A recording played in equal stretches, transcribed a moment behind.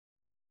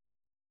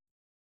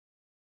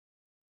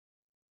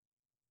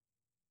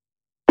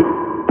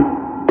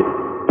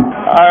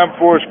Hi, I'm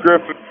Forrest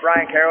Griffin.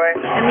 Brian Caraway.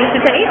 And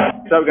Lisa Tate.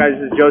 What's up, guys?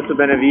 This is Joseph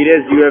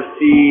Benavidez,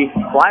 UFC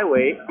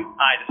flyweight.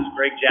 Hi, this is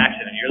Greg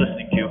Jackson, and you're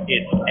listening to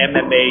It's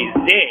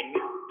MMA Zing,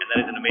 and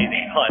that is an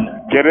amazing pun.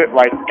 Get it?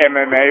 Like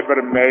MMA, but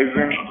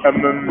amazing?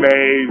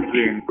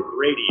 Amazing.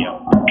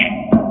 Radio.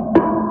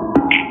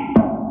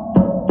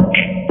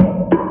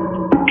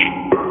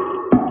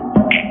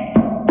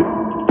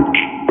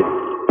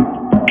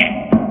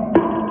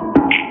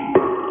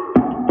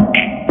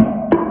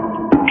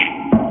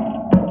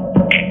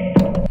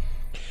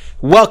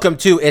 Welcome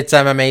to It's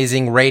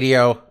Amazing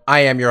Radio. I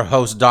am your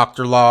host,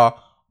 Dr. Law.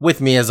 With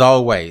me, as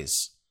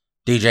always,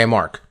 DJ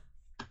Mark.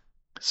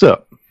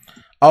 So,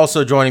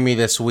 also joining me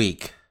this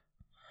week,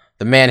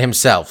 the man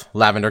himself,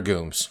 Lavender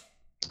Gooms.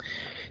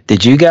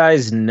 did you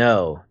guys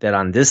know that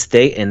on this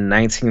date in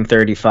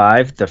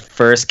 1935, the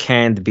first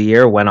canned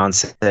beer went on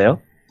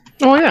sale?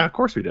 Oh yeah, of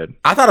course we did.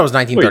 I thought it was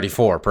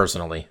 1934,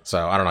 personally.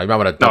 So I don't know. You might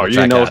want to. No,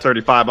 you know it's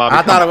 35. Bobby.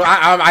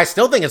 I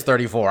still think it's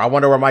 34. I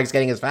wonder where Mike's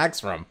getting his facts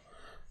from.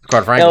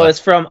 Quite frankly. No, it's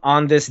from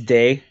On This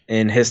Day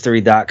in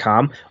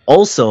History.com.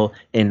 Also,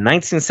 in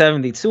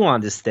 1972,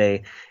 on this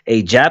day,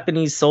 a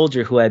Japanese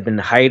soldier who had been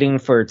hiding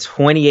for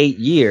 28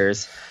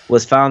 years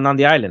was found on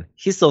the island.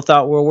 He still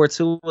thought World War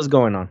II was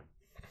going on.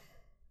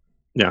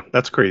 Yeah,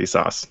 that's crazy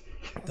sauce.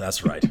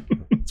 That's right.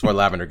 That's why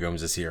Lavender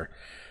Gooms is here.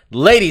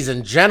 Ladies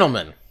and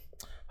gentlemen,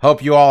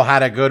 hope you all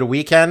had a good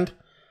weekend.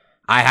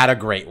 I had a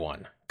great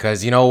one.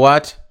 Because you know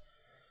what?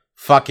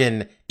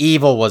 Fucking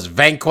evil was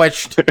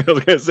vanquished. I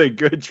was going to say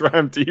good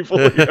triumphed evil.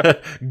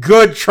 Yeah.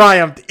 Good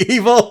triumphed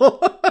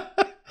evil.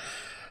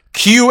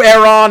 Q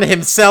Aaron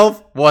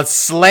himself was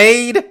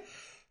slayed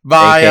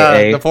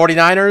by the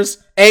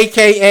 49ers,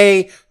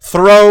 a.k.a.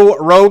 Throw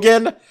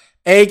Rogan,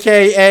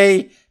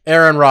 a.k.a.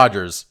 Aaron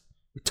Rodgers.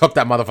 Took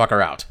that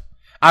motherfucker out.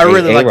 I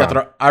really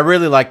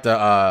like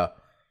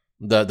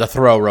the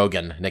Throw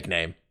Rogan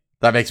nickname.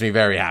 That makes me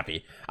very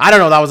happy. I don't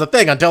know that was a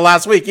thing until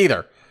last week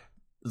either.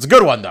 It's a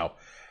good one though.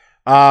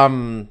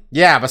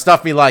 Yeah, but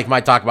stuff me like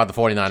might talk about the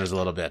 49ers a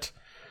little bit.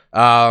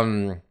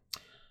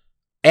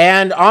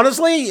 And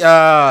honestly,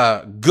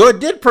 good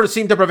did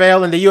seem to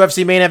prevail in the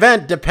UFC main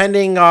event,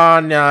 depending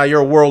on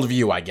your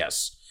worldview, I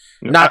guess.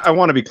 I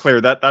want to be clear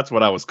that's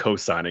what I was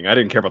co-signing. I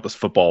didn't care about this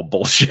football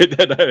bullshit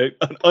that I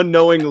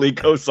unknowingly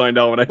co-signed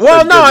on when I.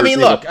 Well, no, I mean,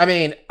 look, I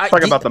mean,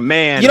 talking about the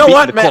man. You know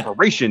what, the man?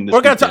 Corporation.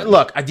 We're gonna talk.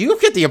 Look, do you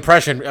get the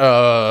impression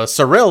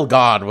Cyril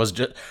Gane was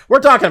just? We're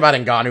talking about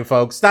Ngannou,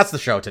 folks. That's the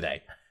show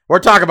today. We're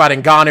talking about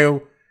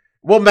Ngannou.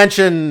 We'll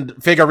mention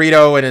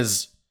Figueiredo and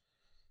his.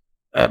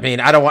 I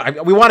mean,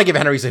 we want to give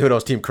Henry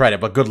Cejudo's team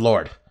credit, but good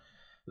lord,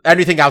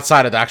 anything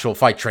outside of the actual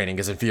fight training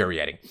is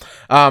infuriating.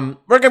 We're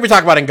gonna be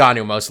talking about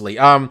Ngannou mostly.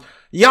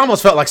 You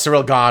almost felt like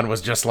Cyril Gane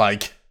was just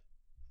like, it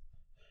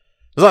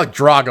was like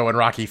Drago in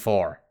Rocky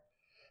IV.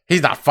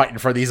 He's not fighting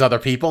for these other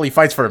people. He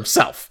fights for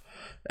himself.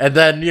 And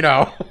then, you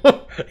know,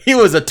 he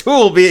was a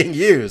tool being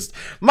used,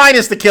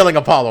 minus the killing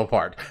Apollo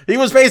part. He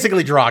was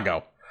basically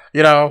Drago,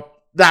 you know.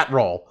 That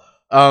role.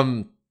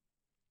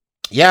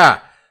 Yeah.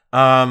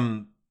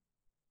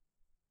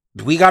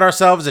 We got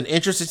ourselves an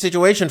interesting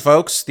situation,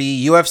 folks.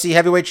 The UFC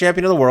heavyweight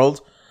champion of the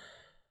world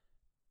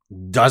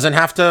doesn't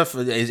have to,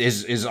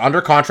 is under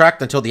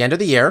contract until the end of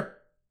the year.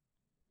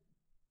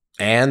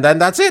 And then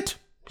that's it.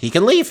 He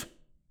can leave.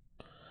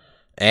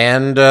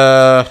 And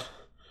they'll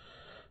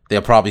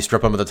probably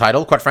strip him of the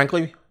title, quite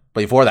frankly,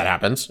 before that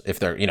happens. If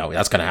they're, you know,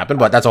 that's going to happen,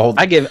 but that's a whole.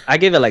 I give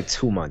it like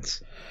 2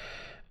 months.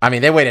 I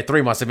mean, they waited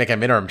 3 months to make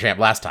him interim champ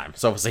last time.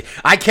 So obviously,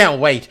 I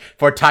can't wait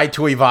for Tai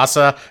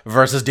Tuivasa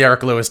versus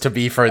Derek Lewis to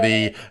be for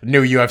the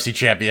new UFC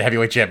champion,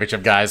 heavyweight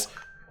championship, guys.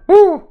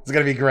 Woo! It's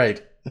going to be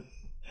great.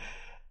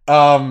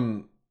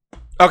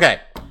 Okay.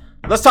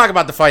 Let's talk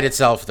about the fight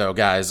itself, though,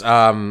 guys.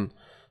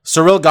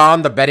 Cyril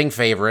Gane, the betting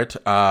favorite.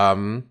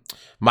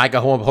 Mike, I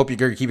hope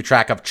you're keeping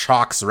track of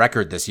Chalk's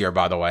record this year,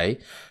 by the way.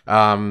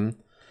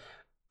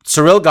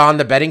 Cyril Gane,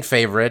 the betting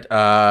favorite,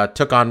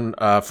 took on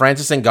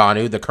Francis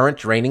Ngannou, the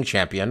current reigning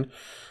champion.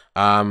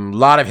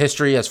 Lot of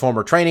history as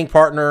former training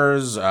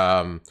partners.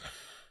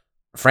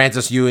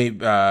 Francis,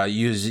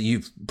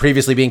 you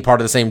previously being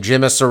part of the same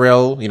gym as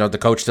Cyril, you know, the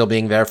coach still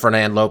being there,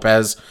 Fernand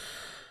Lopez.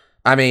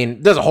 I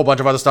mean, there's a whole bunch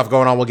of other stuff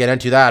going on. We'll get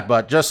into that,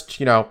 but just,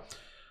 you know,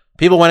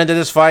 people went into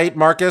this fight,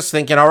 Marcus,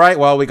 thinking, all right,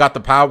 well, we got the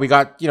power, we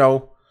got, you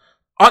know,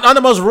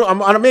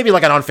 on maybe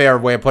like an unfair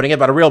way of putting it,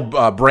 but a real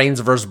brains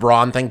versus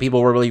brawn thing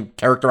people were really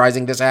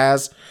characterizing this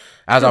as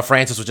how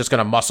Francis was just going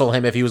to muscle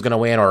him if he was going to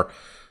win, or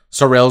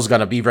Cyril's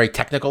going to be very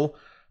technical.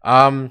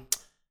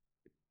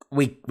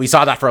 We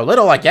saw that for a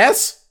little, I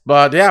guess,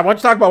 but yeah, why don't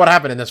you talk about what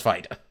happened in this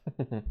fight?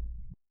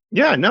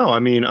 Yeah, no, I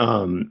mean,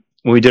 when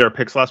we did our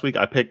picks last week,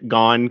 I picked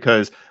Gane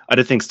because I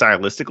did think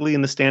stylistically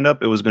in the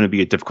stand-up, it was going to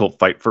be a difficult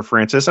fight for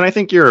Francis. And I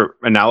think your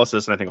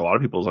analysis, and I think a lot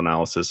of people's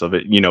analysis of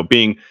it, you know,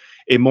 being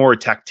a more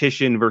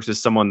tactician versus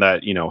someone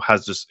that, you know,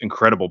 has just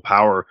incredible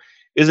power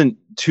isn't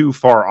too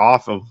far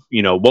off of,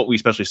 you know, what we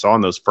especially saw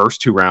in those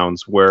first 2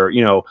 rounds where,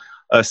 you know,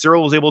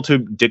 Cyril was able to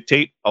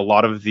dictate a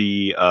lot of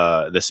the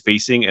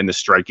spacing, and the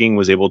striking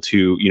was able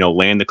to, you know,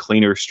 land the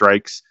cleaner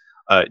strikes.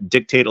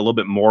 dictate a little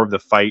bit more of the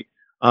fight.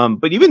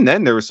 But even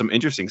then, there was some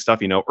interesting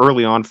stuff.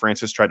 Early on,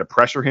 Francis tried to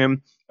pressure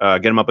him,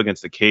 get him up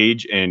against the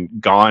cage, and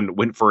Gane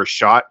went for a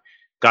shot,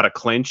 got a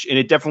clinch. And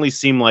it definitely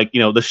seemed like,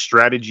 the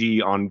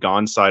strategy on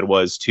Gane's side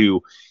was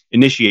to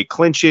initiate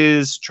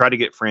clinches, try to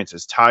get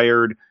Francis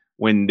tired.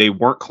 When they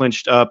weren't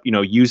clinched up,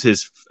 use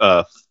his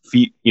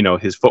feet,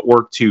 his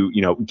footwork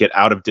to, get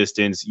out of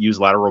distance, use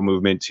lateral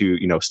movement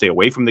to, stay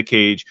away from the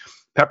cage,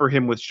 pepper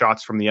him with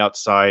shots from the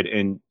outside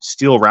and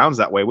steal rounds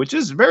that way, which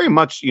is very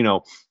much,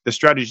 the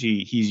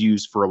strategy he's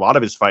used for a lot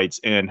of his fights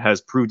and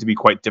has proved to be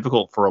quite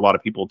difficult for a lot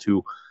of people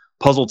to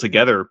puzzle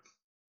together.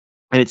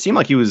 And it seemed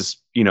like he was,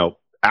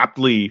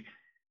 aptly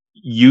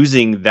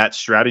using that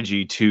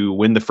strategy to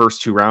win the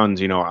first 2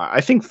 rounds,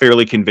 I think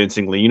fairly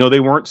convincingly. They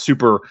weren't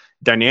super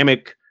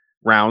dynamic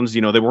rounds,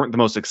 they weren't the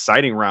most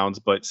exciting rounds,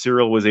 but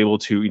Ciryl was able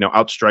to,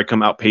 outstrike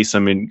him, outpace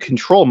him, and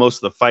control most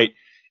of the fight.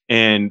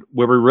 And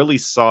where we really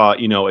saw,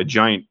 a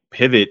giant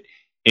pivot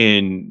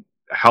in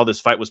how this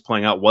fight was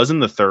playing out was in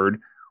the third,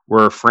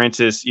 where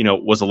Francis,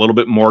 was a little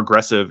bit more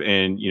aggressive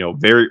and,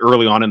 very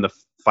early on in the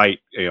fight,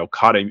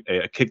 caught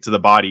a kick to the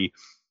body,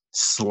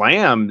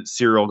 slammed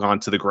Ciryl Gane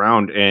to the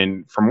ground.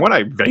 And from what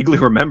I vaguely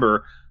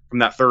remember from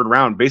that third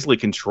round, basically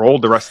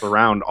controlled the rest of the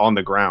round on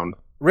the ground.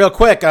 Real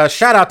quick,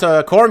 shout out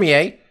to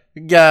Cormier,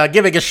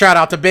 giving a shout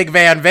out to Big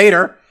Van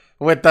Vader.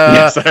 With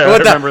yes, I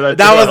remember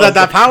that was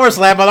the power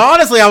slam. But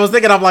honestly, I was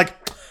thinking, I'm like,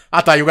 I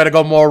thought you were gonna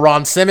go more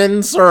Ron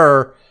Simmons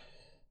or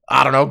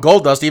I don't know,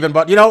 Goldust even.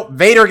 But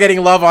Vader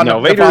getting love on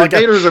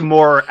Vader's a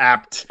more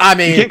apt. I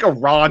mean, you can't go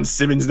Ron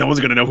Simmons. No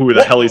one's gonna know who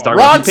the hell he's talking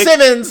about. Ron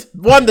Simmons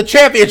won the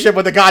championship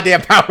with a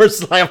goddamn power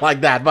slam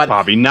like that. But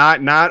Bobby,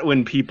 not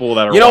when people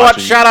that are. What?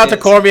 Shout out to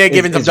Cormier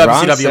giving some WCW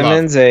Ron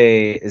Simmons love.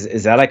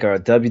 Is that like a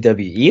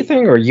WWE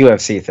thing or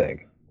UFC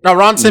thing? No,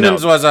 Ron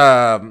Simmons was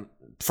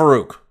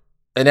Farouk.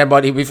 And then,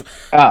 but it's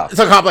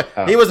a complex.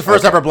 He was the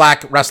first ever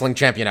black wrestling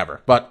champion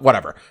ever. But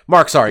whatever.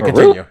 Mark, sorry,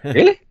 continue.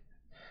 Really?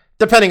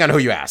 Depending on who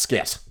you ask,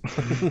 yes.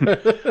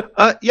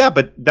 Yeah,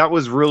 but that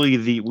was really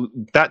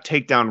that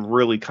takedown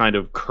really kind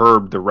of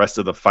curbed the rest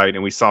of the fight,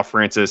 and we saw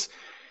Francis,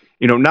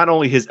 not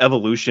only his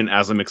evolution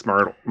as a mixed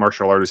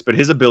martial artist, but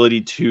his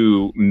ability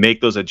to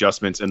make those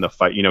adjustments in the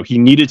fight. He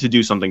needed to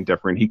do something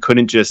different. He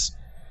couldn't just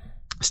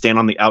stand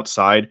on the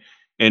outside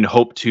and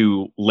hope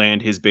to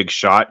land his big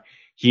shot.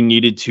 He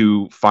needed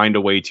to find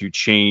a way to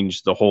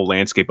change the whole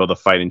landscape of the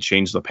fight and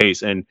change the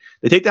pace. And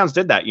the takedowns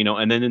did that,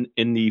 and then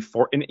and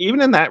even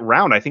in that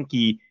round, I think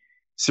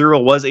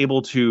Ciryl was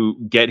able to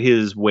get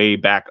his way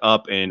back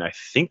up. And I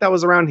think that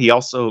was around.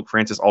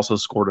 Francis also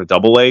scored a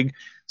double leg.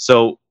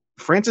 So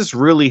Francis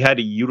really had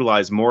to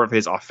utilize more of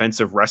his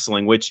offensive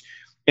wrestling, which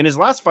in his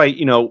last fight,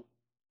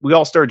 we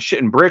all started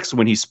shitting bricks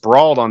when he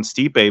sprawled on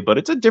Stipe, but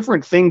it's a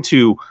different thing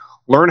to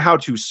learn how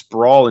to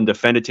sprawl and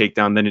defend a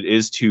takedown than it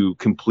is to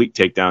complete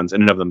takedowns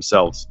in and of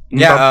themselves.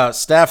 Yeah,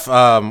 Steph,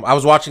 I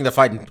was watching the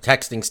fight and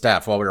texting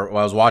Steph while I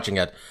was watching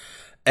it.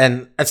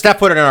 And Steph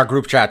put it in our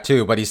group chat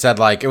too, but he said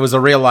it was a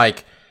real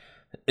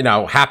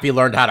Happy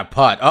learned how to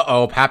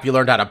putt. Happy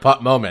learned how to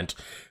putt moment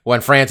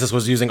when Francis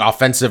was using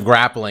offensive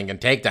grappling and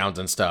takedowns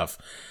and stuff.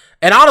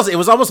 And honestly,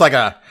 it's almost like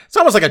a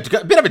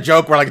bit of a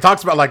joke where it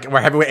talks about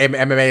where heavyweight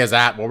MMA is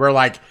at, where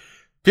we're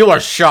people are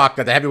shocked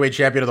that the heavyweight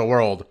champion of the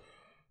world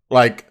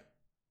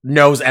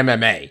knows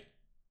MMA.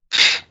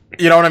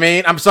 You know what I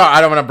mean? I'm sorry,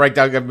 I don't want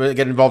to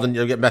get involved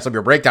and mess up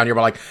your breakdown here,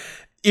 but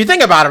you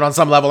think about it on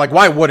some level,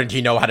 why wouldn't he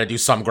know how to do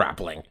some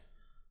grappling?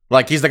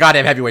 He's the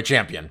goddamn heavyweight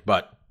champion,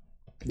 but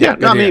yeah,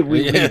 no, I mean,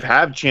 we've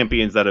had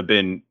champions that have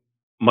been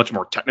much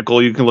more technical.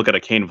 You can look at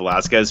a Cain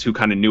Velasquez who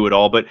kind of knew it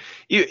all, but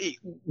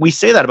we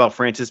say that about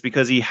Francis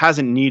because he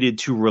hasn't needed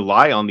to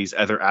rely on these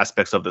other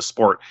aspects of the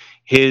sport.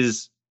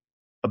 His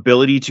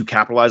ability to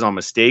capitalize on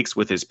mistakes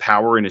with his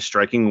power and his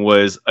striking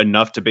was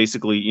enough to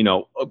basically,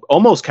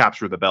 almost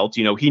capture the belt.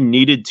 He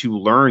needed to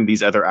learn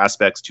these other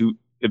aspects to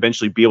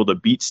eventually be able to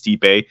beat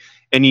Stipe,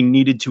 and he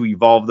needed to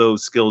evolve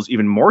those skills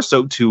even more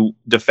so to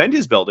defend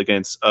his belt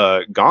against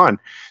Gane.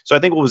 So I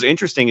think what was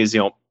interesting is,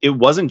 it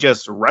wasn't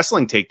just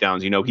wrestling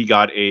takedowns. He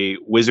got a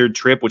wizard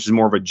trip, which is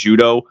more of a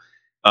judo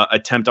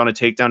attempt on a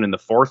takedown in the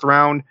fourth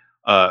round,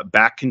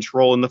 back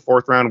control in the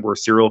fourth round, where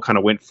Ciryl kind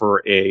of went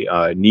for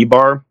a knee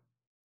bar.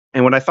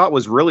 And what I thought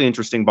was really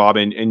interesting, Bob,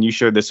 and you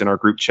shared this in our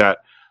group chat.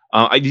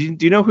 Do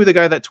you know who the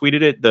guy that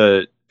tweeted it?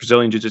 The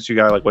Brazilian Jiu-Jitsu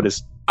guy, what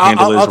his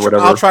handle is or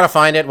whatever? I'll try to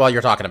find it while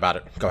you're talking about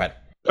it. Go ahead.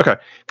 Okay.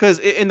 Because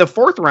in the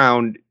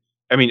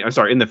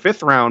in the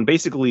fifth round,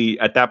 basically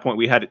at that point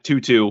we had it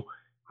 2-2.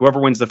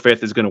 Whoever wins the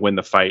fifth is going to win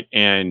the fight.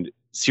 And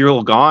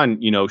Ciryl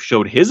Gane,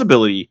 showed his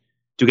ability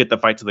to get the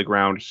fight to the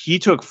ground. He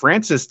took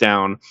Francis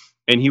down,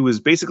 and he was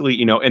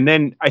basically, and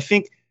then I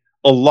think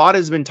a lot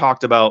has been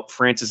talked about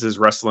Francis's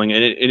wrestling,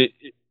 and it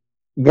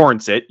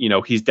warrants it.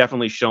 He's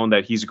definitely shown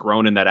that he's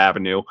grown in that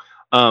avenue.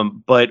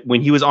 But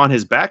when he was on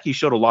his back, he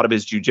showed a lot of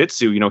his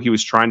jiu-jitsu. He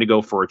was trying to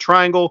go for a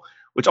triangle,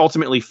 which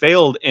ultimately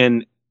failed.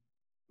 And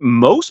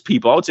most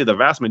people, I would say the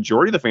vast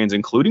majority of the fans,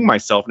 including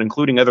myself and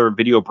including other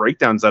video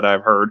breakdowns that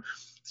I've heard,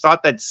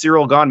 thought that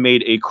Ciryl Gane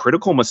made a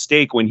critical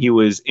mistake when he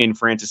was in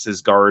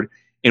Francis's guard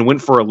and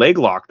went for a leg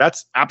lock.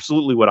 That's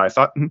absolutely what I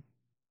thought.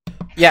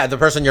 Yeah, the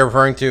person you're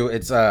referring to,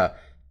 it's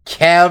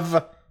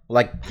Kev,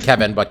 like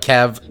Kevin, but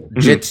Kev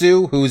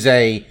Jitsu, who's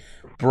a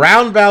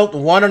brown belt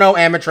 1-0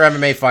 amateur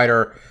MMA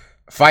fighter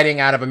fighting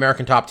out of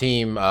American Top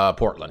Team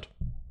Portland.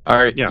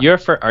 Are you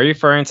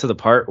referring to the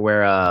part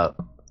where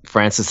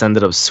Francis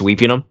ended up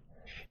sweeping him?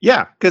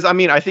 Yeah, because I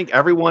mean, I think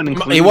everyone,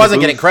 he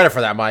wasn't getting credit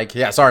for that, Mike.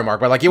 Yeah, sorry, Mark,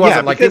 but like he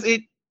wasn't because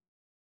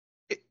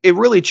it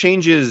really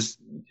changes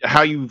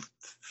how you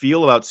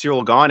feel about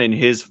Ciryl Gane and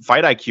his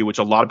fight IQ, which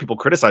a lot of people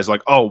criticize.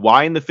 Like, oh,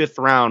 why in the 5th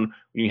round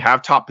when you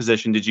have top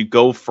position did you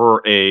go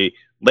for a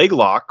leg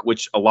lock,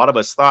 which a lot of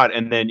us thought.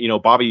 And then,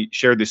 Bobby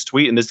shared this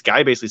tweet, and this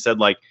guy basically said,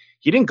 like,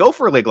 he didn't go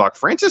for a leg lock.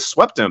 Francis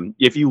swept him.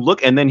 If you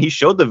look, and then he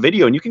showed the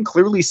video, and you can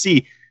clearly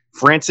see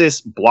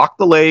Francis blocked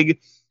the leg.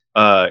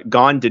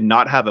 Gane did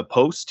not have a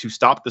post to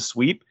stop the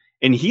sweep,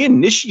 and he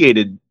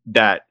initiated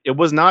that. It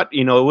was not,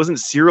 it wasn't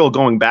Ciryl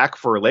going back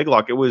for a leg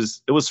lock. It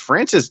was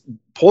Francis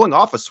pulling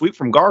off a sweep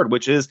from guard,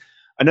 which is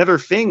another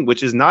thing,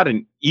 which is not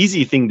an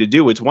easy thing to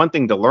do. It's one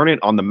thing to learn it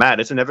on the mat.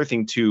 It's another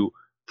thing to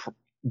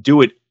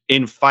do it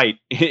in fight,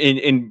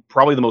 in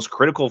probably the most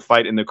critical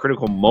fight, in the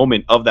critical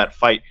moment of that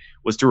fight,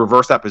 was to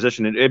reverse that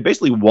position. And it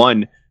basically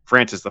won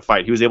Francis the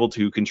fight. He was able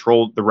to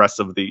control the rest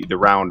of the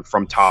round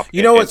from top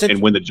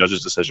and win the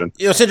judge's decision.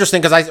 It's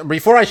interesting because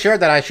before I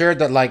shared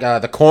that like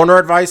the corner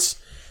advice.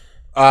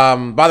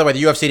 By the way,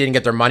 the UFC didn't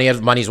get their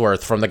money's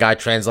worth from the guy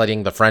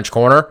translating the French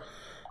corner.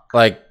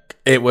 Like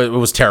it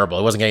was terrible.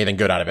 It wasn't getting anything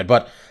good out of it.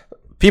 But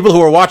people who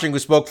were watching who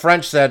spoke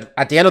French said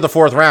at the end of the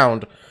 4th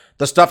round,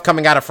 the stuff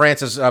coming out of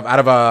Francis, out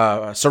of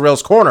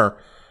Ciryl's corner,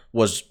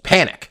 was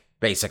panic,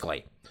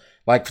 basically.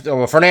 Like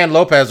Fernand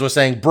Lopez was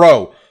saying,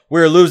 "Bro,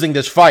 we're losing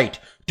this fight.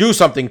 Do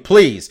something,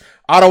 please.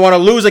 I don't want to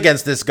lose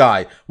against this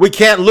guy. We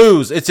can't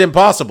lose. It's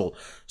impossible."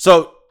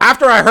 So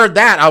after I heard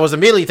that, I was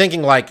immediately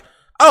thinking like,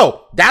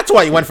 oh, that's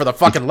why he went for the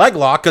fucking leg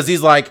lock, because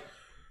he's like,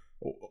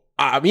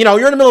 you're in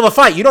the middle of a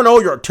fight. You don't know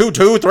you're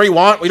 2-2,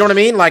 3-1. You know what I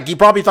mean? Like, he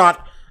probably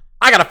thought,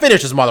 I got to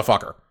finish this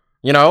motherfucker.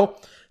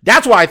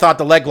 That's why I thought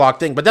the leg lock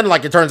thing. But then,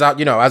 like, it turns out,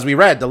 as we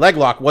read, the leg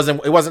lock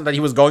wasn't that he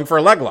was going for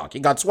a leg lock. He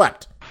got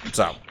swept.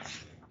 So.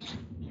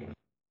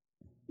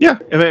 Yeah.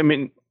 I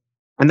mean,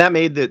 and that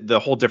made the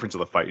whole difference of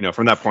the fight.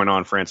 From that point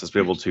on, Francis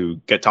was able to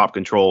get top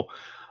control,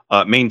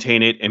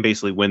 maintain it, and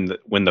basically win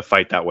the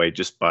fight that way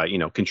just by,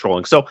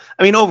 controlling. So,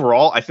 I mean,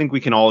 overall, I think we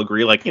can all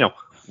agree, like,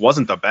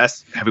 wasn't the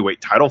best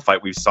heavyweight title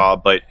fight we saw,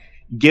 but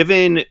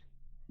given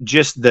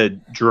just the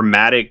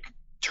dramatic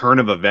turn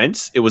of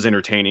events, it was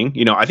entertaining.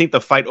 I think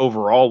the fight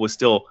overall was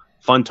still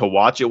fun to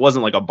watch. It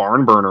wasn't like a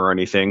barn burner or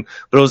anything,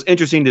 but it was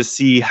interesting to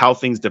see how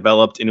things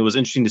developed, and it was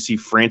interesting to see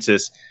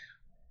Francis's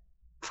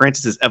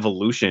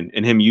evolution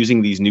and him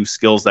using these new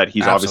skills that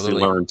he's obviously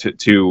learned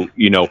to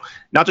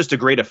not just to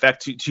great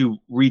effect to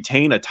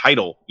retain a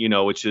title,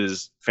 which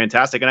is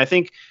fantastic. And I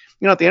think,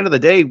 at the end of the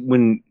day,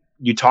 when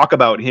you talk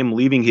about him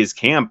leaving his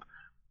camp,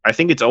 I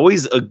think it's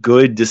always a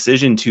good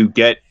decision to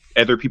get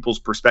other people's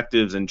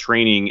perspectives and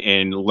training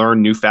and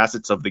learn new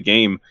facets of the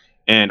game.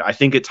 And I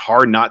think it's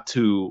hard not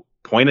to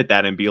point at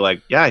that and be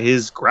like, yeah,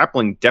 his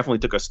grappling definitely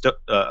took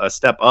a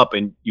step up,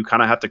 and you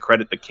kind of have to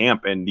credit the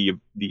camp and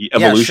the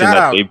evolution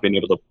that they've been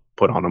able to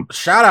put on him.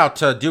 Shout out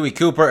to Dewey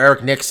Cooper,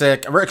 Eric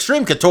Nixick,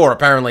 Extreme Couture,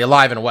 apparently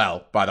alive and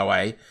well, by the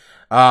way.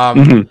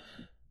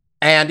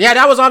 And yeah,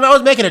 I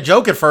was making a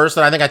joke at first,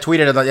 and I think I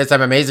tweeted at It's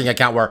Amazing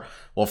account where,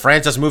 well,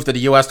 Francis moved to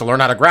the U.S. to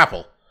learn how to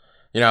grapple,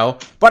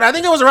 But I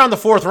think it was around the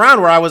 4th round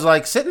where I was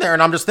like sitting there,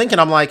 and I'm just thinking,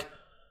 I'm like,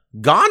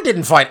 Gane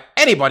didn't fight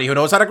anybody who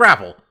knows how to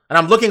grapple. And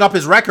I'm looking up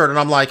his record, and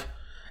I'm like,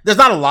 there's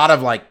not a lot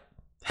of like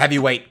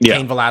heavyweight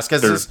Cain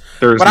Velasquez.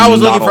 But I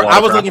was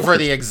looking for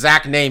the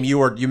exact name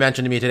you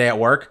mentioned to me today at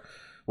work,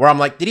 where I'm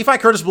like, did he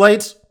fight Curtis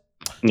Blades?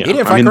 Yeah, he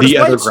didn't fight Curtis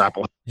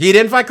Blades. He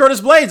didn't fight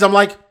Curtis Blades. I'm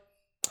like,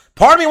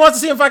 part of me wants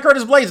to see him fight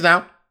Curtis Blades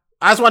now.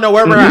 I just want to know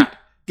where we're at.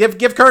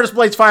 Give Curtis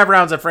Blades 5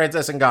 rounds at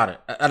Francis and Gane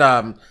at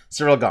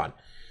Ciryl Gane.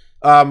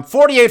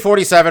 48-47,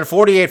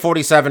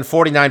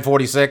 48-47,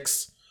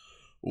 49-46.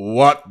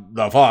 What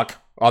the fuck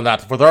on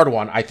that for third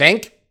one? I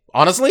think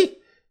honestly,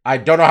 I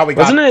don't know how we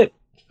got. Wasn't it?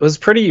 It was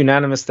pretty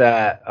unanimous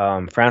that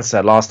Francis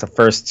had lost the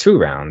first 2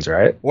 rounds,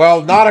 right?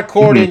 Well, not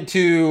according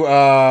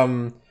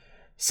to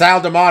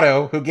Sal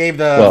D'Amato, who gave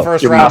the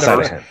first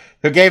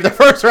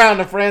round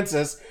to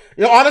Francis.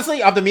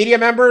 Honestly, of the media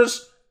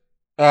members,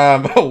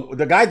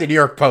 the guy at the New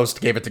York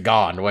Post gave it to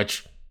Gane,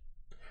 which,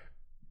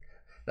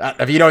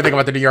 if you know anything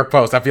about the New York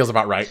Post, that feels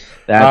about right.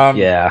 That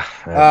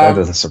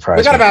doesn't surprise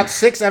me. We got about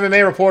 6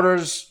 MMA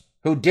reporters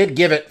who did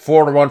give it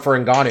 4-1 for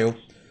Ngannou.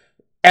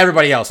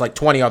 Everybody else, like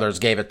 20 others,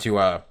 gave it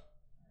to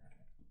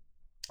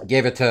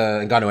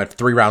Ngannou at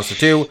 3 rounds to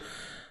 2.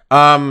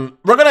 I'm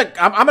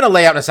gonna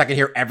lay out in a second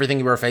here everything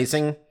we were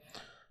facing,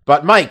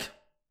 but Mike,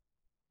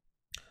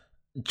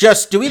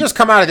 do we just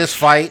come out of this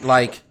fight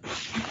like?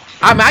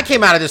 I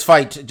came out of this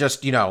fight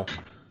just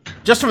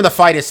from the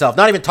fight itself,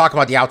 not even talking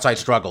about the outside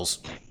struggles.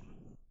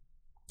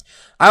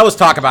 I always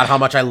talk about how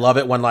much I love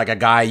it when like a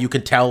guy, you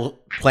can tell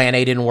plan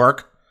A didn't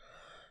work.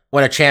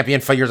 When a champion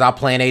figures out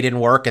plan A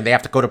didn't work and they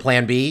have to go to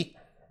plan B.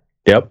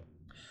 Yep.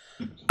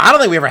 I don't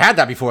think we ever had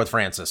that before with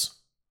Francis.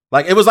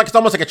 Like it was like it's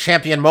almost like a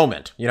champion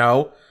moment, you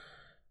know?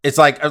 It's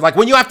like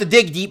when you have to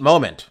dig deep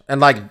moment.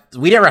 And like I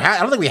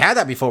don't think we had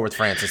that before with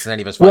Francis in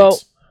any of his fights. Well,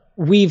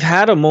 we've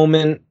had a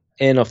moment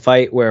in a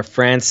fight where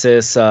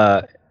Francis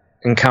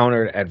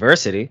encountered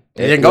adversity.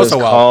 It didn't go so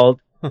well.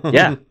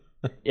 Yeah.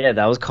 Yeah,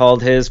 that was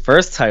called his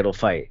first title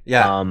fight.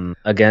 Yeah.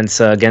 Against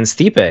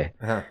Stipe.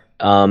 Uh-huh.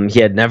 He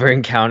had never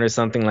encountered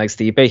something like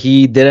Stipe.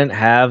 He didn't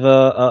have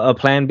a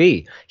plan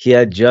B. He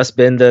had just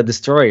been the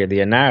destroyer,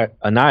 the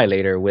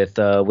annihilator with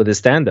his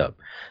stand-up.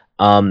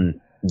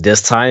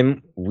 This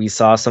time we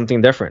saw something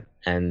different,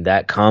 and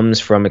that comes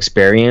from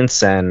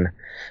experience. And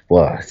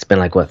well, it's been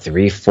like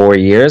 3-4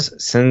 years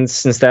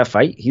since that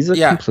fight. He's a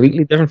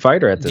completely different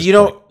fighter at this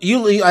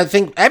point. I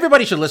think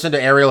everybody should listen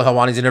to Ariel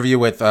Helwani's interview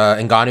with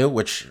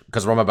Ngannou,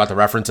 because I'm about to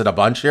reference it a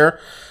bunch here,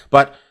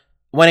 but.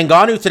 When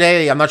Ngannou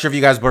today, I'm not sure if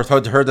you guys both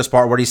heard this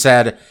part where he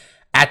said,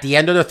 at the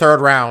end of the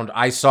third round,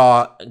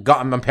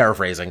 I'm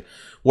paraphrasing,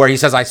 where he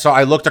says,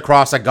 I looked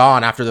across at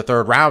Gane after the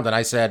third round and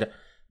I said,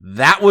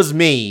 that was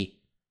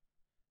me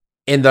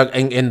in the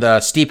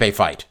Stipe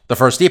fight, the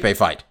first Stipe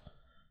fight.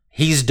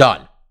 He's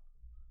done.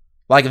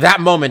 Like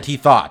that moment he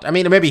thought, I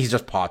mean, maybe he's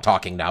just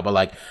talking now, but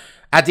like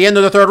at the end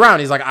of the third round,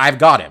 he's like, I've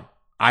got him.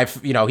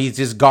 He's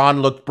just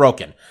Gane looked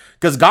broken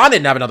because Gane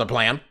didn't have another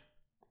plan.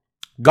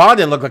 Gane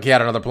didn't look like he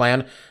had another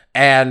plan.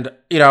 And,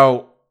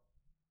 I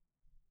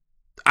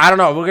don't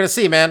know. We're going to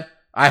see, man.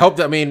 I hope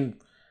that, we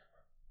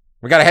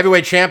got a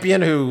heavyweight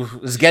champion who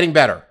is getting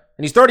better.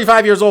 And he's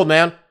 35 years old,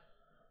 man.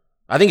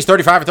 I think he's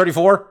 35 or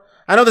 34.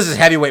 I know this is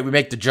heavyweight. We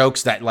make the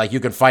jokes that, like, you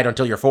can fight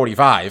until you're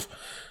 45.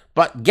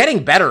 But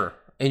getting better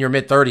in your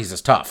mid-30s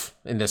is tough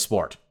in this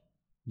sport.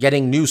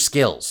 Getting new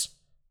skills.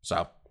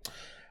 So,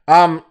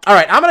 all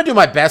right. I'm going to do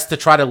my best to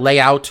try to lay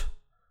out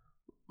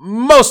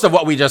most of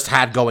what we just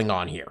had going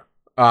on here.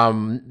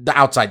 The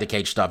outside the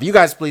cage stuff. You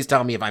guys please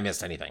tell me if I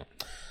missed anything.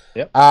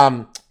 Yep.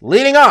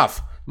 Leading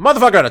off,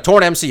 motherfucker had a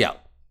torn MCL.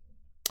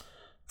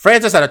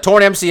 Francis had a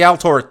torn MCL,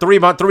 tore 3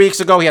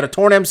 weeks ago. He had a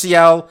torn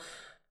MCL,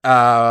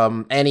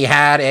 and he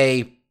had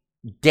a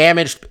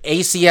damaged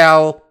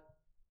ACL.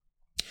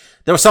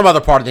 There was some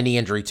other part of the knee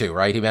injury too,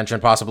 right? He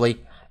mentioned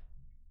possibly.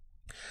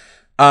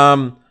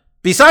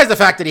 Besides the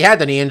fact that he had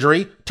the knee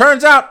injury,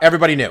 turns out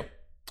everybody knew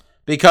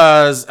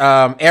because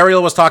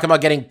Ariel was talking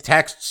about getting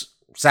texts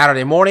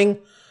Saturday morning.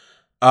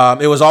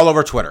 It was all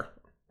over Twitter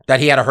that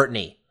he had a hurt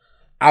knee.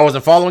 I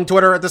wasn't following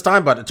Twitter at this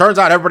time, but it turns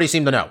out everybody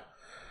seemed to know.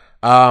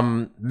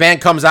 Man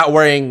comes out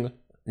wearing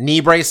knee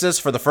braces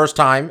for the first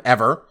time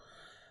ever.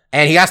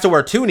 And he has to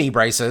wear 2 knee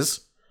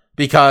braces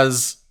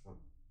because,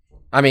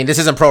 this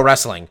isn't pro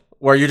wrestling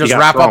where you just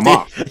wrap up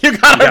you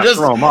gotta just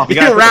throw them off. You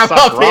gotta wrap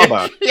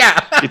up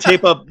You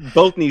tape up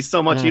both knees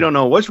so much you don't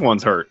know which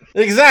one's hurt.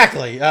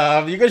 Exactly.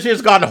 You could have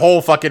just gotten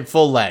whole fucking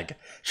full leg.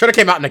 Should have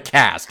came out in a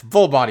cast,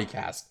 full body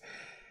cast.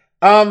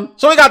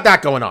 So we got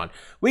that going on.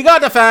 We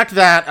got the fact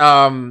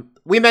that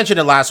we mentioned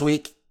it last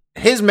week.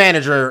 His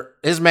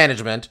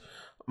management,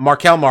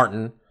 Markel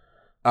Martin,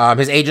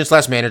 his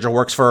agent/manager,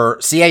 works for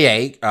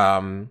CAA,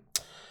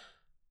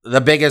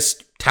 the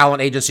biggest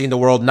talent agency in the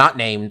world, not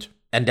named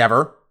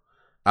Endeavor,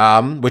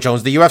 which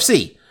owns the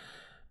UFC,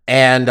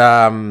 and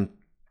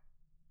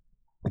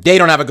they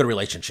don't have a good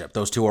relationship.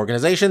 Those two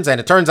organizations,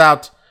 and it turns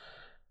out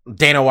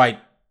Dana White.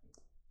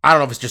 I don't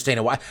know if it's just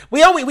Dana White.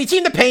 We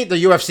seem to paint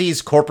the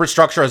UFC's corporate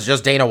structure as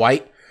just Dana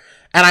White.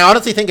 And I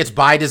honestly think it's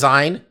by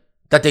design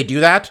that they do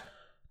that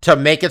to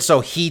make it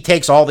so he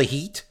takes all the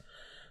heat.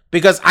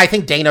 Because I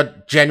think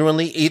Dana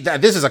genuinely,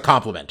 this is a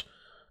compliment.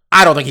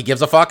 I don't think he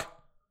gives a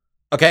fuck.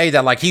 Okay?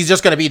 That like he's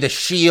just going to be the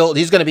shield.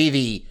 He's going to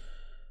be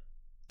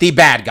the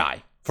bad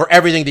guy for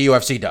everything the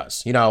UFC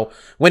does.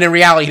 When in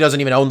reality, he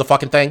doesn't even own the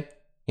fucking thing.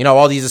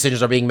 All these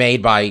decisions are being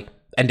made by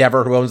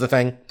Endeavor, who owns the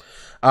thing.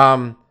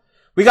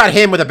 We got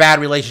him with a bad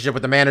relationship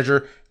with the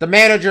manager. The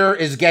manager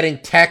is getting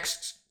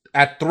texts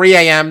at 3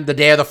 a.m. the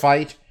day of the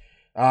fight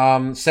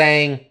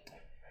saying,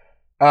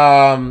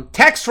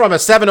 text from a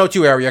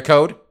 702 area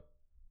code,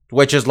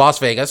 which is Las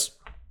Vegas.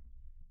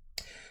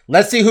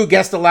 Let's see who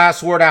gets the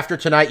last word after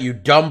tonight, you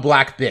dumb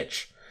black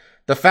bitch.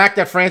 The fact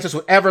that Francis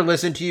would ever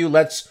listen to you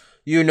lets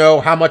you know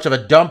how much of a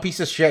dumb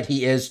piece of shit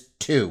he is,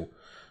 too.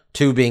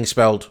 Two being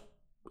spelled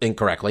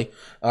incorrectly.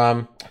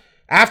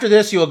 After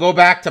this, you'll go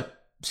back to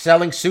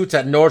selling suits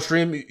at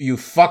Nordstrom, you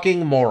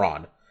fucking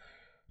moron.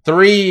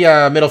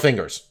 3 middle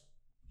fingers.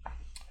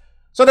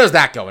 So there's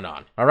that going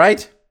on, all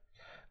right?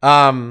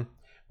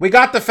 We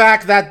got the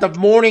fact that the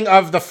morning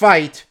of the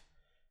fight,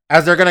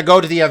 as they're going to go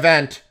to the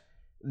event,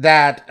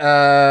 that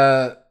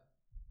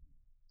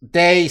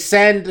they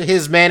send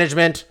his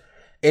management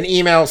an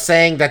email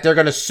saying that they're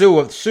going to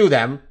sue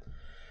them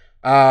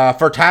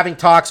for having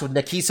talks with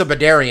Nakisa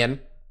Badarian,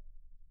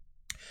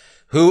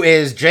 who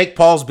is Jake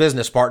Paul's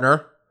business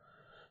partner,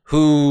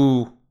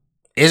 who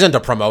isn't a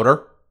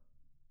promoter,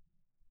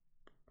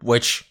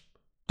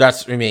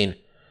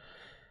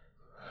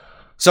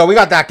 so we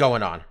got that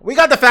going on. We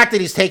got the fact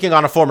that he's taking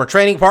on a former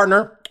training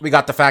partner. We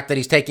got the fact that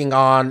he's taking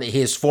on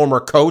his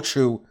former coach,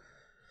 who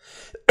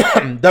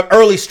the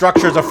early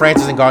structures of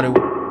Francis Ngannou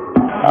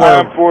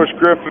I'm were. Forrest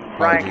Griffin.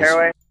 Frank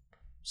Caraway.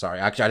 Sorry,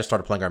 actually, I just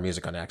started playing our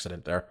music on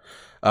accident there.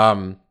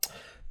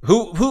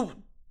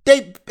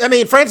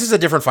 Francis is a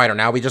different fighter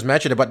now. We just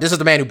mentioned it, but this is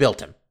the man who built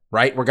him,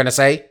 right? We're gonna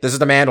say this is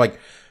the man who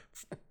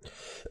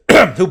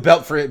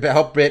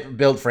helped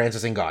build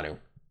Francis Ngannou.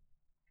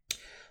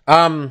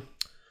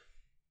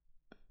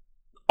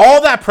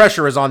 All that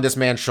pressure is on this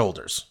man's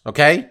shoulders.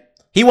 Okay,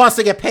 he wants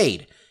to get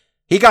paid.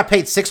 He got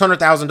paid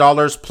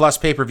 $600,000 plus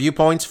pay-per-view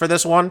points for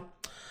this one.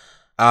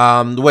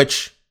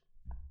 Which,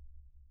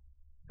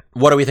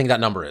 what do we think that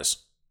number is?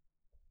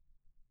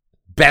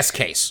 Best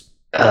case.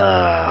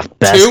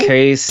 Best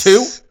case.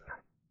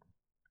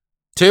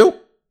 Two?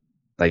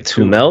 Like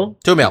 2 mil?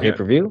 2 mil.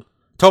 Pay-per-view?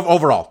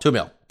 Overall, 2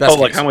 mil. Best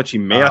like case. how much he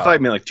made? I thought he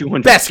made like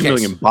 200 best 2 case.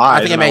 million buys. I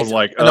think it made. I was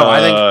like, no,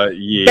 I think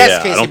yeah.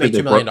 best case I don't he made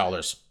think $2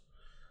 million.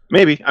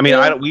 Maybe. I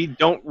mean, we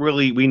don't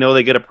really. We know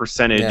they get a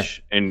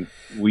percentage, and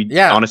we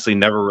honestly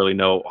never really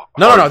know.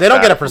 No. They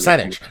don't get a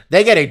percentage.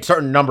 They get a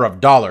certain number of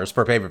dollars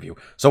per pay-per-view.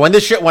 So when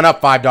this shit went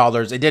up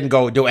 $5, it didn't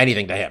go do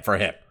anything for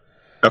him.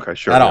 Okay,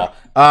 sure. At all.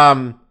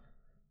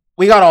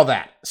 We got all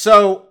that.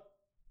 So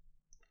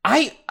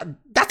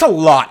that's a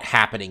lot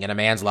happening in a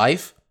man's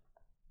life.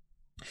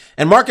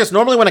 And Marcus,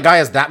 normally when a guy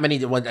has that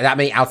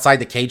many outside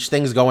the cage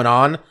things going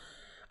on,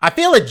 I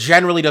feel it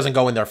generally doesn't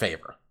go in their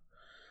favor.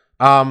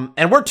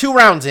 And we're 2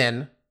 rounds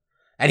in,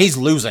 and he's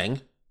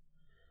losing.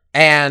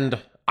 And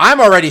I'm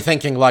already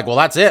thinking, like, well,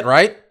 that's it,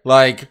 right?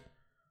 Like,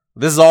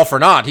 this is all for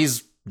naught.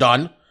 He's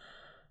done.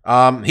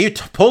 He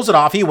pulls it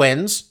off. He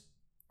wins.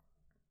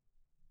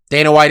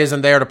 Dana White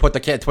isn't there to put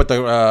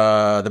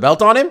the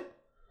belt on him.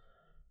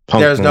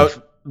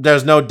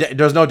 There's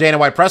no Dana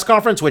White press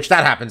conference, which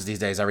that happens these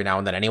days every now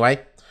and then anyway.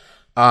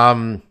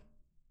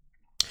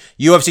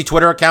 UFC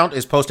Twitter account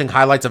is posting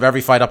highlights of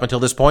every fight up until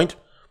this point.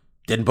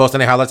 Didn't post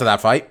any highlights of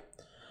that fight.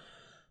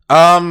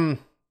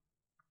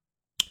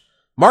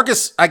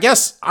 Marcus, I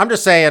guess I'm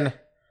just saying,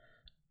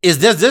 does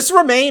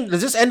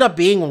this end up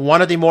being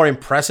one of the more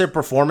impressive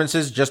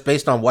performances just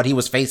based on what he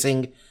was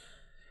facing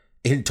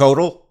in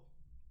total?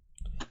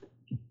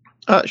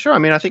 Sure. I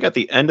mean, I think at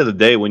the end of the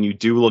day, when you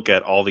do look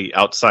at all the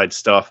outside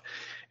stuff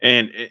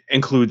and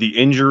include the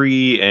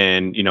injury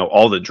and,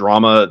 all the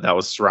drama that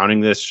was surrounding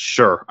this,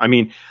 sure. I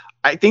mean,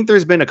 I think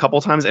there's been a couple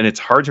times, and it's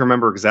hard to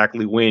remember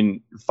exactly when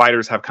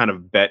fighters have kind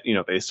of bet,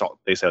 they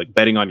say like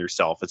betting on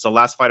yourself. It's the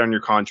last fight on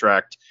your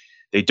contract.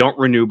 They don't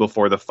renew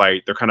before the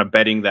fight. They're kind of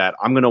betting that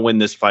I'm going to win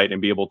this fight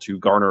and be able to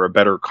garner a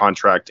better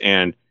contract.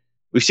 And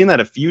we've seen that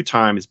a few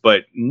times,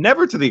 but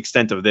never to the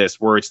extent of this,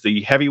 where it's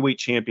the heavyweight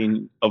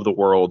champion of the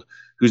world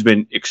who's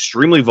been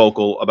extremely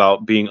vocal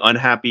about being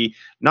unhappy,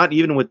 not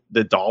even with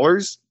the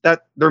dollars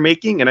that they're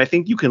making. And I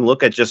think you can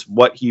look at just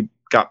what he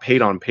got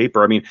paid on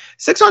paper. I mean,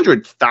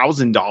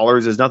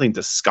 $600,000 is nothing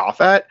to scoff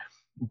at,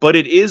 but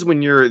it is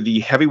when you're the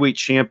heavyweight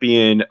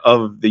champion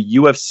of the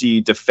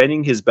UFC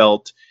defending his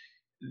belt,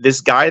 this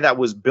guy that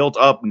was built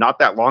up not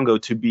that long ago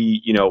to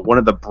be, one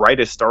of the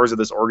brightest stars of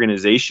this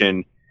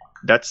organization.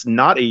 That's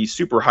not a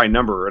super high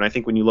number. And I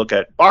think when you look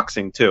at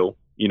boxing too,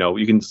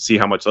 you can see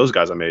how much those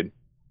guys have made.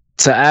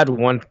 To add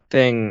one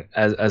thing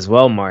as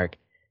well, Mark,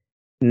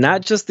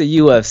 not just the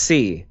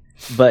UFC,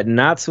 but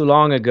not too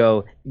long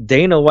ago,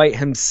 Dana White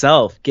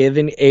himself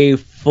giving a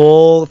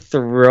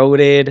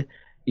full-throated,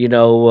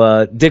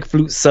 dick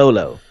flute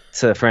solo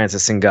to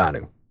Francis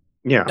Ngannou.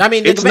 Yeah, I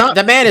mean,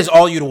 the man is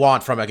all you'd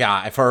want from a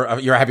guy for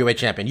your heavyweight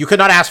champion. You could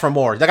not ask for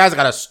more. The guy's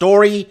got a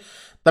story.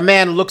 The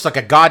man looks like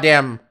a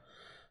goddamn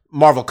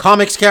Marvel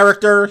Comics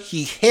character.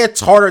 He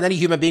hits harder than any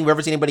human being we've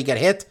ever seen anybody get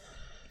hit.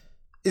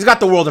 He's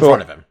got the world in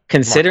front of him.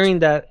 Considering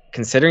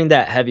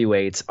that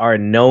heavyweights are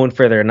known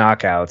for their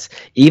knockouts,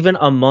 even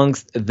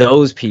amongst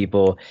those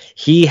people,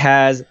 he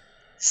has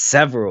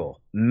several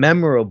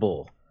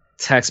memorable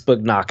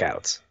textbook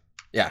knockouts.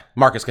 Yeah,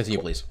 Marcus, continue,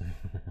 please.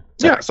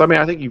 Yeah, so I mean,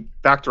 I think you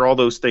factor all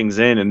those things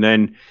in, and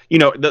then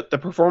the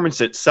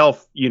performance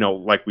itself,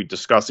 like we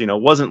discussed,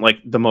 wasn't like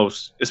the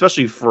most,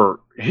 especially for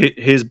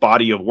his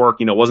body of work,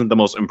 wasn't the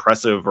most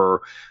impressive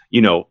or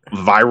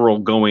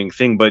viral going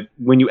thing. But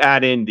when you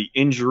add in the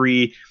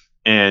injury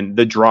and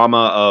the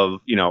drama of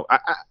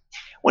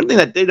one thing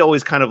that did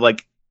always kind of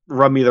like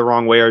rub me the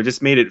wrong way or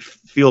just made it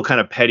feel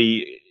kind of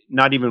petty,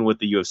 not even with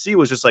the UFC,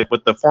 was just like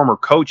with the former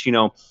coach,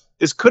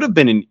 this could have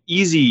been an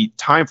easy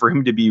time for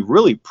him to be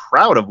really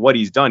proud of what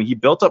he's done. He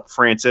built up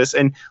Francis,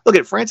 and look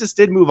at Francis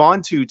did move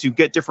on to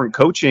get different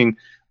coaching,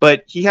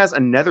 but he has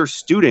another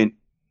student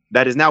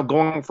that is now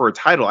going for a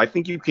title. I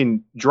think you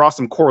can draw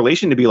some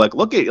correlation to be like,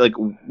 look at, like,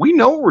 we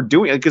know what we're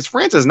doing, because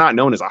Francis is not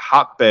known as a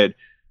hotbed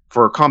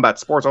for combat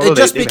sports. It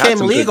just became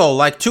legal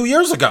like 2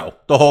 years ago.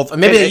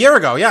 Maybe a year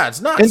ago. Yeah, it's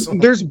nuts.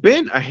 And there's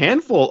been a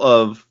handful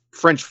of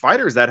French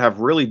fighters that have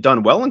really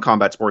done well in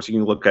combat sports. You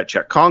can look at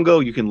Czech Congo.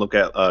 You can look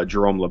at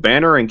Jerome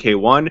Lebanner in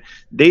K1.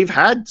 They've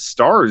had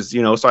stars,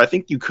 so I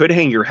think you could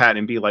hang your hat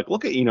and be like,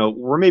 look at,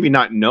 we're maybe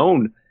not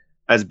known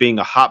as being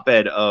a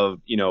hotbed of,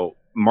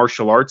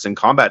 martial arts and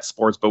combat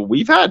sports, but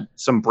we've had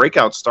some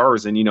breakout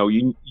stars. And,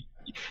 you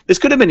this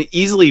could have been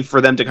easily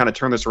for them to kind of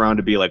turn this around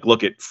to be like,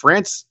 look,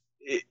 France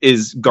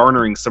is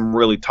garnering some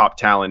really top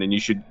talent, and you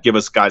should give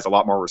us guys a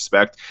lot more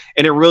respect.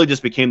 And it really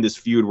just became this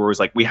feud where it was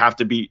like, we have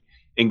to beat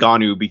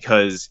Ngannou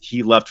because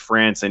he left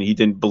France and he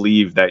didn't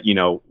believe that, you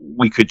know,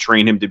 we could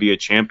train him to be a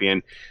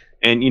champion.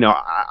 And, you know,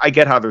 I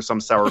get how there's some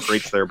sour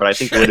grapes there, but I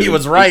think he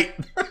was right.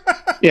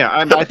 Yeah,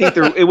 I think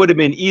it would have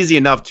been easy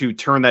enough to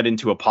turn that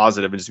into a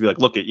positive and just be like,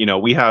 look, you know,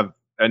 we have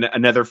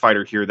another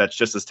fighter here that's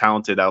just as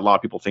talented that a lot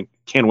of people think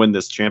can win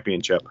this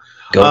championship.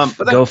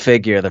 Go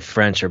figure. The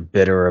French are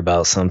bitter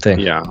about something.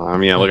 Yeah, I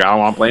mean, look, I don't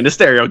want to play into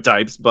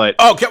stereotypes, but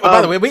okay. Well,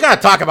 by the way, we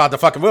gotta talk about the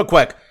fucking real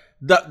quick.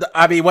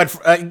 I mean, when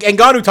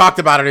Ngannou talked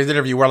about it in his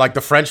interview, where like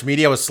the French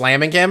media was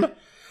slamming him,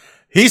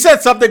 he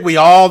said something we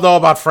all know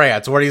about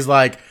France, where he's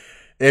like,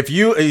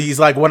 he's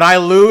like, when I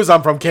lose,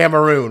 I'm from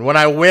Cameroon. When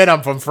I win,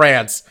 I'm from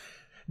France.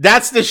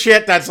 That's the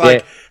shit. That's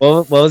like,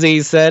 what was it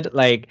he said?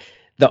 Like,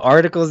 the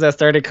articles that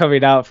started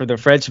coming out from the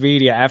French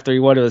media after he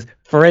won it was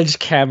French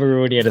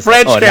Cameroonian.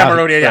 French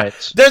Cameroonian, yeah.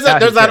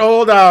 There's that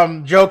old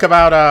joke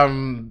about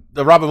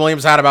the Robin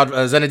Williams had about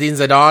Zinedine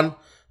Zidane,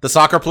 the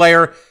soccer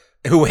player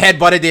who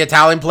headbutted the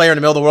Italian player in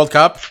the middle of the World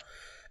Cup.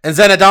 And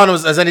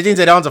Zinedine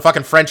Zidane's a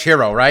fucking French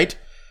hero, right?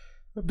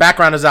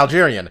 Background is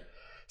Algerian.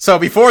 So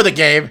before the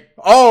game,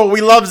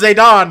 we love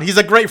Zidane. He's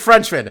a great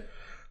Frenchman.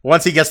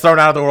 Once he gets thrown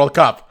out of the World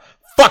Cup,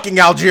 fucking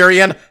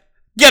Algerian,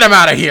 get him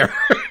out of here.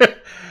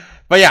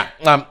 But yeah,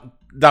 that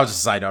was just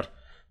a side note.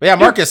 But yeah,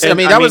 Marcus, in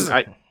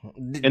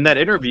that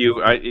interview,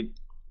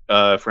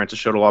 Francis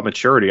showed a lot of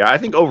maturity. I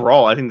think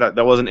overall,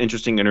 that was an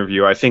interesting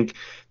interview. I think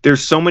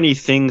there's so many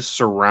things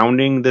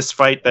surrounding this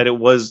fight that it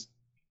was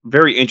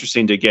very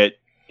interesting to get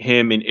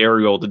him and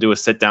Ariel to do a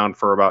sit down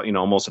for about, you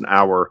know, almost an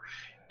hour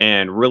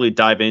and really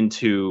dive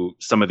into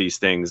some of these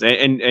things.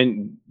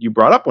 And you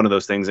brought up one of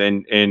those things,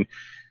 and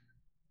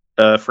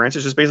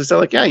Francis just basically said,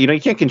 like, yeah, you know,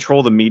 you can't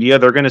control the media.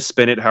 They're going to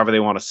spin it however they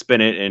want to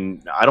spin it.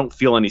 And I don't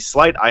feel any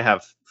slight. I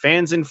have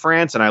fans in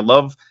France, and I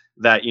love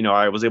that, you know,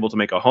 I was able to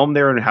make a home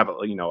there and have,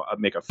 you know,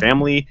 make a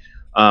family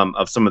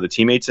of some of the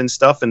teammates and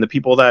stuff. And the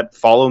people that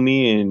follow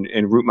me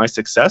and root my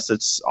success,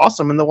 it's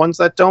awesome. And the ones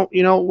that don't,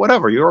 you know,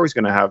 whatever, you're always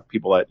going to have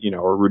people that, you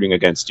know, are rooting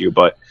against you.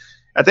 But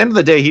at the end of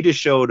the day, he just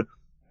showed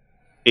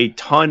a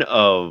ton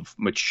of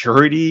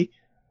maturity,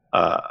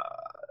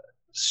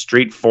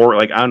 straightforward,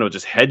 like, I don't know,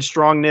 just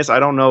headstrongness. I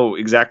don't know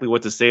exactly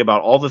what to say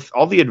about all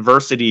the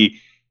adversity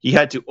he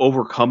had to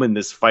overcome in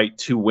this fight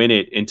to win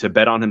it and to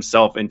bet on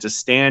himself and to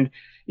stand,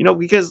 you know,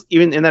 because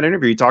even in that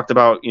interview, he talked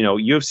about, you know,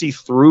 UFC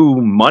threw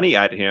money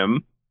at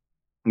him,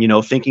 you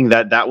know, thinking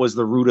that was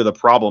the root of the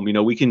problem. You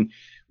know, we can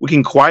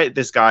quiet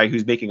this guy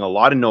who's making a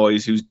lot of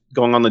noise, who's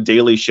going on the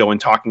Daily Show and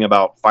talking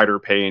about fighter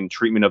pay and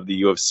treatment of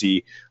the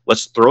UFC.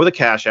 Let's throw the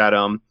cash at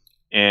him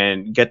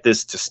and get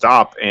this to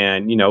stop.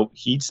 And, you know,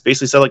 he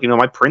basically said, like, you know,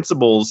 my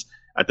principles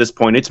at this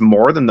point, it's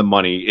more than the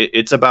money.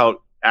 It's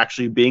about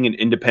actually being an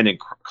independent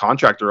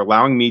contractor,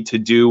 allowing me to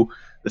do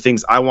the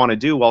things I want to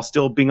do while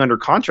still being under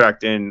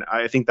contract. And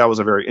I think that was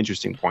a very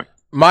interesting point.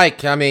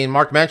 Mike, I mean,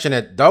 Mark mentioned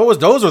it.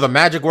 Those are the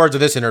magic words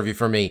of this interview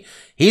for me.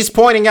 He's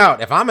pointing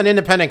out, if I'm an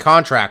independent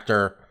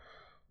contractor,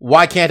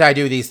 why can't I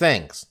do these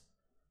things?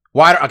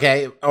 Or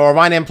am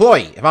I an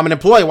employee? If I'm an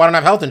employee, why don't I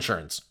have health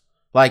insurance?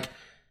 Like,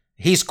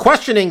 he's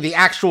questioning the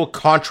actual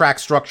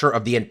contract structure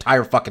of the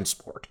entire fucking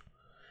sport.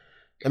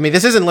 I mean,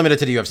 this isn't limited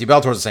to the UFC.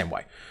 Bellator's the same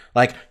way.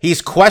 Like,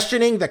 he's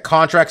questioning the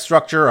contract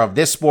structure of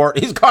this sport.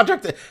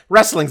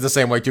 Wrestling's the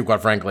same way too,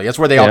 quite frankly. That's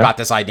where they all got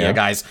this idea,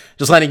 guys.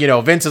 Just letting you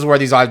know, Vince is where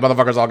these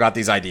motherfuckers all got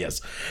these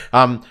ideas.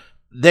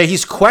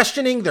 He's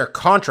questioning their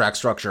contract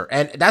structure.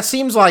 And that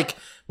seems like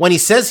when he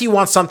says he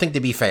wants something to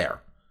be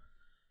fair.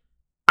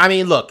 I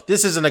mean, look,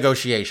 this is a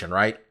negotiation,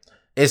 right?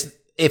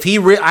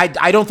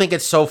 I don't think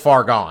it's so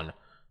far gone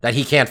that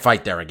he can't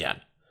fight there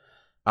again.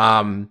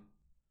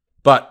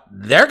 But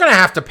they're going to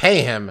have to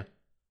pay him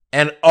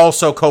and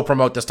also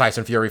co-promote this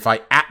Tyson Fury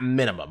fight at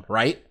minimum,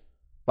 right?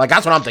 Like,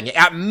 that's what I'm thinking.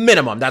 At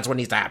minimum, that's what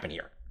needs to happen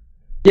here.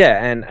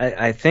 Yeah, and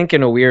I think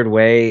in a weird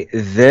way,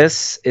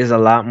 this is a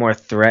lot more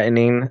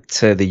threatening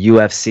to the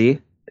UFC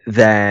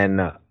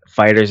than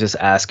fighters just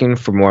asking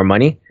for more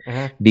money,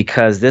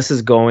 because this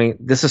is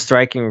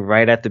striking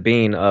right at the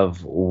beam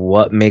of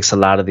what makes a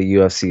lot of the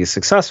UFC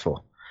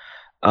successful.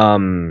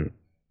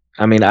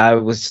 I mean, I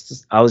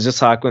was just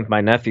talking with my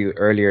nephew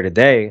earlier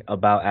today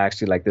about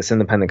actually like this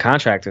independent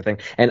contractor thing,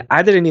 and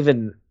I didn't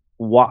even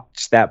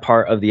watch that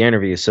part of the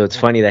interview, so it's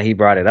funny that he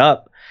brought it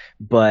up.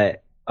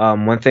 But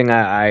one thing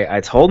I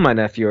told my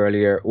nephew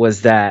earlier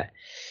was that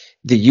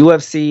the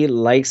UFC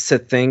likes to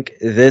think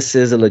this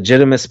is a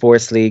legitimate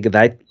sports league,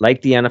 that,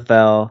 like the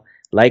NFL,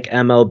 like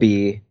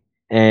MLB,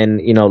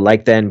 and, you know,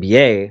 like the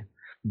NBA,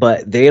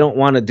 but they don't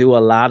want to do a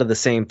lot of the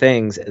same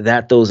things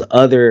that those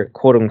other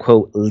quote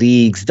unquote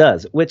leagues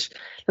does, which,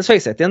 let's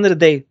face it, at the end of the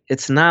day,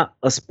 it's not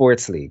a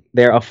sports league.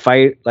 They're a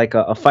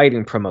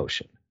fighting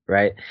promotion,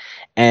 right?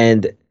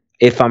 And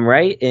if I'm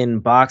right, in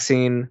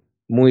boxing,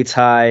 Muay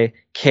Thai,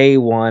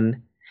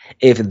 K1,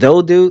 If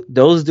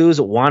those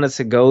dudes wanted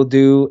to go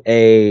do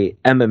a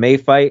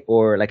MMA fight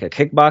or like a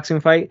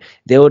kickboxing fight,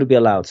 they would be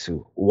allowed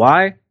to.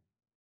 Why?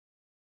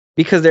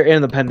 Because they're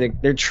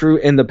independent. They're true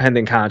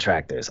independent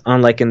contractors,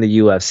 unlike in the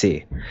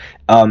UFC.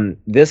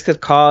 This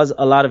could cause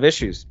a lot of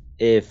issues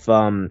if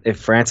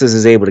Francis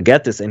is able to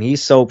get this, and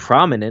he's so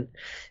prominent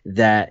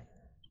that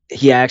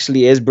he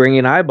actually is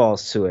bringing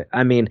eyeballs to it.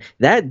 I mean,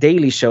 that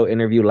Daily Show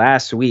interview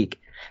last week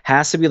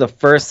has to be the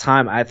first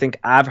time I think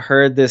I've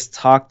heard this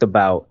talked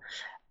about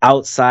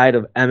outside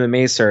of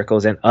MMA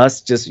circles and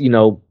us just,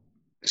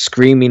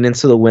 screaming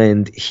into the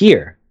wind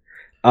here.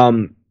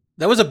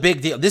 That was a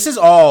big deal. This is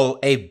all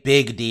a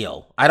big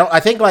deal. I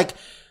think like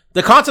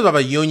the concept of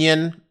a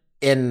union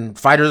in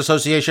Fighters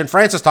Association,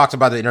 Francis talks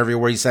about the interview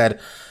where he said,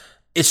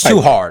 it's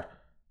too hard.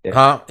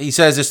 Yeah. He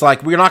says it's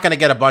like, we're not going to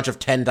get a bunch of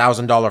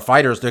 $10,000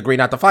 fighters to agree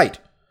not to fight.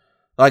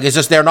 Like, it's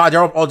just,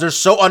 they're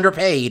so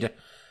underpaid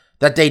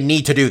that they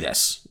need to do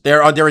this.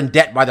 They're in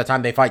debt by the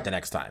time they fight the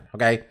next time.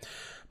 Okay.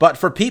 But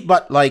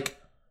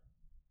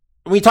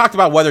we talked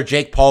about whether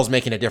Jake Paul's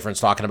making a difference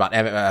talking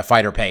about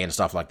fighter pay and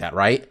stuff like that,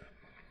 right?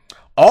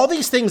 All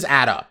these things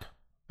add up.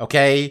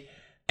 Okay.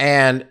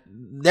 And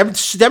them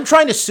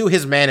trying to sue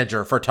his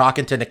manager for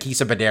talking to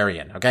Nikisa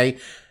Badarian. Okay.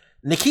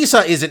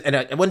 Nikisa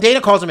isn't, when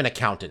Dana calls him an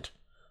accountant,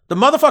 the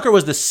motherfucker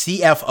was the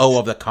CFO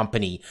of the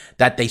company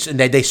that they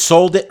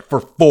sold it for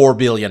 $4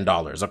 billion,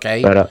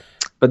 okay?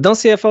 But don't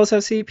CFOs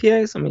have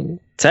CPAs? I mean,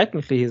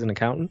 technically he's an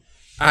accountant.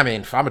 I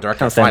mean, if I'm a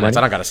director of finance,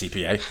 I don't got a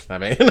CPA. I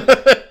mean,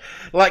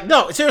 like,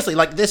 no, seriously,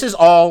 like, this is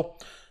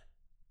all,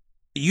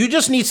 you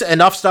just need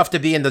enough stuff to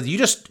be in you're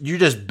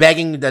just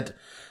begging that,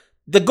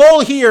 the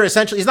goal here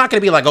essentially is not going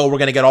to be like, oh, we're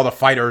going to get all the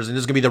fighters and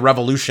this is going to be the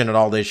revolution and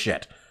all this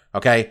shit,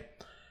 okay?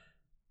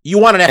 You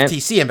want an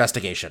FTC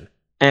investigation.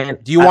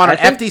 And do you want an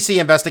FTC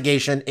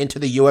investigation into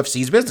the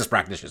UFC's business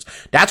practices?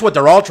 That's what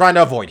they're all trying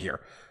to avoid here.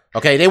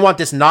 Okay, they want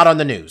this not on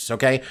the news,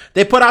 okay?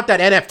 They put out that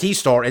NFT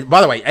store. And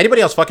by the way,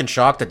 anybody else fucking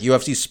shocked that the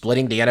UFC's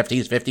splitting the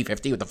NFTs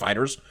 50-50 with the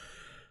fighters?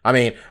 I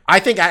mean, I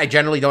think I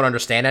generally don't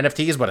understand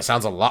NFTs, but it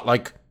sounds a lot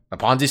like a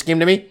Ponzi scheme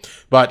to me.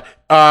 But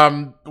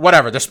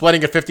whatever, they're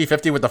splitting it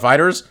 50-50 with the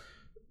fighters.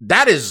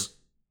 That is...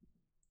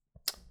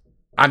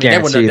 I mean,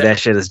 guarantee that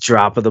shit is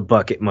drop of the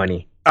bucket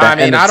money. I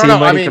mean, I don't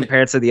know. I mean,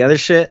 compared to the other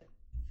shit.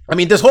 I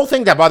mean, this whole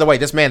thing that, by the way,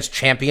 this man's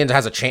champion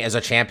has as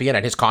a champion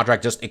and his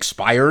contract just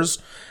expires.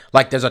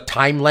 Like, there's a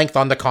time length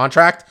on the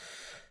contract.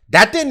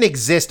 That didn't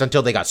exist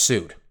until they got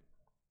sued.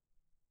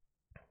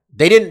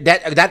 They didn't,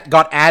 that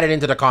got added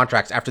into the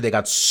contracts after they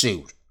got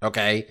sued,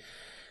 okay?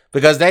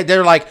 Because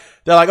they're like,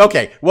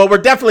 okay, well, we're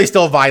definitely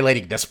still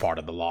violating this part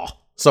of the law.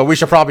 So we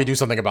should probably do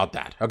something about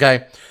that,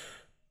 okay?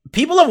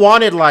 People have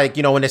wanted, like,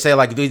 when they say,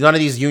 like, none of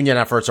these union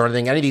efforts or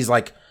anything, any of these,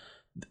 like,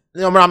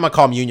 I'm not going to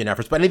call them union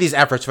efforts, but any of these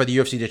efforts for the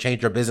UFC to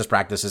change their business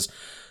practices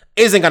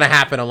isn't going to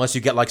happen unless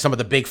you get, like, some of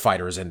the big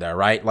fighters in there,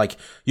 right? Like,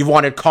 you've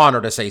wanted Conor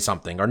to say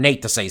something or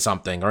Nate to say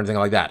something or anything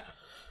like that.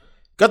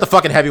 Got the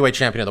fucking heavyweight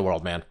champion of the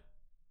world, man.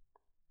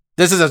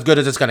 This is as good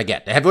as it's going to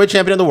get. The heavyweight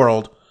champion of the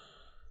world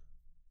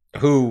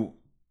who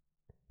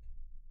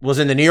was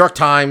in the New York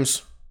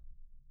Times,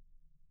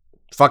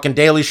 fucking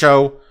Daily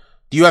Show.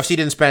 The UFC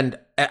didn't spend...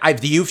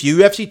 the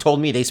UFC told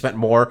me they spent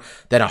more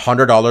than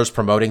 $100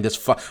 promoting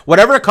this.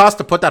 Whatever it costs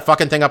to put that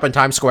fucking thing up in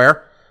Times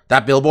Square,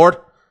 that billboard,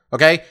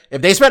 okay?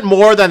 If they spent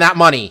more than that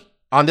money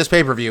on this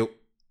pay-per-view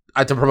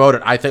to promote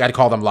it, I think I'd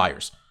call them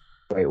liars.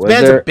 Wait, was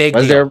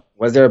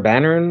there a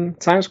banner in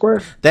Times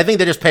Square? They think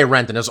they just pay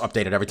rent and it's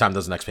updated every time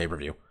there's the next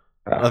pay-per-view.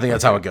 I think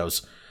that's how it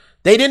goes.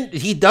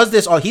 He does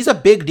this, he's a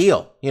big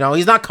deal.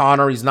 He's not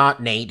Conor, he's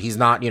not Nate, he's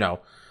not,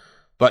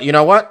 But you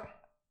know what?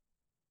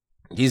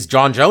 He's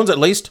John Jones at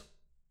least.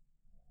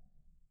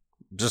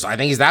 I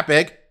think he's that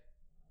big.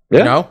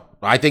 Yeah.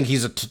 I think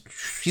he's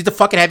the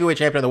fucking heavyweight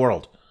champion of the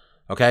world.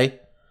 Okay?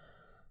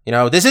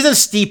 This isn't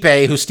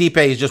Stipe, who Stipe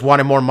is just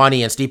wanting more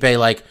money and Stipe,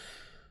 like,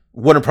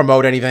 wouldn't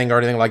promote anything or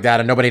anything like that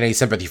and nobody had any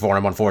sympathy for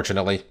him,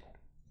 unfortunately.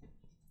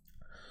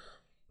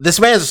 This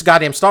man is a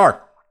goddamn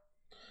star.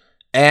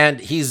 And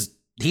he's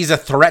a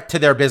threat to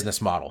their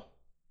business model.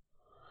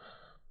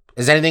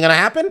 Is anything going to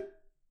happen?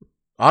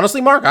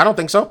 Honestly, Mark, I don't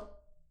think so.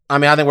 I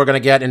mean, I think we're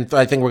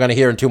going to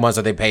hear in 2 months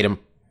that they paid him.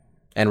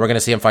 And we're going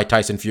to see him fight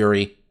Tyson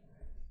Fury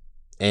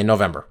in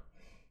November.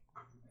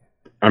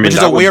 I mean, which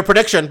is a weird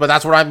prediction, but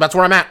that's where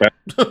I'm at.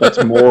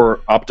 That's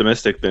more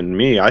optimistic than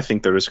me. I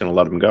think they're just going to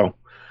let him go.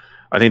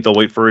 I think they'll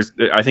wait for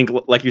I think,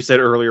 like you said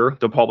earlier,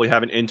 they'll probably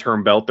have an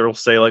interim belt. They'll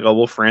say, like, oh,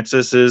 well,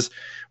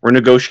 we're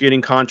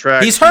negotiating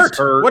contracts. He's hurt.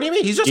 What do you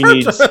mean? He's just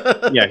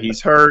hurt. Yeah, he's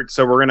hurt.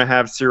 So we're going to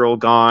have Cyril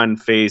Gane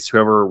face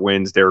whoever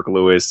wins Derek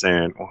Lewis.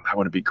 And that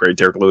would be great.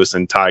 Derek Lewis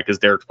and Ty, because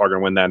Derek's probably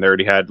going to win that. And they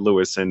already had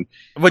Lewis and.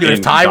 What do you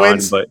Ty Gane,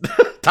 wins? But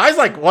Ty's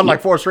won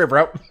 4 straight,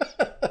 bro.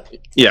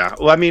 Yeah.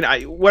 Well, I mean,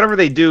 whatever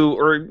they do,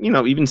 or,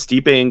 even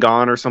Stipe and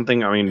Gane or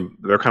something. I mean,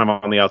 they're kind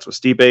of on the outs with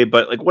Stipe.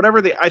 But, like,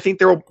 whatever I think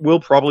there will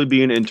probably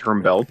be an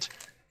interim belt.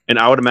 And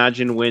I would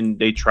imagine when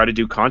they try to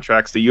do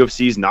contracts, the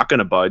UFC is not going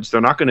to budge.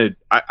 They're not going to.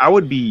 I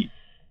would be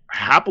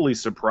happily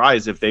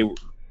surprised if they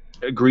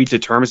agreed to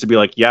terms to be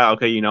like, yeah,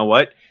 okay, you know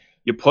what?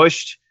 You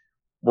pushed.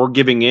 we're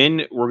giving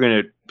in, we're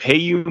going to pay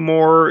you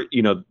more,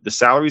 the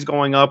salary's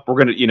going up.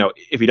 We're going to,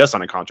 if he does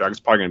sign a contract, it's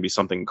probably going to be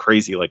something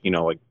crazy like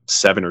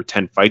 7 or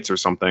 10 fights or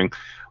something.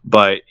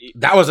 But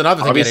that was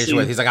another thing he had issue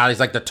with. He's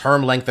like the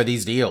term length of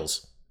these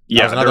deals.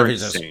 That was another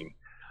reason.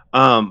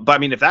 But I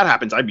mean, if that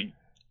happens,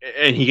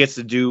 and he gets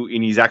to do,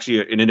 and he's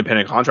actually an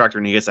independent contractor,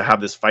 and he gets to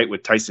have this fight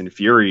with Tyson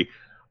Fury,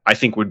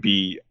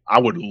 I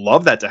would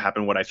love that to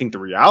happen. What I think the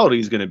reality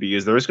is going to be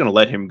is they're just going to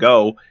let him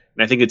go.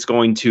 And I think they're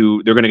going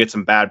to get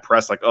some bad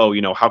press, like,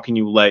 oh, how can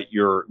you let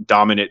your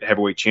dominant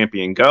heavyweight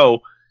champion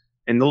go?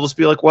 And they'll just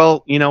be like,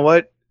 well, you know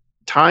what?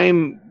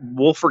 Time,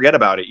 we'll forget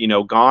about it.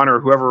 Gone or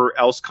whoever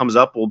else comes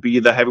up will be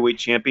the heavyweight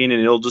champion,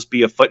 and it'll just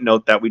be a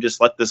footnote that we just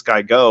let this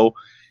guy go.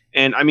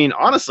 And I mean,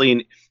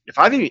 honestly, if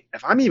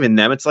I'm even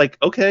them, it's like,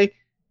 okay,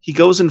 he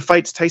goes and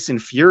fights Tyson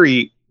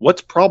Fury.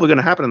 What's probably going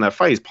to happen in that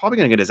fight? He's probably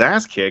going to get his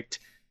ass kicked.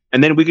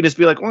 And then we can just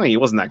be like, well, he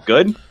wasn't that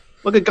good.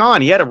 Look at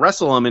Gane. He had to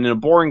wrestle him in a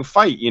boring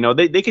fight.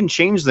 They can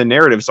change the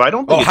narrative. So I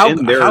don't think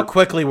how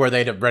quickly were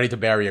they ready to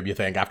bury him, you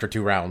think, after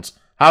 2 rounds?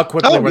 How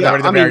quickly were they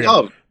ready to bury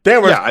him?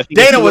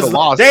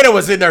 Dana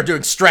was in there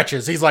doing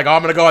stretches. He's like, oh,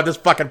 I'm going to go on this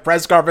fucking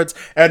press conference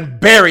and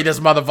bury this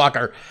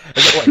motherfucker.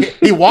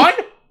 He won?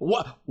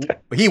 What?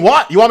 He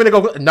won? You want me to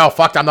go? No,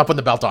 fuck, I'm not putting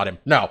the belt on him.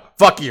 No,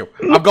 fuck you.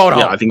 I'm going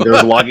home. I think there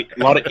was a lot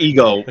of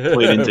ego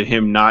played into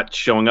him not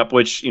showing up,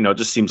 which,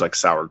 just seems like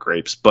sour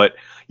grapes. But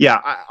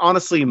yeah,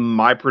 honestly,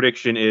 my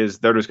prediction is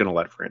they're just going to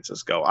let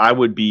Francis go. I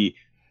would be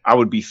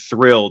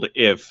thrilled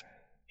if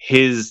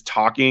his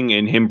talking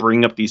and him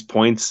bringing up these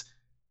points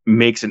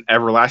makes an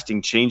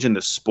everlasting change in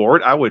the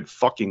sport. I would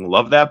fucking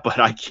love that, but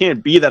I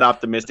can't be that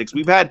optimistic.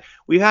 We've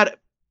had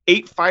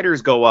 8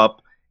 fighters go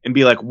up and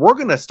be like, we're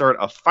going to start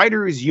a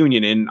fighters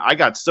union. And I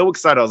got so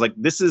excited. I was like,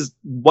 this is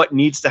what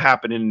needs to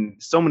happen.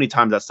 And so many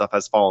times that stuff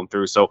has fallen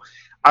through. So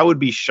I would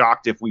be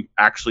shocked if we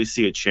actually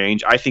see a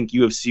change. I think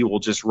UFC will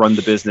just run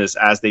the business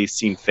as they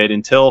seem fit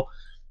until,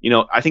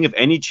 I think if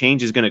any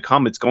change is going to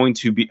come, it's going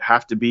to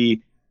have to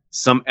be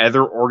some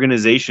other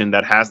organization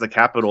that has the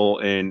capital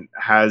and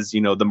has,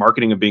 the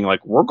marketing of being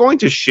like, we're going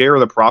to share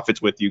the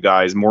profits with you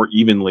guys more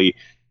evenly.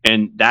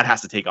 And that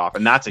has to take off,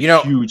 and that's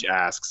a huge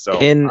ask. So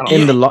in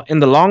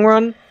the long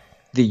run,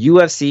 the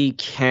UFC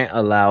can't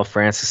allow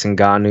Francis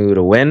Ngannou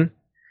to win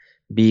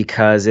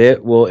because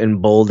it will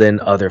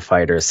embolden other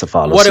fighters to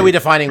follow. What are we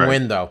defining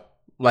win though?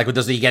 Like,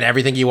 does he get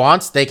everything he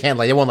wants? They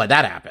won't let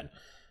that happen.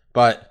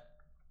 But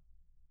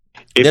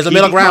there's a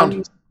middle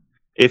ground.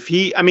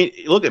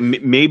 Look at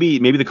maybe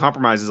the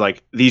compromise is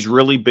like these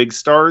really big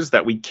stars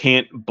that we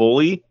can't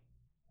bully.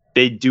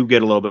 They do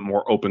get a little bit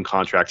more open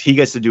contract. He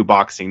gets to do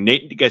boxing.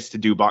 Nate gets to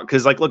do boxing.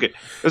 Because, look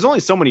there's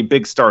only so many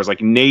big stars. Like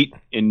Nate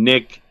and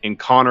Nick and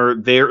Connor,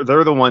 they're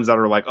the ones that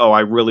are like, oh, I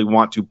really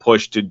want to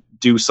push to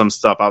do some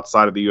stuff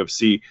outside of the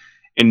UFC.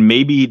 And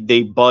maybe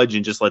they budge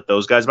and just let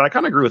those guys. But I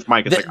kind of agree with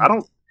Mike. It's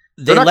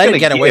they let it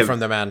get away from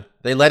them, man.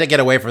 They let it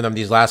get away from them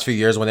these last few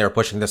years when they were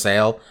pushing the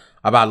sale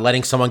about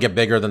letting someone get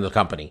bigger than the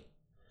company.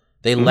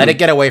 They let it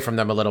get away from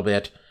them a little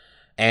bit.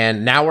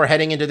 And now we're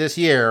heading into this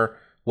year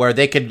where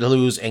they could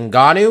lose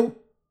Ngannou,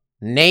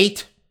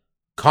 Nate,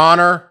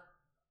 Connor,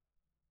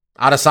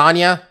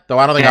 Adesanya, though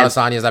I don't think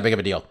Adesanya is that big of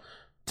a deal.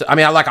 I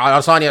like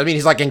Adesanya.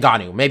 He's like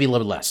Ngannou, maybe a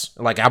little less,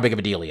 like how big of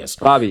a deal he is.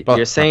 Bobby,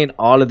 you're saying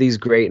all of these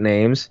great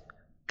names.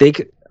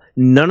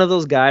 None of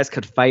those guys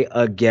could fight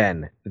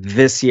again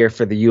this year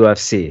for the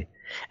UFC.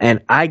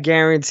 And I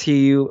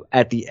guarantee you,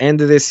 at the end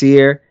of this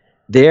year,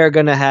 they're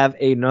going to have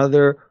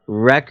another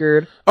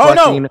record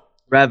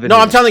revenue. No,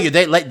 I'm telling you,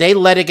 they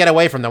let it get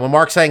away from them. When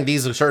Mark's saying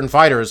these are certain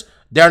fighters,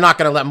 they're not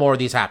going to let more of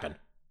these happen.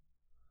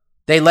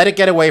 They let it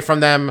get away from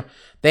them.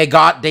 They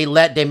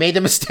made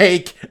the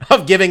mistake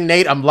of giving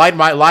Nate a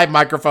live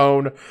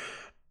microphone,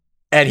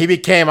 and he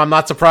became, I'm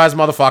not surprised,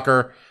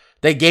 motherfucker.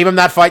 They gave him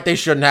that fight they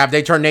shouldn't have.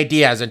 They turned Nate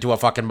Diaz into a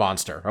fucking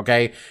monster,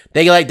 okay?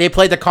 They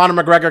played the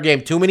Conor McGregor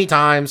game too many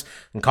times,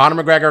 and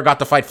Conor McGregor got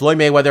to fight Floyd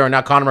Mayweather, and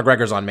now Conor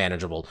McGregor's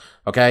unmanageable,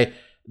 okay?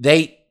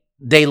 They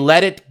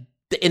let it,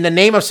 in the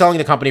name of selling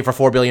the company for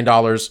 $4 billion,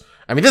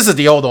 this is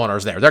the old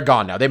owners there. They're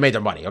gone now. They made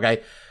their money,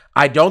 okay?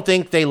 I don't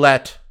think they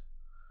let...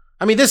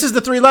 this is the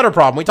 3-letter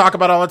problem we talk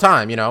about all the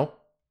time,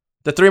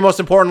 The 3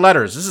 most important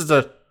letters. This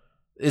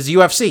is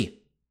UFC.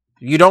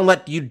 You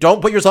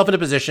don't put yourself in a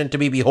position to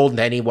be beholden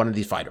to any one of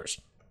these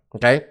fighters,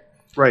 okay?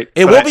 Right.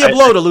 It will be a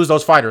blow to lose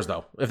those fighters,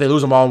 though, if they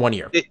lose them all in 1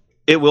 year.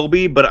 It will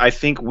be, but I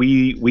think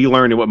we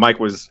learned, and what Mike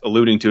was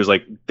alluding to is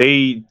like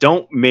they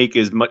don't make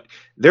as much.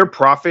 Their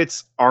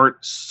profits aren't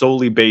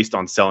solely based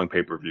on selling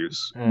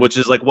pay-per-views, which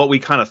is like what we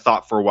kind of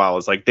thought for a while.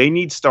 Is like they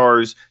need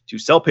stars to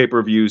sell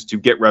pay-per-views to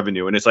get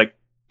revenue, and it's like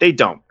they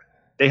don't.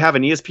 They have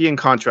an ESPN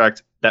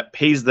contract that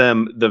pays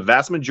them the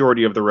vast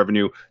majority of the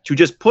revenue to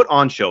just put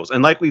on shows.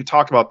 And like we've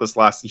talked about this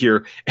last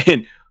year,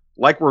 and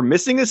like we're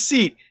missing a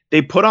seat,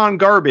 they put on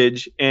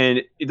garbage,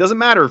 and it doesn't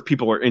matter if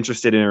people are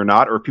interested in it or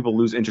not, or if people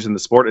lose interest in the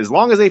sport. As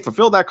long as they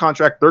fulfill that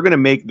contract, they're going to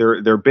make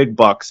their big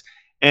bucks.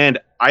 And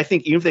I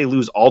think even if they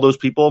lose all those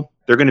people,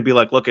 they're going to be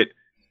like, look,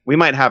 we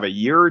might have a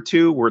year or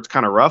two where it's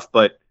kind of rough,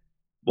 but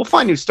We'll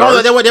find new stars.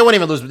 No, they won't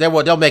even lose.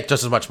 They'll make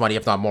just as much money,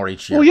 if not more,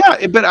 each year. Well,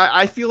 yeah, but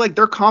I feel like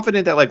they're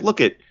confident that, like, look,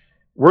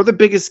 we're the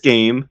biggest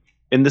game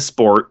in the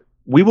sport.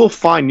 We will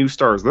find new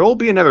stars. There will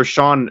be another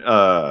Sean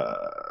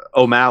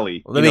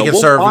O'Malley. Let me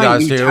serve you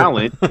guys too.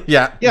 Talent.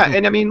 Yeah,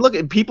 and I mean,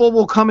 look,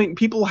 people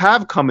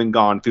have come and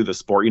gone through the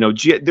sport.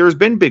 There's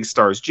been big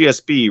stars,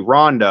 GSP,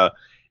 Ronda,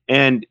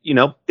 and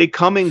they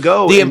come and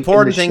go. The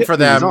important thing for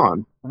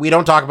them, we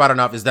don't talk about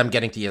enough, is them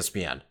getting to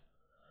ESPN.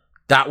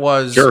 That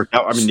was sure.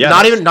 I mean, yeah,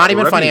 not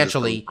even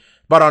financially,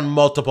 but on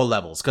multiple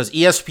levels, because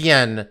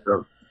ESPN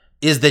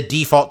is the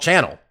default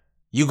channel.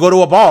 You go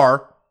to a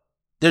bar,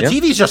 their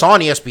TV's just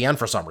on ESPN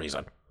for some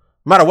reason,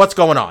 no matter what's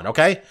going on.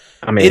 Okay,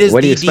 I mean,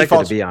 what do you expect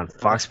it to be on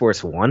Fox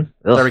Sports 1?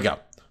 There we go.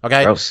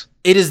 Okay, gross.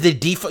 It is the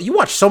default. You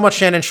watch so much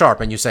Shannon Sharp,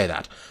 and you say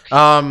that.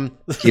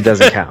 He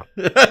doesn't count,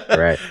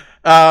 right?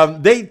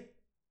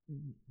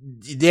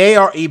 They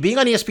are being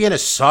on ESPN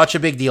is such a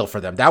big deal for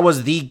them. That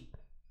was the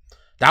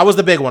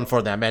big one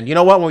for them. And you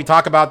know what? When we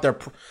talk about their,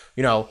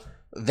 they're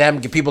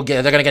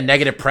gonna get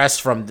negative press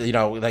from,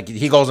 like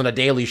he goes on a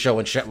Daily Show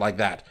and shit like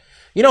that.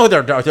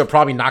 They're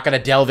probably not gonna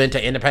delve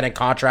into independent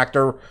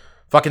contractor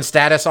fucking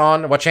status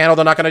on what channel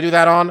they're not gonna do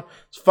that on.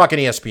 It's fucking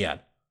ESPN.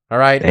 All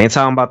right. They ain't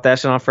talking about that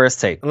shit on First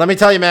Take. Let me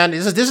tell you, man.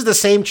 This is the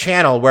same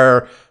channel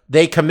where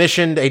they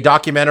commissioned a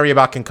documentary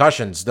about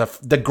concussions.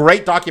 The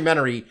great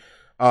documentary.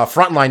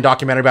 Frontline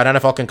documentary about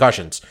NFL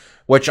concussions,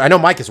 which I know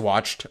Mike has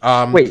watched.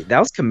 Wait, that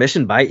was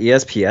commissioned by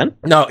ESPN?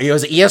 No, it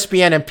was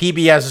ESPN and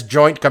PBS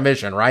joint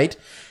commission, right?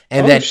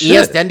 And then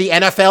then the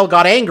NFL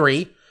got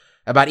angry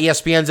about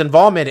ESPN's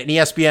involvement, and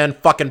ESPN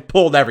fucking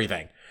pulled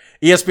everything.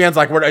 ESPN's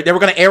like, they were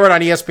going to air it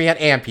on ESPN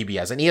and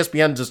PBS, and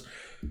ESPN just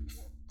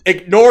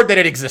ignored that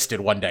it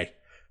existed one day.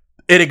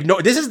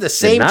 This is the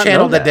same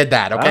channel that did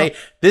that, okay? Wow.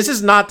 This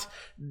is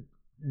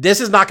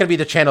not going to be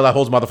the channel that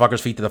holds motherfuckers'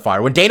 feet to the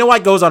fire. When Dana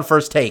White goes on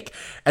First Take,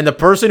 and the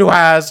person who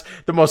has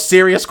the most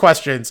serious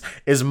questions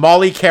is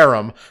Molly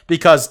Karam,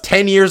 because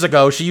 10 years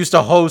ago, she used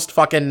to host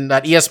fucking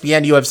that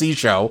ESPN UFC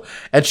show,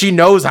 and she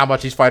knows how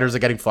much these fighters are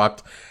getting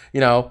fucked.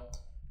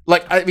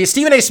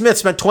 Stephen A. Smith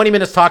spent 20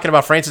 minutes talking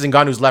about Francis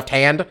Ngannou's left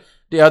hand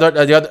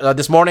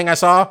this morning, I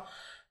saw,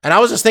 and I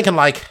was just thinking,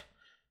 like,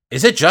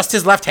 is it just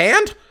his left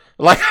hand?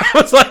 Like, I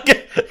was like,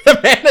 the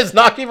man is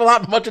knocking people out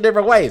in a bunch of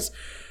different ways.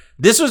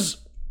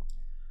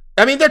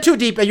 They're too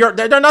deep.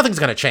 Nothing's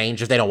going to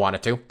change if they don't want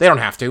it to. They don't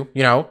have to,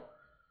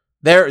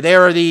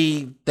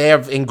 They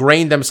have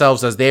ingrained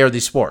themselves as they are the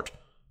sport,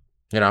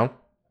 We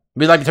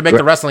like to make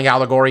the wrestling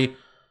allegory.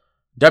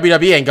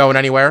 WWE ain't going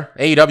anywhere.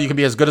 AEW can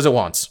be as good as it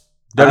wants.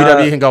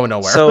 WWE can go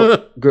nowhere.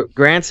 So,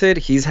 granted,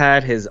 he's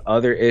had his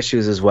other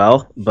issues as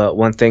well, but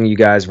one thing you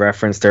guys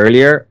referenced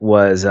earlier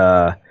was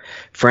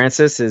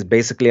Francis is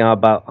basically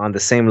on the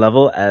same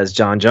level as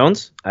John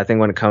Jones. I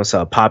think when it comes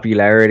to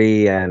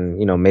popularity and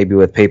maybe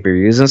with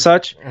pay-per-views and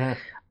such.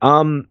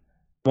 Mm-hmm.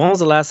 When was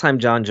the last time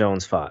John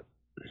Jones fought?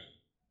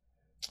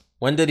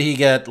 When did he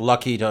get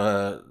lucky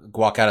to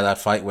walk out of that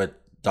fight with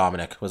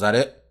Dominic? Was that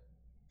it?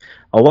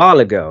 A while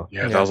ago.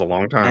 Yeah, that was a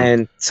long time.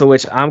 And to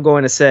which I'm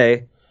going to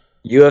say,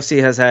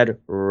 UFC has had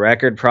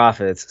record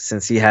profits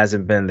since he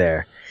hasn't been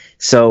there.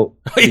 So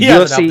he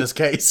hasn't helped this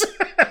case.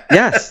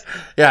 Yes.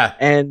 Yeah.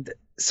 And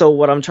so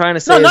what I'm trying to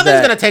say is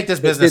nothing's going to take this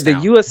business the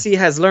UFC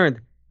has learned,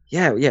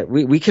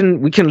 we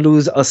can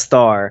lose a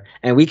star,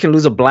 and we can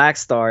lose a black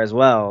star as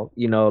well,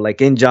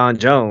 like in John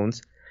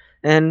Jones,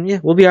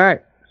 and we'll be all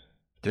right.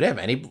 Do they have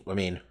any? I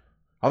mean,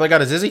 all they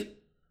got is Izzy?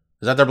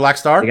 Is that their black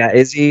star? They got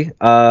Izzy,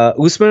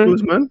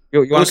 Usman.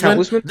 You want to count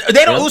Usman?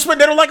 They don't Usman.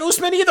 They don't like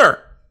Usman either.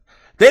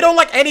 They don't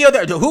like any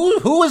other.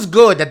 Who is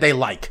good that they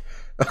like?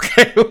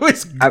 Okay, who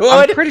is good?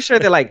 I'm pretty sure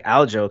they like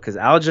Aljo, because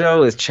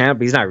Aljo is champ,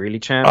 but he's not really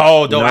champ.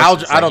 Oh, no,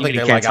 Aljo. I don't think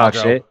they like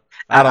Aljo. Shit.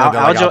 I don't think they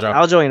like Aljo.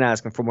 Aljo ain't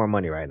asking for more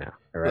money right now.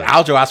 Right.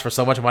 Aljo asked for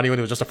so much money when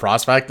he was just a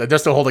prospect. They're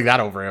still holding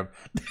that over him.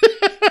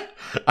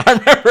 I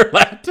remember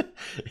that.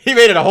 He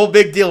made it a whole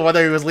big deal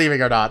whether he was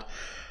leaving or not.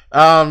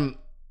 Well,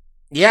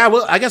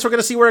 I guess we're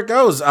gonna see where it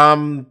goes.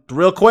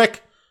 Real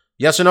quick,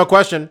 yes or no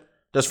question: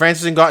 does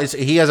Francis Ngannou?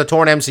 He has a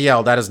torn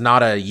MCL. That is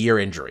not a year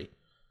injury.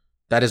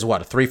 That is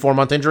what, a 3-4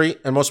 month injury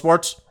in most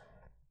sports?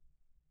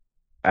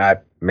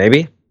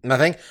 Maybe.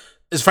 Nothing.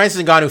 Is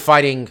Francis Ngannou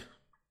fighting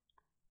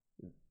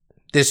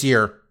this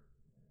year,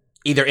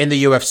 either in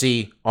the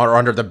UFC or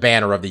under the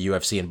banner of the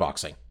UFC in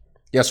boxing?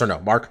 Yes or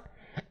no, Mark?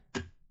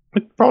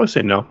 I'd probably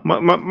say no.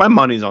 My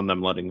money's on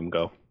them letting him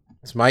go.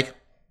 It's Mike?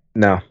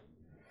 No.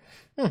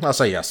 I'll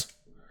say yes.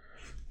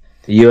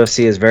 The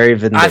UFC is very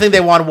vindictive. I think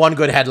they want one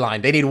good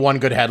headline. They need one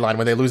good headline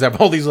when they lose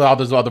all these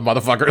other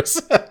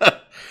motherfuckers.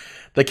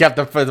 They kept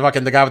the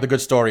guy with the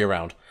good story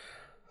around.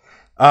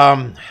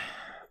 That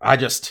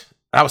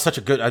was such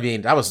a good,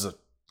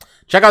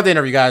 check out the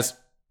interview, guys.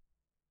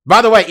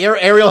 By the way,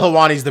 Ariel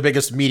Helwani's the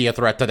biggest media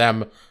threat to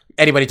them.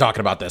 Anybody talking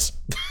about this?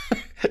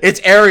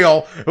 It's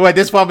Ariel, who at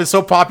this point is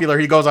so popular,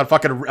 he goes on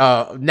fucking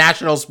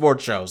national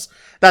sports shows.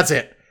 That's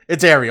it.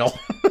 It's Ariel.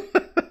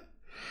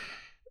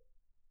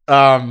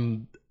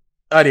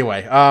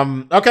 Anyway,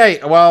 okay,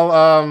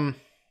 well,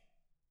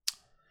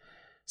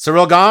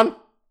 Ciryl gone?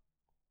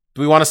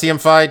 Do we want to see him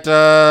fight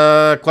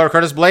Clark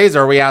Curtis Blades,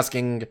 or are we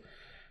asking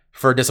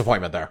for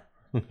disappointment there?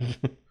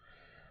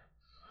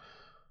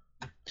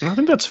 I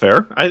think that's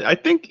fair. I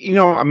think,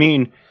 I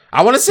mean,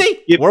 I want to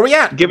see where we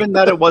at. Given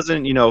that it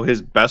wasn't,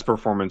 his best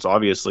performance,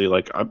 obviously,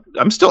 like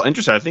I'm still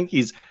interested. I think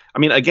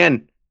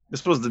again,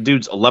 this was the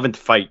dude's 11th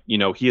fight.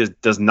 He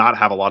does not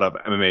have a lot of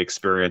MMA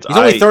experience. He's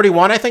only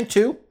 31, I think,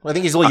 too. I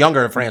think he's a little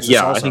younger than Francis.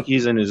 Yeah, also. I think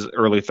he's in his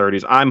early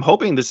 30s. I'm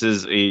hoping this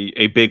is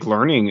a big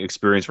learning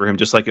experience for him,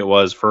 just like it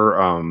was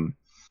for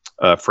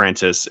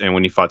Francis and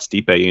when he fought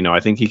Stipe. I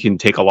think he can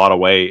take a lot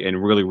away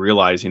and really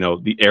realize,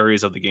 the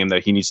areas of the game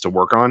that he needs to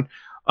work on.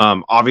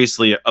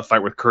 Obviously, a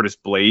fight with Curtis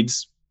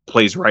Blades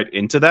plays right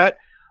into that.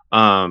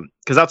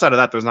 Because outside of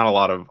that, there's not a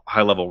lot of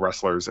high-level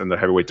wrestlers in the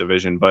heavyweight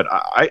division. But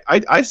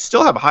I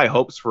still have high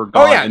hopes for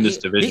Gane in this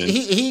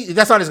division.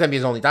 That's not going to be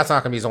his only. That's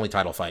not going to be his only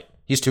title fight.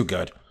 He's too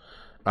good.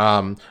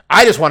 I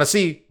just want to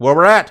see where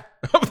we're at.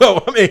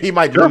 Though I mean, he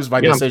might lose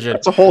by decision.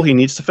 That's a hole he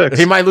needs to fix.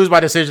 He might lose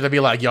by decision to be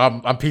like, "Yo,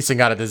 I'm piecing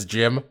out of this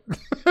gym.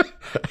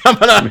 I'm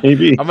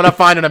gonna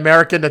find an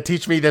American to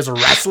teach me this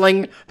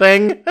wrestling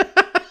thing.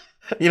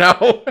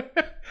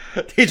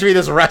 Teach me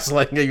this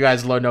wrestling that you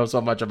guys know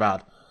so much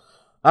about."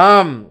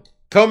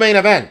 Co-main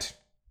event.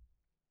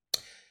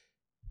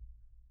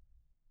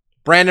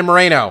 Brandon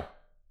Moreno,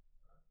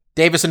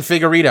 Davison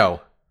Figueiredo,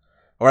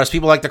 or as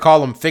people like to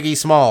call him, Figgy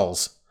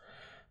Smalls.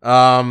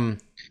 Or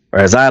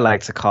as I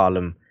like to call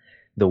him,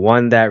 the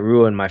one that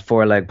ruined my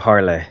 4-leg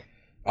parlay.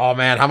 Oh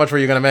man, how much were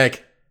you gonna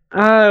make?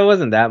 It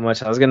wasn't that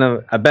much. I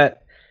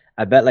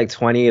bet like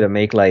 20 to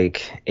make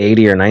like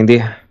 80 or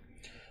 90.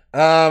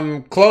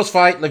 Close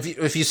fight.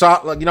 If you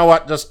saw, you know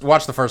what? Just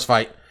watch the first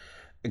fight.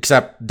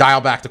 Except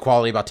dial back the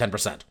quality about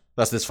 10%.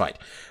 That's this fight.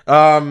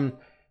 3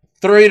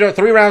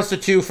 rounds to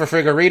 2 for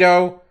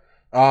Figueiredo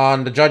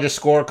on the judges'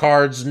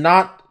 scorecards.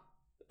 Not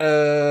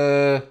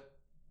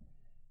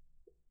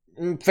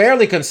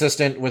fairly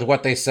consistent with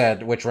what they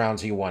said, which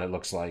rounds he won, it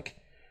looks like.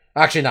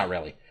 Actually, not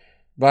really.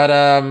 But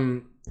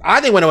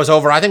I think when it was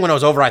over,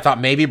 I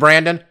thought maybe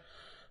Brandon.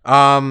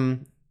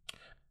 In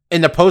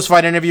the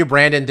post-fight interview,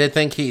 Brandon did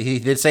think he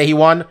did say he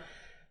won.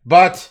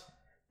 But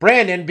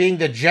Brandon, being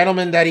the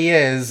gentleman that he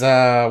is,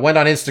 went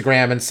on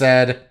Instagram and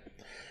said,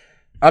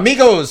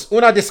 "Amigos,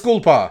 una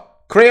disculpa.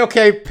 Creo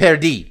que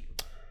perdí."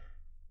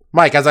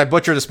 Mike, as I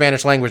butcher the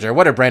Spanish language there,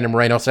 what did Brandon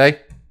Moreno say?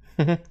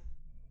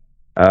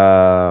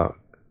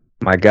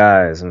 My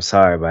guys, I'm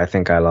sorry, but I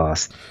think I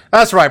lost.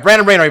 That's right.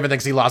 Brandon Moreno even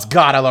thinks he lost.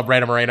 God, I love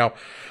Brandon Moreno.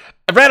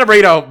 Brandon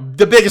Moreno,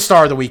 the biggest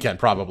star of the weekend,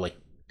 probably.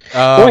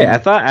 Wait, I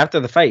thought after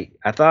the fight,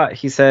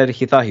 he said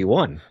he thought he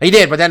won. He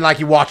did, but then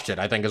he watched it,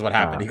 I think is what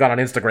happened. He got on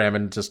Instagram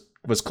and just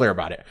was clear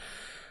about it.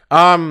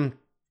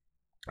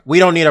 We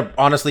don't need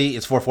honestly,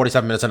 it's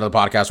 47 minutes into the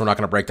podcast. We're not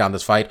going to break down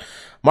this fight.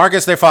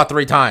 Marcus, they fought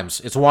 3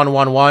 times. It's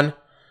 1-1-1.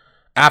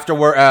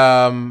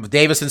 Afterward,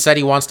 Davison said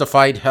he wants to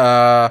fight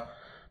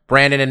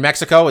Brandon in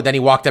Mexico, and then he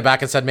walked it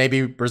back and said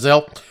maybe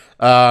Brazil.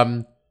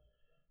 Do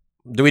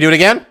we do it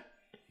again?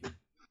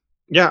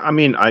 Yeah, I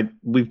mean,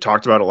 we've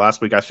talked about it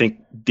last week. I think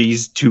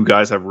these two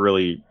guys have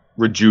really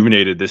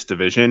rejuvenated this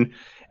division,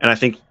 and I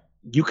think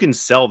you can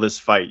sell this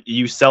fight.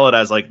 You sell it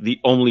as like the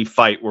only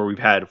fight where we've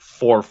had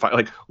 4 fights.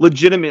 Like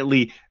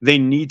legitimately, they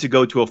need to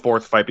go to a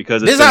 4th fight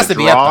because this has to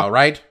be up, though,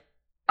 right?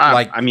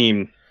 I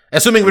mean,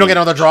 assuming we don't get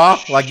another draw,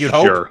 like you'd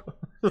hope.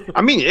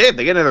 I mean, if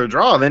they get another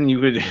draw, then you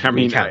could. I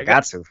mean,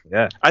 got to.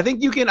 Yeah. I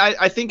think you can.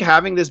 I think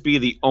having this be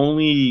the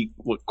only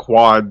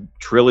quad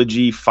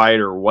trilogy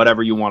fight or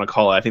whatever you want to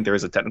call it. I think there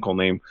is a technical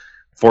name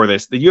for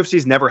this. The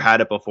UFC's never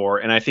had it before,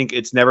 and I think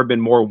it's never been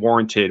more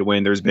warranted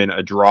when there's been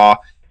a draw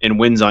and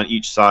wins on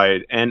each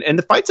side. And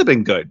the fights have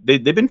been good.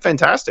 They've been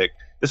fantastic.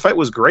 This fight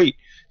was great.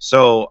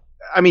 So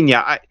I mean,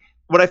 yeah.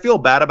 What I feel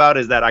bad about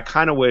is that I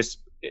kind of wish,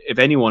 if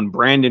anyone,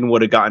 Brandon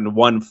would have gotten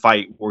one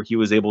fight where he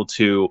was able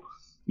to,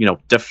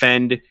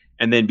 defend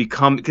and then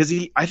become, because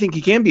I think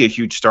he can be a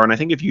huge star. And I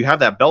think if you have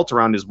that belt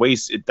around his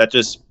waist, that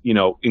just,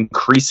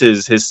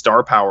 increases his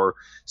star power.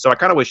 So I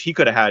kind of wish he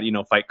could have had,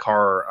 fight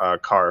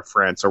Car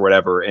France or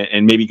whatever,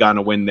 and maybe gotten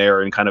a win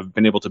there and kind of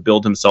been able to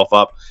build himself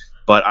up.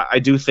 But I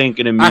do think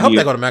an immediate I hope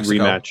they go to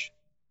Mexico. Rematch.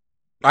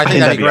 I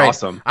think that'd be great.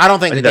 Awesome. I don't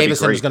think that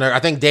Davison's going to, I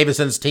think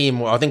Davison's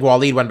team, I think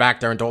Waleed went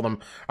back there and told him,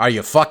 "Are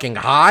you fucking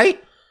high?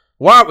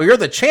 Why, you're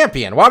the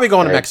champion. Why are we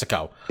going to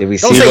Mexico? Don't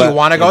say you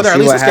want to go there. At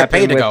least let's get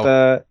paid to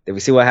go." Did we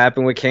see what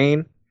happened with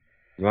Kane?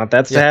 You want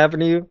that to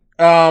happen to you?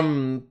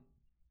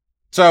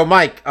 So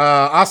Mike,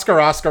 Oscar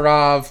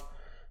Oskarov,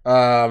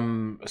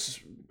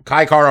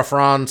 Kai Kara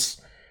France,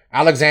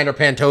 Alexander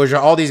Pantoja,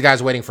 all these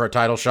guys waiting for a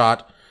title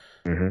shot.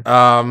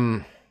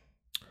 Mm-hmm.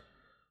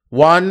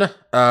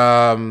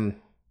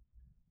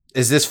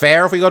 Is this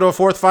fair if we go to a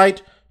 4th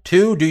fight?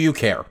 2, do you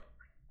care?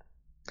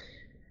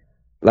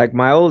 Like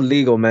my old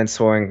legal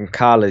mentor in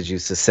college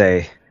used to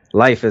say,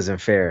 life isn't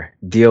fair.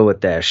 Deal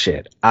with that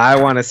shit. I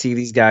want to see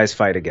these guys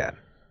fight again.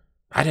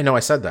 I didn't know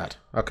I said that.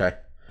 Okay.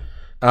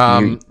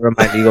 You were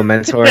my legal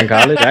mentor in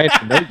college? I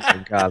didn't know you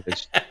in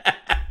college.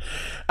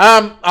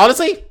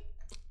 Honestly,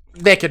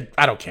 they could.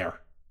 I don't care.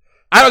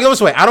 I don't go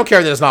this way. I don't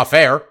care that it's not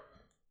fair.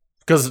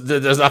 because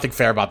there's nothing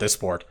fair about this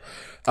sport.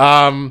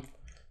 Shout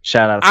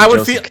out to I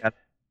would Joseph feel.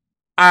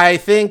 I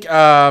think,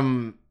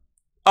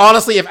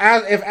 honestly, if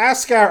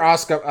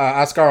Askarov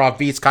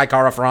beats Kai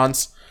Kara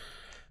France,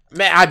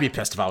 man, I'd be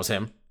pissed if I was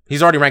him.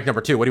 He's already ranked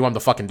number 2. What do you want him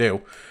to fucking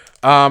do?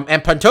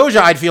 And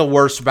Pantoja, I'd feel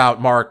worse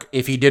about Mark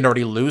if he didn't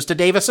already lose to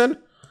Davison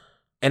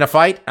in a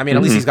fight. I mean,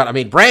 at least he's got. I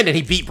mean, Brandon,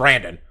 he beat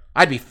Brandon.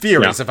 I'd be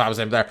furious if I was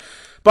him there.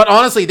 But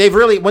honestly, they've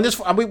really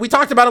we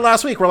talked about it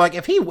last week. We're like,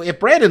 if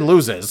Brandon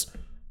loses,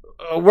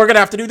 we're gonna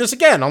have to do this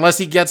again unless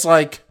he gets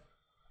like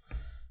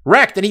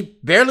wrecked, and he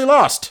barely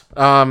lost.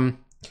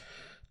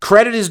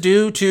 Credit is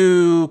due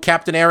to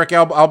Captain Eric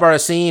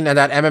Albarracin and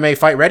that MMA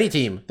Fight Ready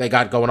team they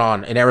got going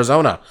on in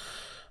Arizona.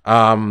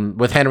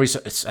 With Henry,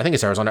 I think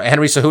it's Arizona,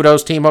 Henry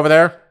Cejudo's team over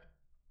there.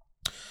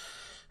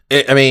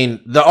 I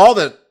mean,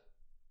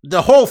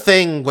 the whole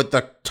thing with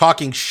the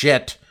talking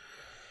shit,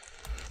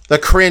 the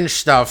cringe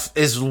stuff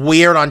is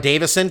weird on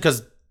Davison,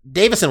 because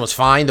Davison was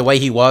fine the way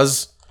he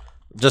was,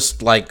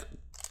 just like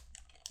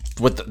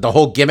with the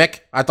whole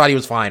gimmick. I thought he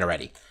was fine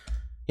already.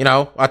 You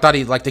know, I thought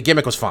the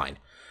gimmick was fine.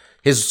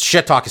 His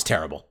shit talk is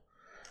terrible.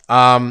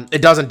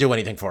 It doesn't do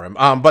anything for him.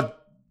 But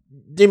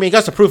I mean, I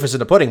guess the proof is in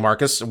the pudding,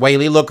 Marcus.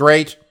 Whaley looked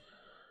great.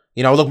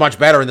 You know, looked much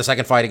better in the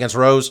second fight against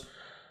Rose.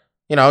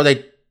 You know,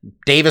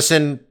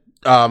 Davison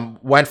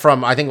went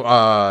from, I think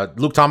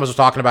Luke Thomas was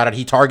talking about it.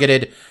 He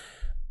targeted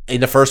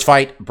in the first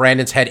fight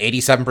Brandon's head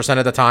 87%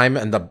 of the time,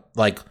 and the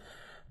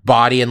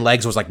body and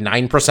legs was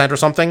 9% or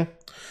something.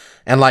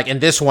 And in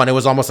this one, it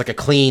was almost like a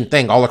clean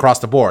thing all across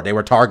the board. They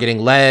were targeting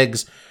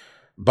legs,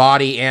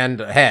 body, and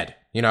head.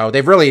 You know,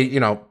 they've really,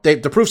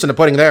 the proof's in the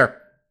pudding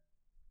there.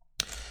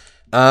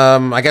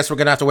 I guess we're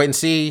going to have to wait and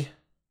see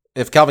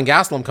if Kelvin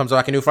Gastelum comes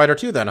back a new fighter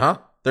too then, huh?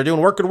 They're doing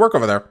good work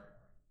over there.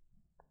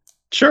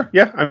 Sure,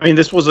 yeah. I mean,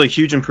 this was a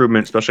huge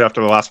improvement, especially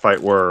after the last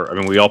fight where,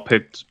 we all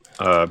picked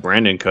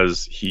Brandon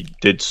because he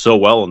did so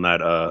well in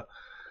that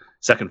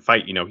second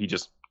fight. You know, he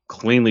just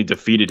cleanly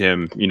defeated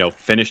him,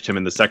 finished him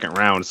in the second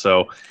round.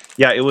 So,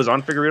 yeah, it was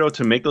on Figueiredo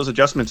to make those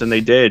adjustments, and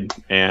they did.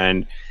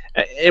 And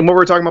what we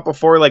were talking about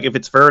before, if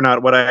it's fair or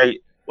not, what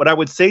I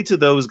would say to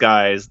those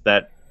guys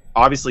that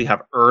obviously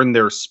have earned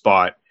their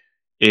spot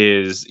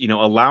is,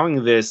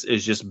 allowing this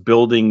is just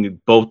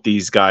building both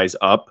these guys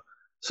up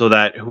so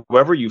that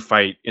whoever you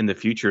fight in the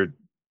future,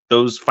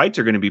 those fights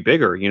are going to be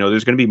bigger.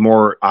 There's going to be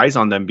more eyes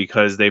on them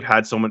because they've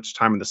had so much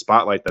time in the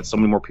spotlight that so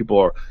many more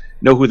people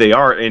know who they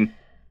are. And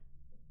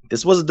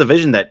this was a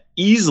division that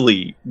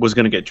easily was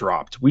going to get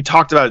dropped. We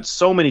talked about it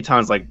so many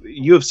times,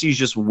 UFC's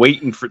just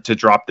waiting to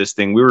drop this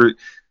thing.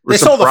 They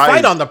sold the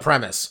fight on the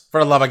premise, for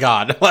the love of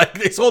God.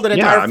 They sold an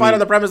entire fight on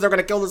the premise they're going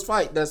to kill this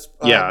fight.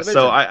 Division.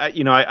 So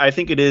I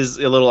think it is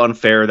a little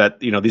unfair that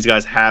these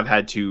guys have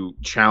had to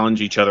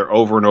challenge each other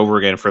over and over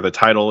again for the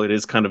title. It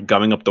is kind of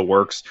gumming up the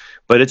works,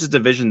 but it's a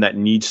division that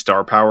needs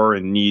star power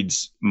and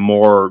needs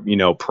more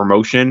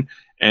promotion.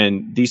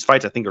 And these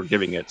fights, I think, are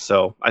giving it.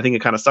 So I think it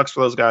kind of sucks for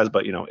those guys,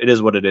 but it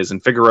is what it is.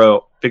 And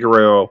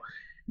Figueiredo,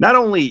 not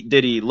only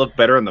did he look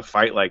better in the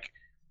fight,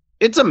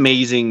 it's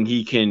amazing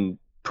he can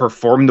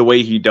perform the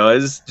way he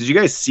does. Did you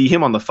guys see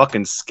him on the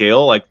fucking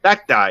scale?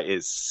 That guy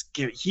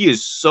he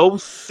is so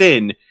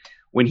thin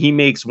when he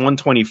makes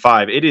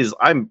 125.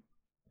 I'm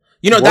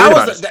that was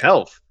about his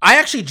health. I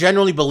actually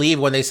genuinely believe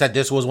when they said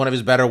this was one of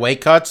his better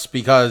weight cuts,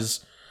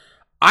 because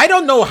I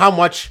don't know how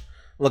much.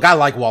 Look, I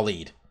like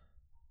Waleed,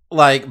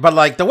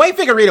 but the way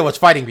Figueiredo was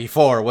fighting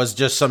before was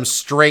just some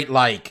straight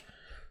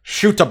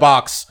shoot to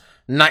box,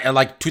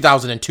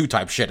 2002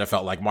 type shit. It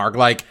felt like, Mark.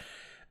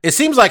 It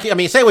seems like,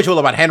 say what you will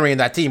about Henry and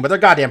that team, but they're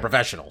goddamn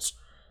professionals,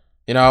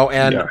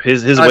 And yeah,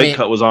 his weight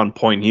cut was on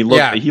point. He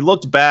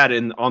looked bad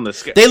on the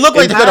scale. They looked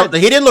like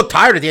he didn't look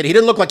tired at the end. He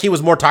didn't look like he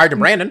was more tired than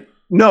Brandon.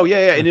 No,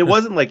 yeah, and it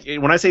wasn't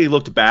when I say he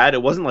looked bad,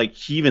 it wasn't like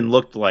he even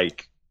looked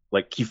like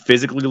he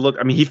physically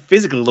looked. He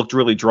physically looked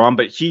really drawn,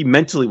 but he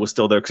mentally was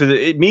still there, because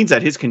it means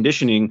that his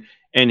conditioning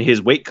and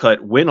his weight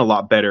cut went a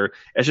lot better.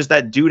 It's just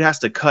that dude has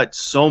to cut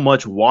so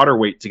much water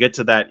weight to get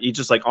to that. He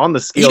just on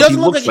the scale, he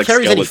doesn't look like he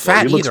carries any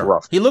fat either.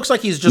 Rough. He looks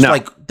like he's just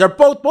they're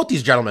both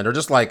these gentlemen are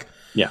just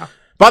yeah.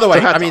 By the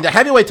way, the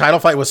heavyweight title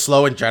fight was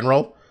slow in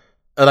general,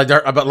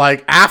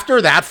 but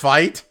after that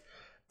fight,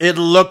 it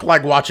looked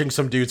like watching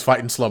some dudes fight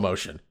in slow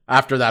motion.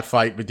 After that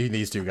fight between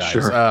these two guys,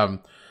 sure.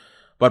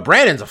 But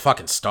Brandon's a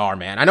fucking star,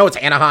 man. I know it's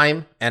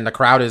Anaheim and the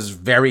crowd is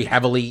very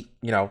heavily,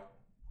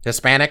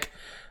 Hispanic.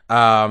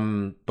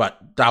 But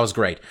that was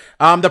great.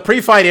 The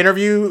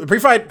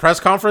pre-fight press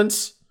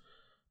conference,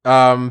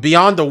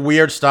 beyond the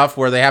weird stuff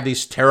where they have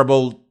these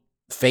terrible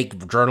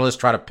fake journalists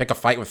try to pick a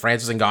fight with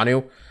Francis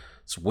Ngannou.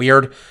 It's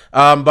weird.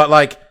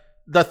 But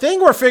the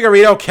thing where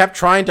Figueiredo kept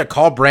trying to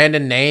call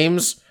Brandon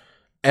names,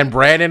 and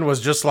Brandon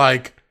was just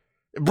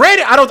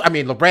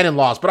Brandon, Brandon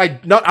lost, but I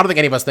don't think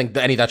any of us think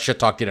that any of that shit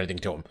talk did anything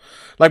to him.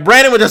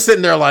 Brandon was just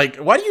sitting there why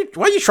are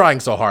you trying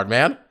so hard,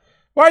 man?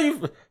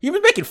 He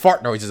was making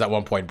fart noises at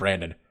one point,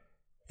 Brandon.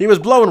 He was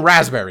blowing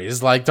raspberries,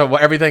 to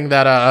everything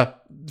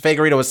that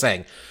Figueiredo was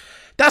saying.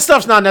 That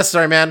stuff's not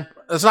necessary, man.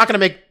 It's not going to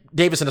make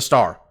Davison a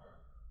star.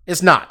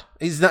 It's not.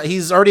 He's not.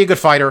 He's already a good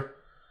fighter.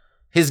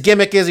 His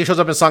gimmick is he shows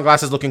up in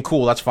sunglasses looking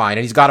cool. That's fine.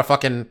 And he's got a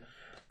fucking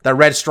that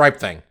red stripe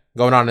thing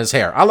going on in his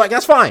hair.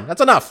 That's fine.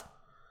 That's enough.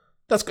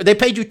 That's good. They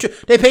paid you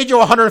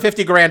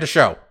 $150,000 a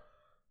show.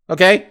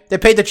 Okay? They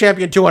paid the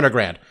champion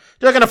 $200,000.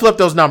 They're going to flip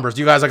those numbers.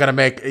 You guys are going to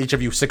make each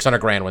of you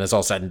 $600,000 when it's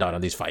all said and done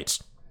on these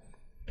fights.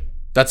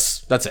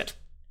 That's it.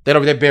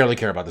 They barely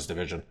care about this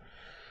division.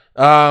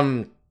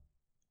 I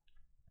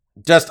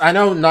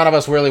know none of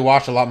us really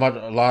watched a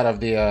lot of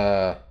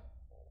the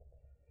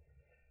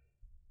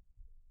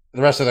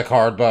rest of the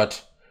card,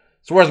 but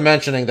it's worth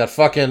mentioning that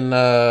fucking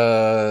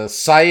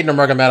Said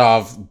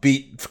Nurmagomedov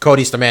beat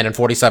Cody Stamann in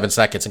 47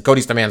 seconds, and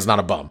Cody Stamann's not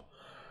a bum.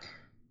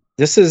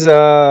 This is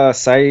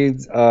Said.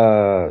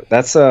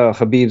 That's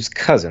Khabib's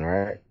cousin,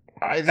 right?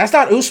 That's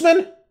not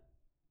Usman?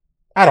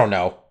 I don't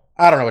know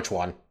which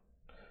one.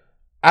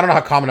 I don't know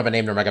how common of a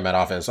name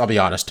Nurmagomedov is. I'll be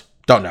honest.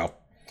 Don't know.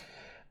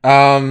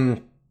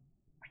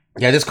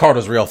 Yeah, this card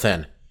was real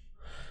thin.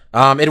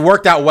 It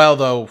worked out well,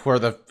 though, for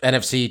the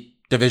NFC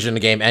division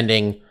game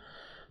ending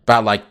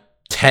about like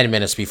 10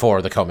 minutes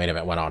before the co-main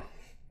event went on.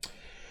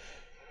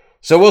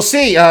 So we'll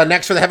see.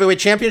 Next for the heavyweight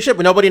championship,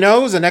 nobody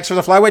knows. And next for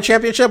the flyweight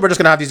championship, we're just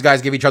going to have these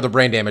guys give each other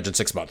brain damage in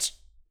 6 months.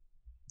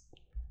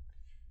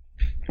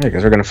 I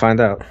guess we're going to find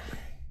out.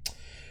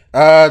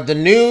 The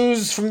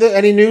news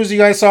any news you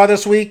guys saw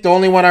this week? The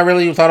only one I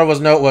really thought of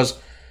was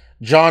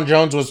John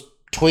Jones was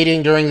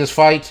tweeting during this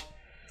fight.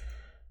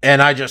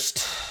 And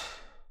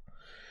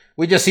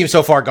we just seem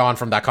so far gone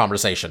from that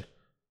conversation.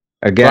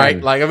 Again,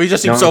 right? Like we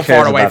just seem so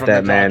far away from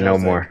that man no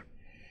more.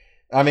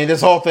 I mean,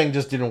 this whole thing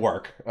just didn't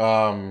work.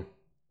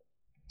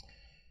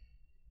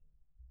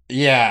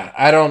 Yeah,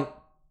 I don't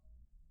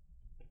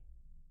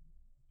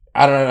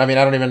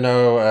even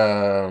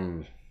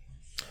know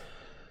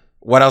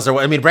what else there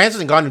was. I mean,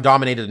 Branson Ngannou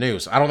dominated the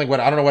news. I don't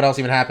know what else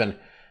even happened.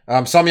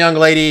 Some young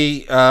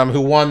lady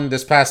who won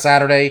this past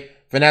Saturday,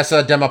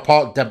 Vanessa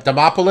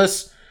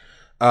Demopoulos,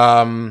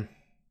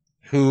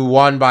 who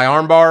won by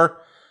armbar,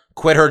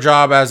 quit her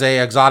job as a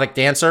exotic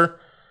dancer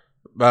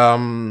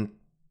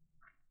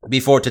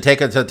before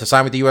to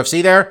sign with the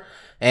UFC there,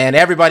 and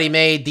everybody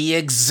made the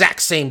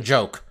exact same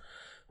joke,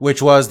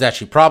 which was that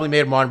she probably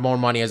made more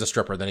money as a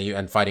stripper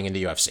than fighting in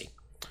the UFC.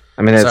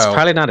 I mean, it's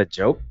probably not a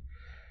joke.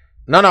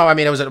 No. I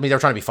mean, they were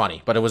trying to be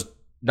funny, but it was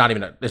not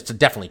even. It's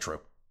definitely true.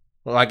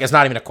 Like, it's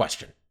not even a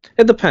question.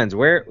 It depends.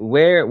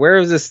 Where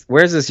is this?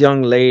 Where's this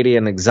young lady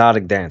an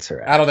exotic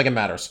dancer at? I don't think it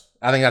matters.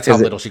 I think that's how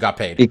little she got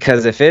paid.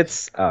 Because if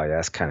it's, yeah,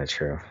 that's kind of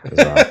true as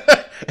well.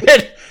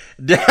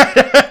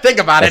 Think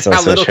about it.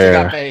 How little she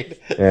got paid.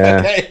 Yeah.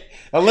 Okay?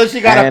 Unless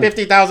she got a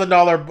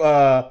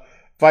 $50,000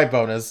 fight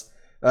bonus.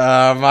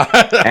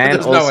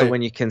 And also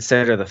when you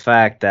consider the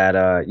fact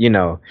that you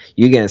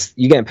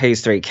getting paid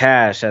straight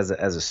cash as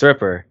a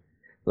stripper,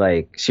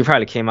 like she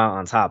probably came out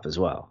on top as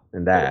well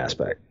in that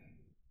aspect.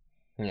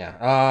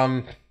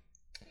 Yeah.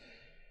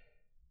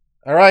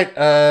 All right.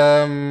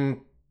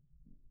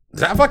 Is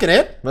that fucking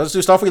it? Let's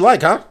do stuff we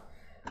like, huh?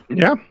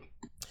 Yeah.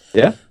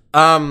 Yeah.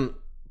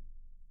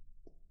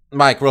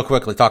 Mike, real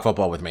quickly, talk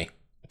football with me.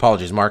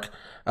 Apologies, Mark.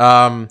 It's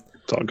all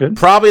good.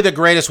 Probably the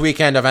greatest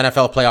weekend of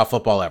NFL playoff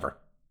football ever.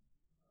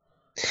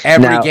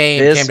 Every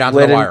game came down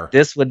to the wire.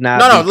 This would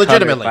not be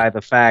legitimately by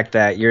the fact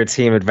that your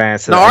team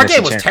advanced. No, our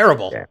game was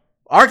terrible. Game.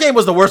 Our game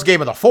was the worst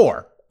game of the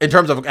 4 in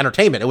terms of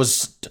entertainment. It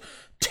was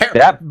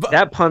terrible.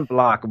 That punt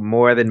block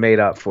more than made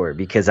up for it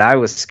because I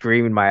was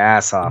screaming my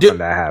ass off when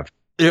that happened.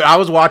 I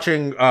was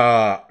watching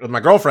with my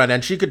girlfriend,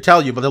 and she could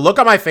tell you, but the look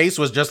on my face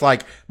was just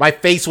like,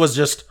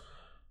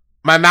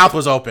 my mouth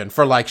was open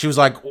for like, she was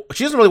like,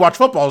 she doesn't really watch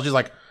football. She's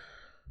like,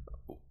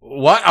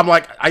 what? I'm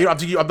like, I don't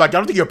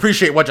think you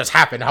appreciate what just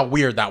happened, how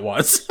weird that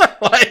was.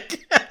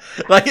 like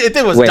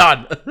it was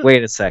done.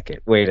 Wait a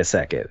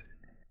second.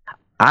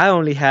 I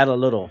only had a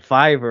little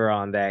 $5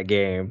 on that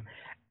game,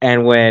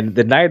 and when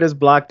the Niners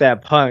blocked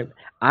that punt,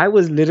 I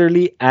was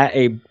literally at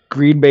a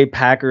Green Bay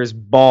Packers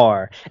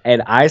bar,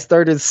 and I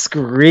started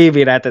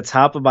screaming at the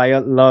top of my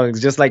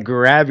lungs, just like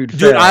grabbing.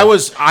 Dude, I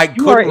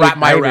couldn't wrap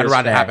my head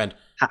around it happened.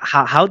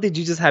 How did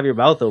you just have your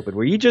mouth open?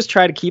 Were you just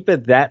trying to keep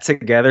it that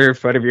together in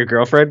front of your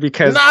girlfriend?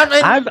 Because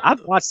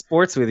I've watched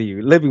sports with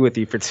you, living with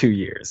you for 2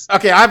 years.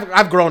 Okay,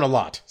 I've grown a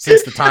lot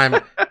since the time.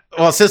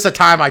 Since the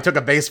time I took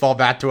a baseball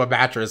bat to a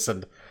mattress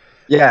and.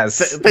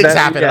 Yes, things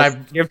happen. Yes,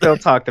 you've still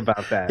talked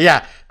about that.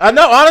 Yeah,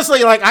 no,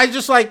 honestly, like I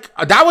just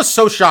that was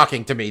so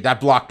shocking to me,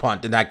 that block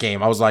punt in that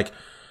game. I was like,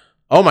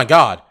 oh my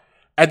god!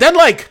 And then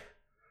like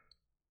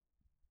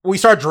we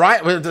start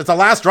drive. It's the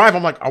last drive.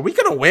 I'm like, are we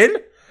gonna win?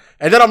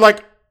 And then I'm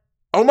like,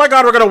 oh my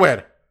god, we're gonna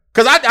win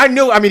because I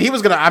knew. I mean,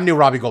 I knew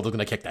Robbie Gould was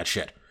gonna kick that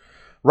shit.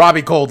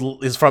 Robbie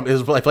Gould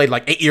played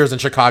like 8 years in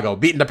Chicago.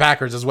 Beating the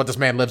Packers is what this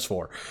man lives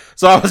for.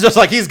 So I was just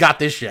like, he's got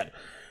this shit.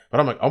 But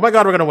I'm like, oh my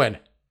god, we're gonna win.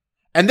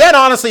 And then,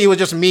 honestly, it was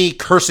just me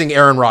cursing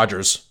Aaron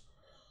Rodgers.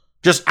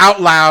 Just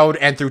out loud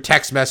and through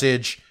text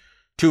message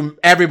to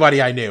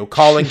everybody I knew.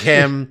 Calling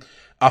him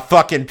a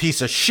fucking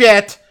piece of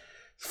shit.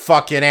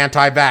 Fucking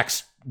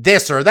anti-vax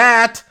this or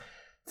that.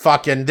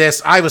 Fucking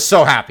this. I was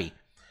so happy.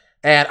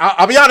 And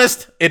I'll be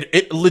honest,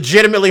 it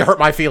legitimately hurt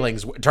my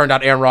feelings. It turned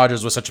out Aaron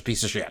Rodgers was such a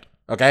piece of shit.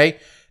 Okay?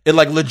 It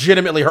like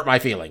legitimately hurt my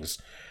feelings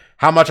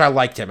how much I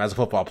liked him as a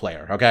football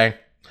player. Okay?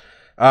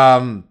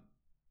 The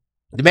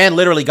man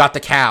literally got the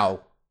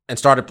Cal and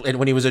started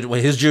when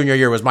his junior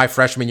year was my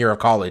freshman year of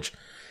college.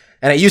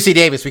 And at UC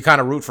Davis, we kind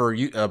of root for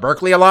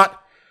Berkeley a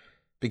lot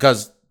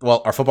because,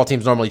 well, our football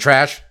team's normally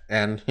trash,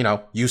 and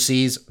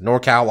UC's,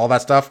 NorCal, all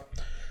that stuff.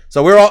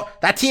 So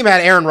that team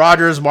had Aaron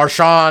Rodgers,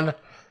 Marshawn,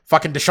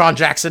 fucking Deshaun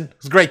Jackson. It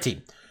was a great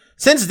team.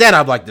 Since then,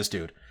 I've liked this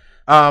dude.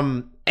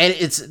 And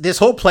it's this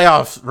whole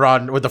playoff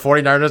run with the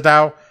 49ers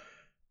now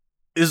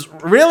is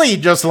really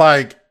just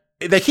like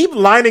they keep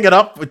lining it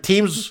up with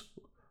teams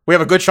we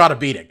have a good shot of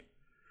beating.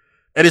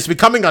 And it's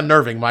becoming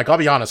unnerving, Mike. I'll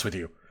be honest with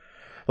you.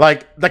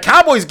 Like, the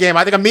Cowboys game,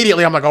 I think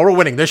immediately I'm like, oh, we're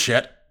winning this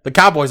shit. The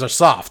Cowboys are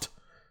soft.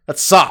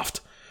 That's soft.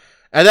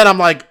 And then I'm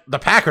like, the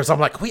Packers, I'm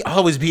like, we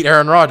always beat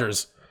Aaron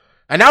Rodgers.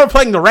 And now we're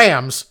playing the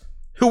Rams,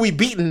 who we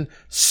beaten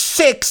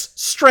 6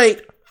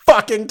 straight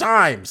fucking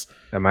times.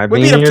 That might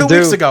we mean beat them 2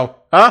 weeks ago.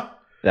 Huh?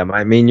 That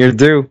might mean you're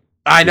due.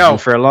 I know.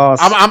 For a loss.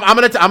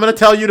 I'm gonna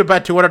tell you to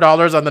bet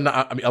 $200 on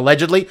the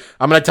allegedly.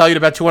 I'm gonna tell you to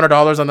bet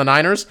 $200 on the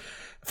Niners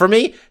for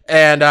me,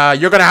 and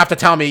you're gonna have to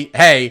tell me,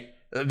 hey,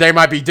 they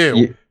might be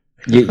due.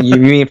 You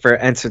mean for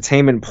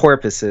entertainment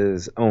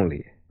purposes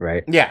only,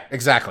 right? Yeah,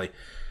 exactly.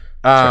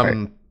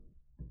 Right.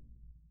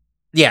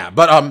 Yeah,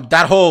 but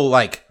that whole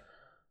like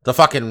the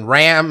fucking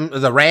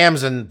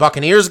Rams and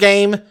Buccaneers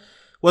game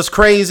was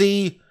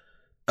crazy.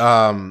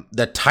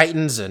 The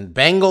Titans and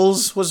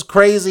Bengals was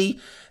crazy.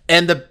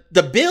 And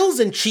the Bills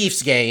and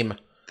Chiefs game,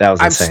 that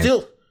was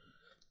insane.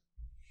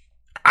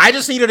 I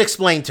just need it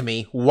explained to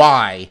me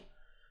why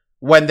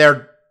when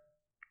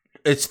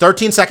it's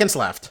 13 seconds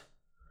left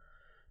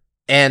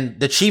and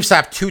the Chiefs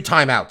have 2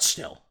 timeouts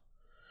still,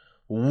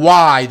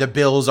 why the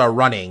Bills are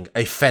running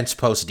a fence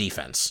post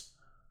defense.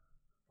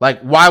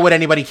 Like, why would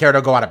anybody care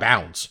to go out of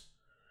bounds?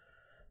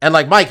 And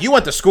like, Mike, you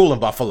went to school in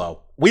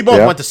Buffalo. We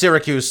both went to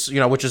Syracuse,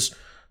 which is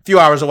a few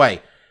hours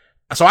away.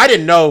 So I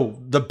didn't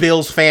know the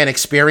Bills fan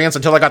experience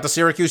until I got to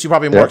Syracuse. You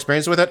probably have more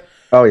experience with it.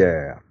 Oh,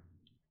 yeah.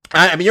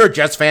 I mean, you're a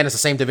Jets fan. It's the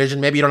same division.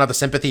 Maybe you don't have the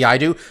sympathy I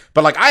do.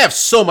 But, like, I have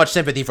so much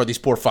sympathy for these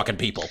poor fucking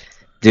people.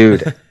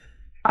 Dude,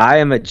 I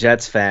am a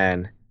Jets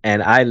fan,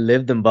 and I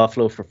lived in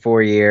Buffalo for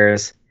 4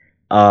 years.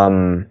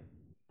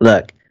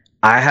 Look,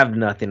 I have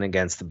nothing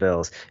against the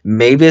Bills.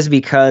 Maybe it's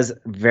because,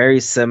 very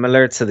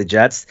similar to the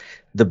Jets,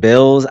 the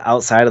Bills,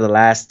 outside of the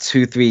last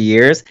 2-3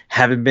 years,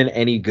 haven't been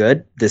any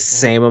good the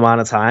same amount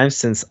of time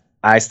since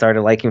I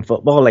started liking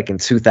football, like in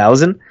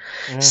 2000.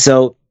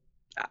 So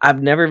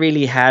I've never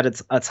really had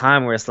a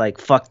time where it's like,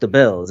 fuck the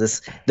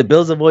Bills. The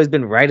Bills have always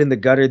been right in the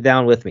gutter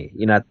down with me,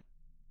 at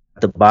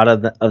the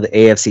bottom of the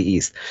AFC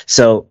East.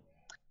 So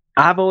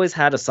I've always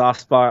had a soft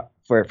spot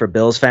for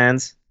Bills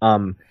fans.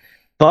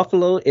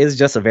 Buffalo is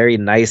just a very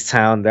nice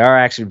town. There are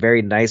actually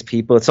very nice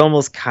people. It's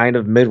almost kind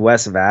of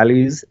Midwest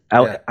values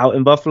out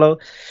in Buffalo.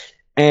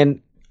 And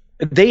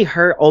they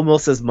hurt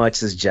almost as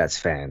much as Jets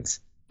fans.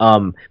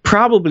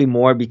 Probably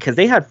more because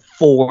they had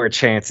 4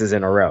 chances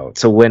in a row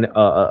to win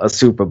a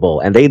Super Bowl,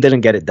 and they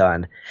didn't get it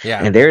done.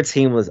 Yeah. And their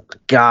team was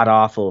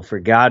god-awful for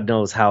God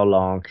knows how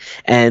long.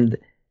 And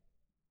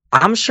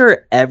I'm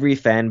sure every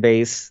fan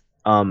base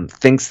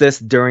thinks this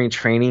during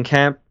training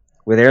camp,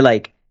 where they're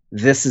like,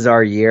 this is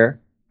our year.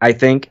 I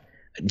think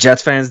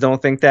Jets fans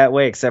don't think that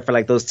way, except for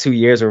like those 2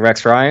 years with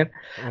Rex Ryan.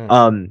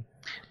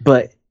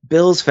 But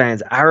Bills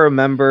fans, I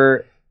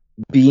remember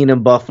being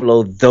in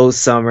Buffalo those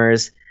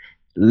summers,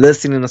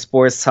 listening to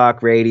sports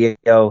talk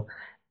radio,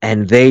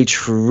 and they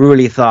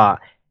truly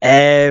thought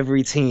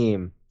every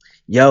team,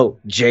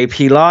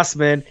 JP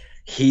Lossman,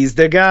 he's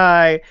the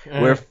guy.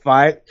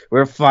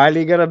 We're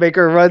finally gonna make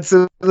a run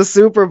to the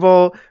Super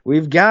Bowl.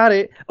 We've got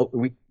it.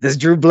 This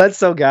Drew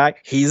Bledsoe guy,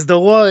 he's the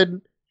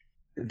one.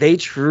 They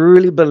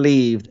truly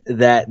believed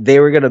that they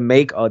were gonna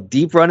make a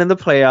deep run in the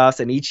playoffs,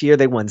 and each year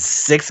they won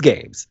 6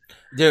 games.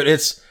 Dude,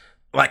 it's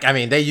like, I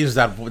mean, they use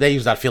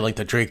that feeling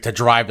to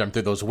drive them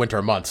through those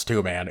winter months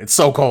too, man. It's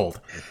so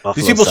cold. Buffalo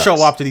these people sucks.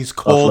 Show up to these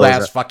cold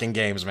ass fucking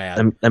games,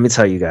 man. Let me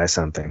tell you guys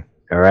something.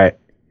 All right.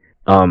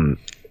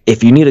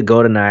 If you need to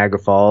go to Niagara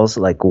Falls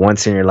like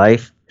once in your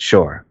life,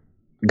 sure.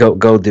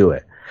 Go do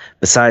it.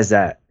 Besides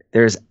that,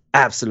 there's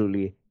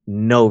absolutely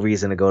no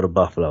reason to go to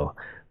Buffalo.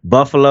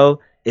 Buffalo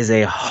is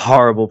a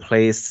horrible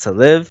place to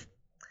live.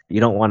 You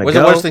don't want to go. Was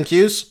it worse than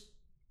Q's?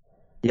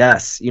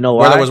 Yes. You know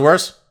why? Weather was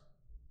worse?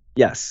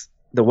 Yes.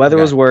 The weather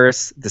was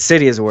worse. The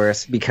city is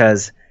worse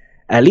because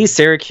at least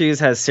Syracuse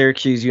has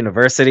Syracuse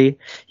University.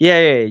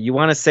 Yeah. You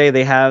want to say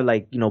they have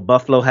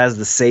Buffalo has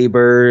the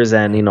Sabres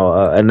and, an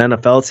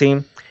NFL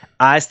team.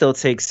 I still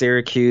take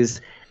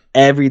Syracuse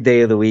every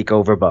day of the week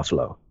over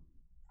Buffalo.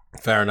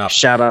 Fair enough.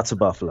 Shout out to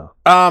Buffalo.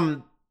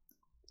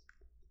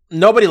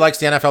 Nobody likes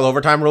the NFL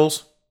overtime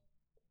rules.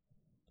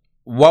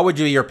 What would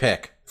be your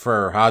pick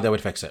for how they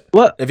would fix it?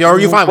 Are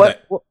you fine with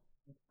it?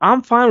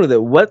 I'm fine with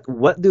it.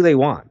 What do they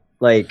want?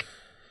 Like,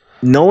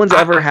 no one's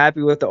ever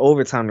happy with the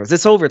overtime rules.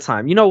 It's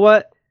overtime. You know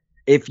what?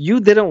 If you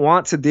didn't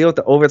want to deal with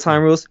the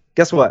overtime rules,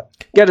 guess what?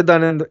 Get it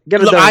done.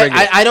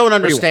 I don't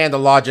understand the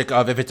logic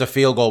of if it's a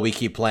field goal, we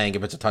keep playing.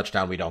 If it's a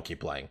touchdown, we don't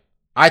keep playing.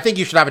 I think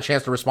you should have a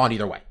chance to respond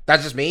either way.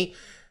 That's just me.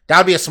 That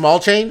would be a small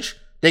change.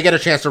 They get a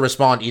chance to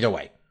respond either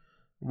way.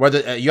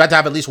 Whether you have to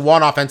have at least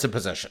one offensive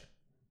position.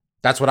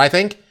 That's what I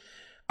think.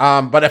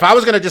 But if I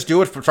was going to just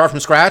do it start from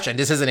scratch, and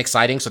this isn't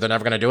exciting, so they're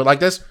never going to do it like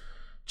this,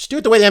 just do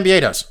it the way the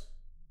NBA does.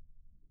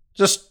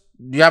 Just,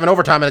 you have an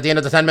overtime, and at the end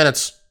of the 10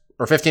 minutes,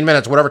 or 15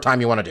 minutes, whatever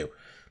time you want to do.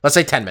 Let's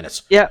say 10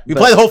 minutes. Yeah. You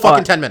play the whole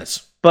fucking 10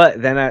 minutes.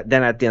 But then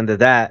at the end of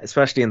that,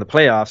 especially in the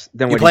playoffs,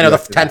 then you play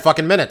another 10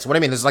 fucking minutes. What do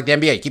you mean? This is like the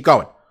NBA. Keep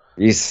going.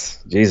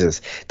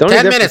 Jesus. The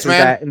 10 minutes,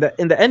 man. That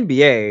in the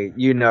NBA,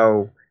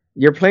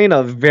 you're playing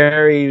a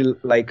very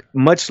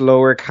much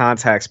lower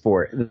contact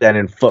sport than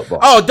in football.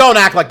 Oh, don't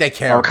act like they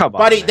care. Oh, come on,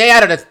 buddy. Man. They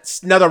added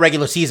another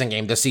regular season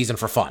game this season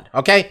for fun.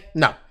 Okay?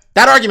 No.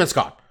 That argument's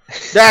gone.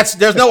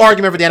 There's no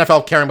argument for the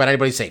NFL caring about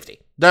anybody's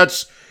safety.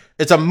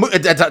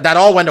 That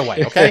all went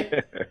away,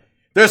 okay?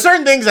 There are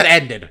certain things that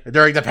ended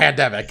during the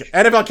pandemic.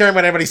 NFL caring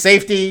about anybody's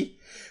safety.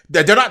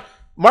 They're not.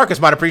 Marcus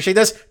might appreciate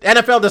this. The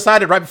NFL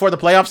decided right before the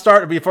playoffs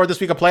start, before this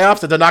week of playoffs,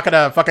 that they're not going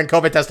to fucking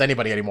COVID test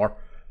anybody anymore.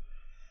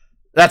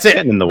 That's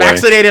it.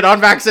 Vaccinated,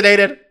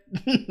 unvaccinated.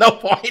 No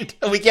point.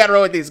 We can't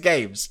ruin these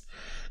games.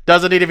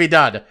 Doesn't need to be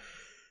done.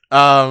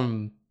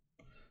 By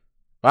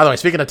the way,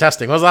 speaking of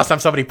testing, when was the last time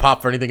somebody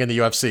popped for anything in the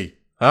UFC?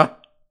 Huh?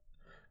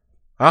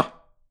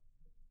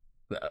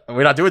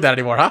 We're not doing that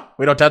anymore, huh?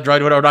 We're not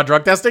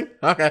drug testing?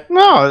 Okay.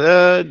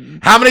 No.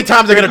 How many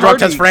times are they going to drug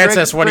test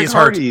Francis when he's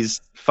hurt? Hardy's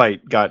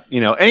fight got,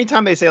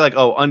 anytime they say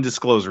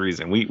undisclosed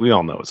reason, we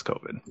all know it's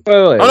COVID.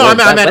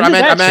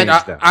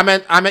 I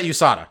meant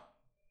USADA.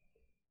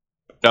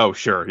 Oh,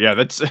 sure. Yeah,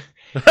 that's maybe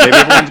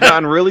everyone's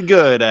gotten really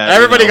good at.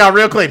 Everybody got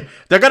real clean.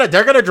 They're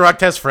gonna drug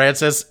test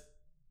Francis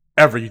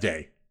every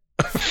day.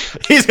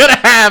 He's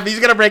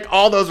gonna break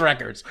all those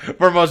records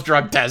for most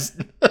drug tests.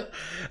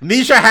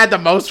 Misha had the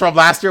most from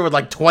last year with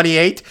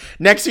 28.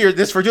 Next year,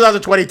 this for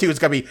 2022 is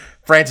gonna be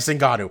Francis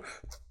Ngannou,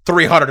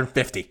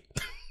 350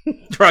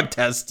 drug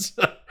tests.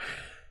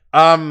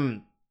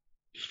 But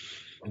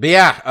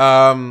yeah,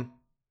 a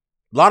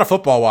lot of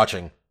football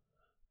watching.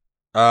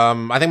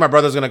 I think my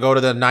brother's gonna go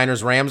to the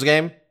Niners-Rams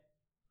game.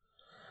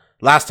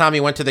 Last time he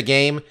went to the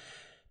game,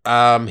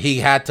 he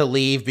had to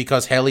leave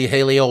because Haley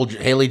Joel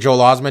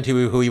Osment,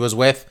 who he was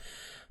with,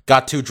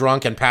 got too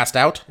drunk and passed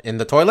out in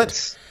the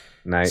toilet.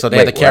 Nice. So they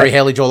had to carry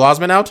Haley Joel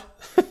Osment out.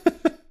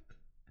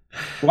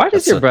 Why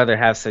does your brother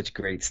have such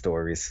great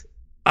stories?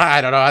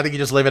 I don't know. I think you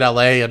just live in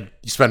LA and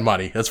you spend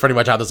money. That's pretty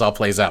much how this all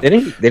plays out.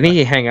 Didn't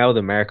he hang out with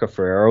America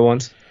Ferrera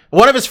once?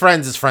 One of his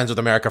friends is friends with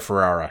America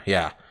Ferrera.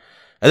 Yeah.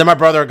 And then my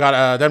brother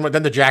got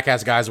then the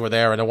Jackass guys were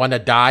there, and the one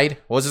that died,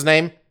 what was his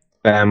name?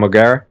 Bam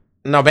Margera?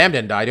 No, Bam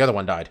didn't die. The other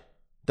one died.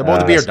 The boy with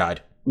the beard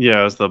died.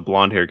 Yeah, it was the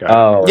blonde hair guy.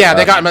 Oh, yeah,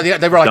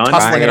 they were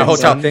tussling in a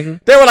hotel. Something?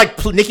 They were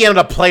Nikki ended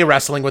up play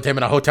wrestling with him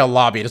in a hotel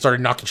lobby and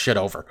started knocking shit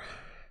over.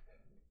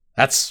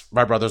 That's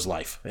my brother's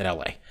life in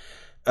LA.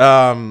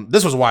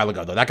 This was a while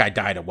ago though. That guy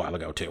died a while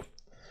ago too.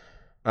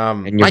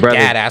 My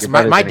dad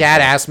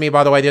asked me,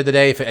 by the way, the other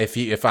day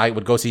if I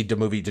would go see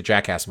the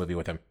Jackass movie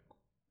with him.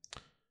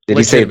 Did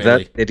he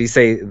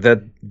say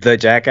the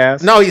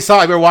Jackass? No, he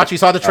saw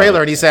the trailer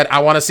and he said, "I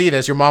want to see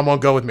this. Your mom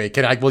won't go with me.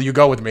 Will you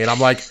go with me?" And I'm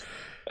like,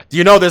 "Do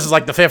you know this is the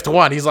 5th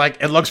one?" He's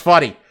like, "It looks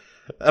funny."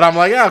 And I'm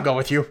like, "Yeah, I'll go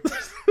with you."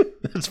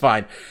 It's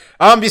fine.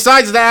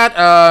 Besides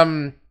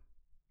that,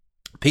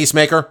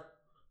 Peacemaker,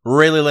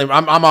 really lame.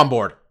 I'm on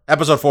board.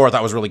 Episode 4 I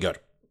thought was really good.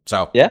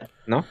 So yeah,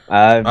 no,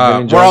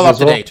 we're all up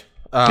to date.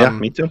 Yeah,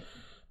 me too.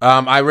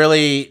 I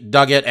really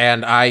dug it,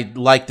 and I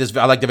like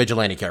the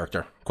vigilante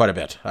character quite a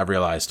bit. I've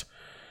realized.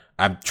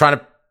 I'm trying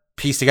to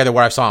piece together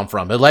where I saw him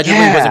from. Allegedly,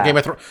 he was in Game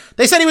of Thrones.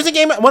 They said he was in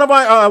Game. One of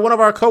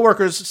our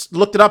coworkers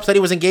looked it up. Said he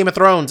was in Game of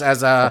Thrones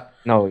as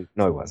No, he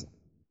wasn't.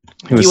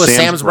 He was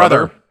Sam's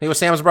brother. He was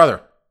Sam's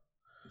brother.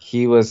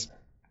 He was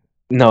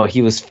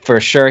for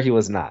sure. He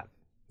was not.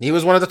 He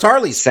was one of the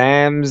Tarleys.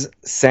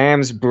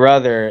 Sam's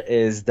brother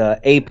is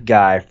the ape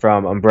guy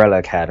from Umbrella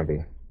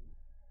Academy.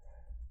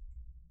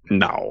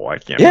 No, I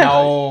can't. Yeah.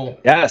 No.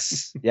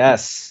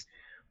 Yes.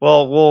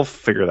 Well, we'll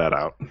figure that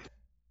out.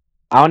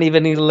 I don't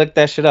even need to look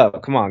that shit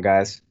up. Come on,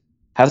 guys.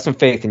 Have some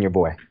faith in your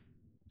boy.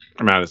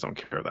 I mean, I just don't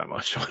care that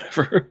much.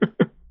 Whatever.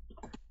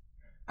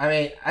 I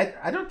mean,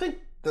 I don't think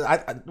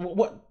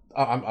what.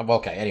 I'm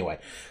okay. Anyway,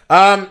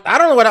 I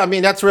don't know what I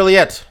mean. That's really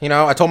it.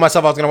 I told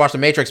myself I was going to watch the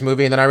Matrix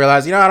movie, and then I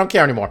realized, I don't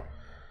care anymore.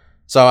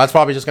 So that's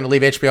probably just going to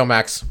leave HBO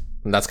Max,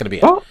 and that's going to be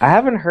it. Well, I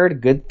haven't heard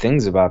good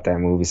things about that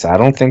movie, so I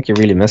don't think you're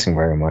really missing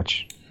very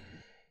much.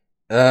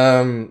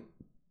 Okay.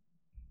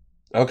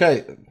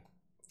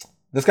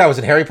 This guy was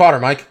in Harry Potter,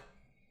 Mike.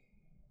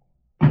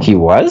 He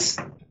was?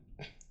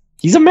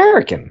 He's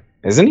American,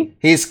 isn't he?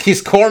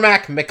 He's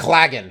Cormac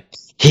McLagan.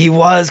 He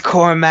was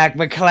Cormac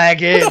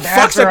McLagan.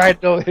 That's where I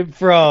know him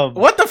from.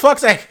 What the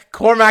fuck's a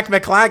Cormac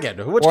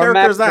McLagan? Which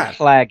character is that?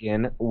 Cormac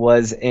McLagan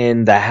was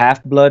in The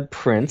Half-Blood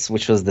Prince,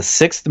 which was the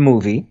 6th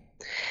movie.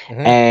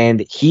 Mm-hmm.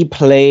 And he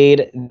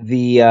played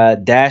the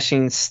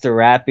dashing,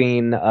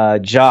 strapping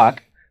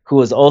jock who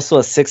was also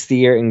a 6th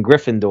year in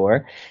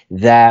Gryffindor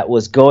that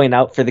was going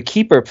out for the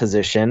keeper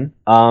position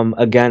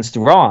against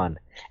Ron.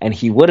 and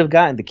he would have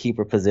gotten the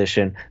keeper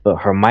position, but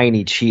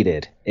Hermione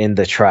cheated in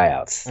the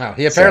tryouts. Oh,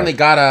 he apparently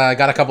got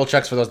a couple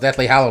checks for those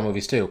Deathly Hallow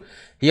movies too.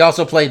 He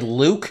also played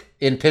Luke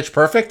in Pitch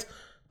Perfect.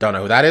 Don't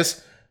know who that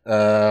is.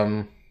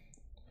 Even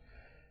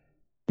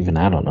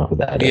I don't know who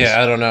that is.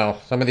 Yeah, I don't know.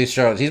 Some of these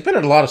shows. He's been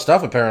in a lot of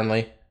stuff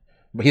apparently.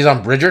 But he's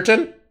on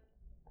Bridgerton?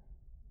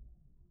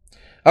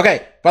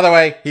 Okay, by the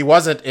way, he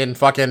wasn't in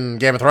fucking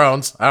Game of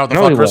Thrones. I don't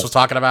know what the fuck Chris was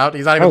talking about.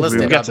 He's not even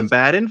listening. We got some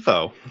bad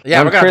info.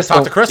 Yeah, we're going to have to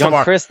talk to Chris tomorrow.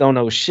 Young Chris don't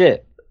know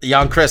shit.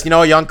 Young Chris. You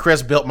know, Young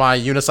Chris built my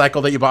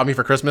unicycle that you bought me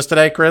for Christmas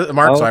today,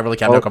 Mark, so I really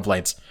have no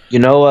complaints. You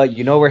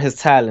know where his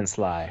talents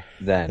lie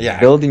then. Yeah.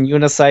 Building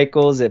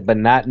unicycles, but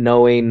not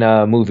knowing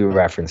movie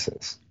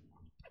references.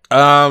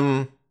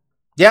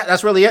 Yeah,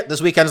 that's really it.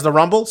 This weekend's the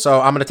Rumble, so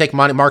I'm going to take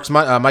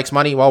Mike's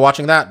money while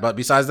watching that. But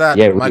besides that,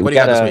 Mike, what do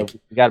you got this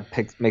week? We got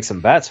to make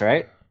some bets,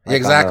 right? Like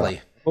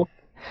exactly.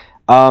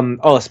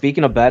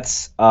 Speaking of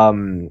bets,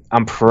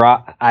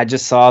 I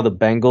just saw the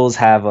Bengals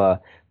have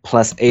a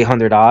plus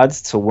 800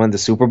 odds to win the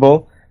Super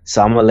Bowl,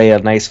 so I'm gonna lay a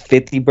nice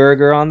 50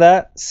 burger on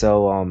that.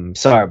 So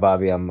sorry,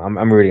 Bobby,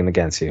 I'm rooting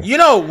against you. You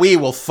know we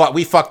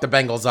fucked the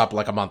Bengals up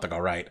like a month ago,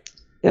 right?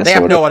 Yeah, they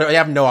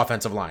have no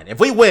offensive line. If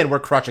we win, we're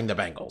crushing the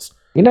Bengals.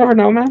 You never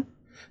know, man.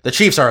 The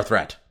Chiefs are a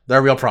threat. They're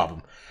a real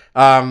problem.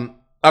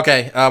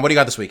 Okay, what do you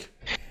got this week?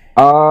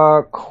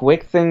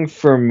 Quick thing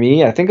for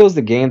me. I think it was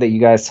the game that you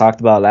guys talked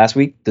about last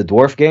week, the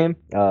dwarf game.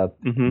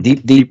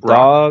 Deep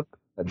Rock.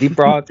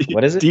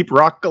 What is it? Deep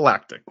Rock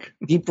Galactic.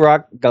 Deep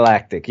Rock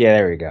Galactic. Yeah,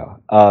 there we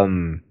go.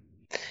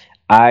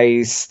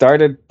 I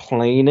started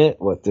playing it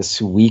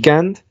this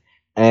weekend,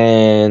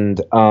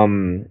 and I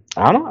don't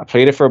know. I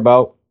played it for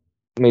about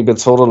maybe a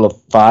total of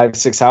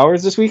 5-6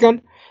 hours this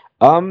weekend.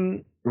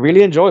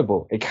 Really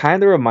enjoyable. It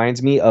kind of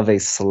reminds me of a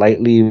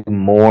slightly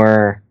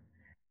more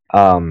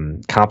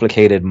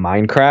complicated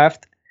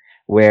Minecraft,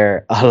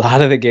 where a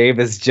lot of the game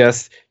is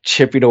just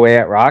chipping away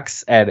at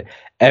rocks, and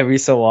every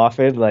so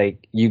often,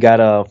 like, you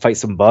gotta fight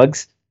some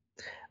bugs.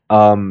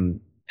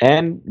 And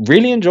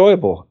really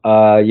enjoyable.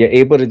 You're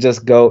able to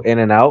just go in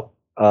and out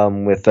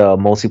with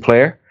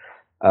multiplayer.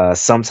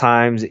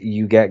 Sometimes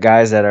you get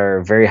guys that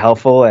are very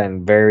helpful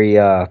and very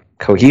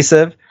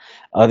cohesive.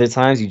 Other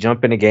times you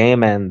jump in a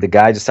game and the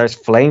guy just starts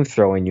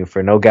flamethrowing you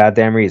for no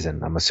goddamn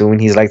reason. I'm assuming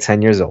he's like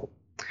 10 years old.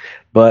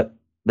 But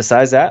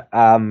besides that,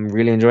 I'm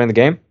really enjoying the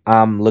game.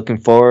 I'm looking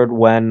forward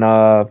when,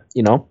 the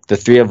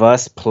three of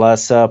us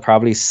plus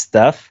probably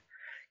Steph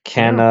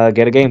can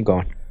get a game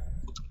going.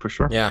 For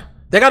sure. Yeah.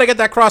 They got to get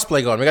that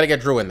crossplay going. We got to get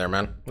Drew in there,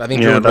 man. I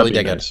think Drew would really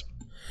dig it.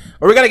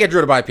 Or we got to get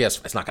Drew to buy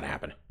PS. It's not going to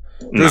happen.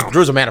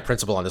 Drew's a man of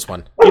principle on this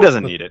one. He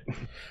doesn't need it.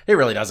 He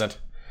really doesn't.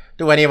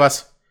 Do any of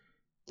us?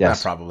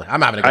 Yes. Probably.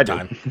 I'm having a good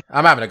time.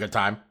 I'm having a good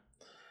time.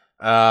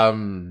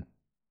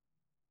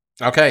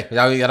 Okay. Is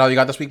that all you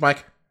got this week,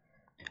 Mike?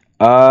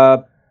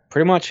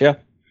 Pretty much, yeah.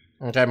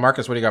 Okay,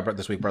 Marcus, what do you got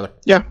this week, brother?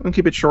 Yeah, I'll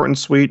keep it short and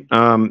sweet.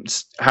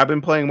 Have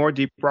been playing more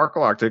Deep Rock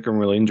Galactic. I'm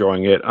really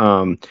enjoying it.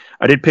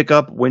 I did pick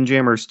up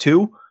Windjammers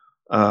 2,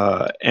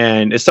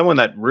 and as someone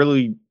that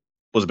really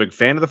was a big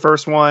fan of the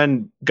first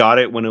one, got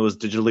it when it was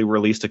digitally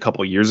released a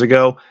couple years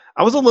ago,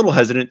 I was a little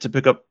hesitant to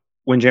pick up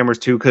Windjammers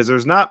 2 because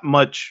there's not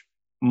much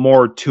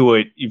more to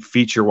it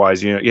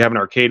feature-wise. You have an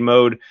arcade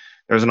mode,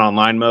 there's an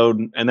online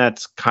mode, and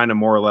that's kind of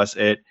more or less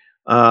it.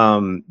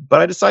 But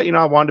I decided,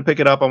 I wanted to pick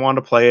it up. I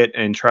wanted to play it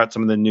and try out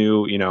some of the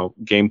new,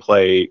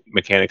 gameplay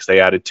mechanics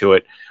they added to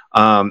it.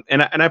 And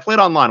I played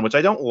online, which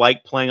I don't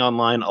like playing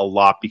online a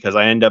lot because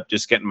I end up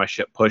just getting my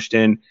shit pushed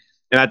in.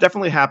 And that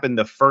definitely happened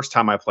the first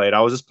time I played.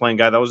 I was just playing a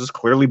guy that was just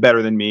clearly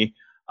better than me.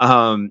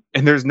 And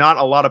there's not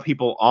a lot of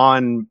people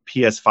on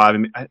PS5. I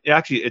mean,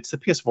 actually, it's the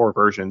PS4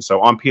 version.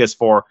 So on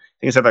PS4, I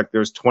think it said like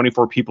there's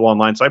 24 people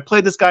online. So I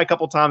played this guy a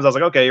couple times. I was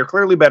like, okay, you're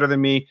clearly better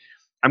than me.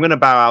 I'm going to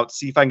bow out,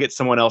 see if I can get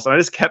someone else. And I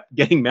just kept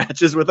getting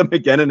matches with him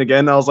again and again.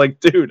 And I was like,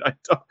 dude,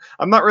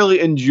 I'm not really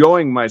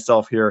enjoying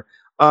myself here.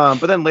 But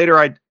then later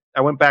I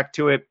went back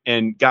to it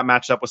and got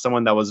matched up with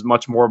someone that was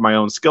much more of my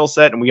own skill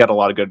set. And we had a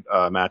lot of good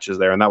matches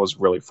there. And that was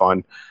really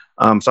fun.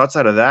 So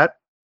outside of that,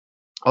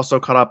 also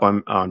caught up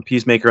on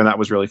Peacemaker. And that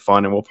was really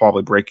fun. And we'll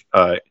probably break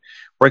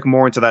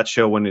more into that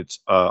show when it's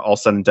all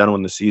said and done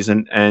when the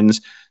season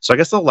ends. So I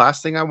guess the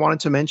last thing I wanted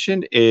to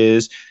mention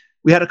is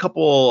we had a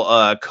couple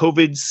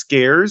COVID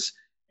scares.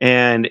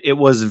 And it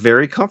was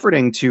very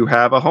comforting to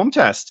have a home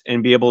test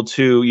and be able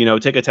to,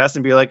 take a test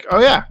and be like, oh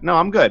yeah, no,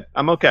 I'm good.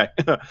 I'm okay.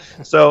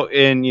 So,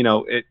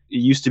 it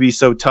used to be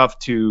so tough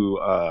to,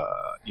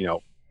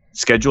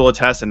 schedule a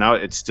test. And now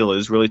it still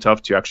is really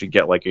tough to actually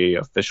get like a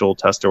official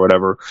test or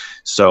whatever.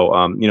 So,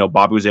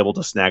 Bobby was able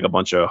to snag a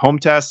bunch of home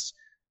tests.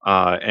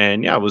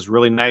 And yeah, it was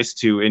really nice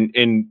to,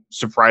 and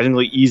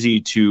surprisingly easy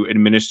to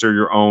administer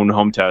your own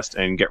home test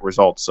and get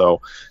results.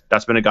 So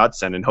that's been a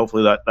godsend, and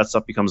hopefully that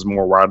stuff becomes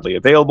more widely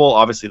available.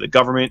 Obviously, the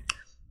government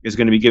is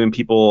going to be giving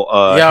people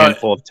a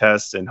handful of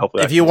tests, and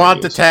hopefully, if you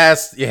want the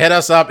test, you hit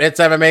us up. It's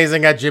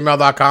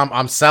amazing@gmail.com.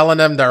 I'm selling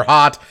them. They're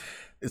hot.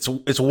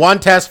 It's one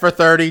test for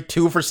 30,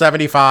 two for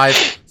 75.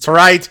 That's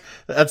right.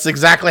 That's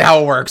exactly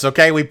how it works,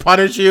 okay? We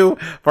punish you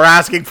for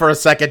asking for a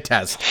second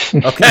test,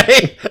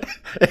 okay?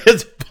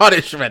 It's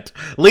punishment.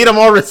 Lead a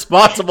more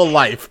responsible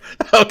life,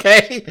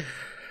 okay?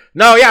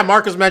 No, yeah,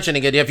 Mark was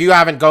mentioning it. If you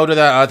haven't, go to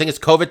the, I think it's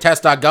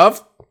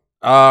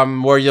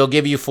covidtest.gov, where you'll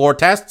give you 4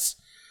 tests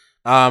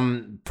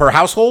per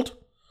household.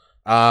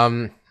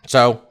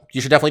 So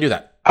you should definitely do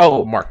that.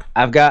 Oh, Mark.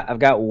 I've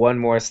got one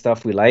more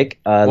stuff we like.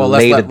 Well,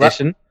 late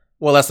edition.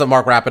 Let's let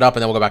Mark wrap it up,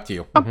 and then we'll go back to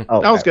you.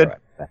 Oh, that was good.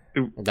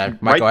 Okay,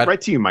 Mike, go ahead.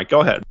 Right to you, Mike. Go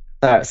ahead.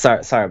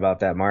 Sorry about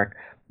that, Mark.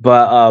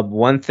 But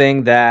one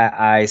thing that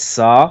I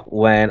saw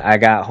when I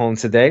got home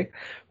today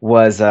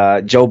was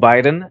Joe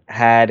Biden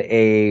had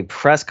a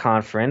press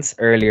conference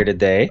earlier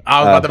today.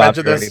 I was about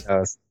to mention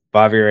this.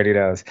 Bobby already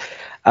knows.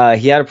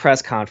 He had a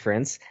press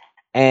conference,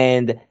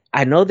 and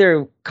I know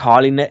they're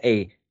calling it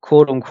a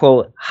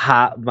quote-unquote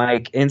hot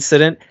mic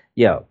incident.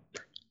 Yo,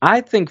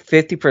 I think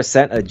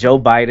 50% of Joe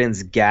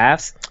Biden's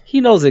gaffes,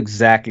 he knows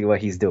exactly what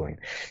he's doing.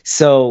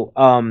 So,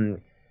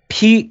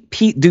 Peter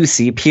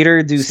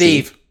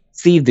Doocy,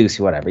 Steve Doocy,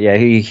 whatever. Yeah,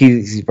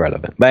 he's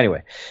relevant. But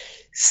anyway,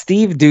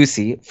 Steve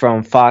Doocy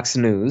from Fox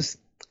News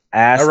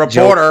asked a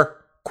reporter,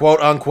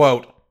 quote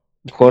unquote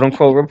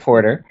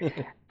reporter,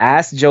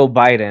 asked Joe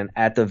Biden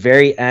at the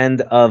very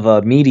end of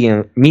a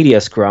media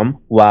scrum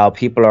while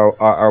people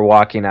are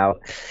walking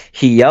out.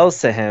 He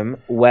yells to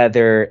him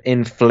whether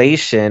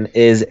inflation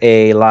is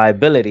a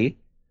liability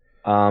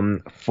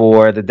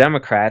for the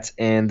Democrats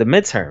in the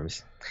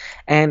midterms.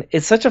 And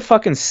it's such a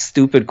fucking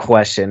stupid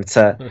question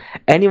to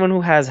anyone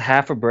who has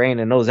half a brain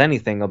and knows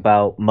anything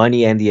about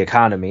money and the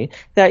economy,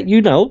 that,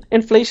 you know,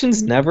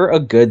 inflation's never a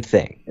good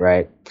thing,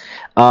 right?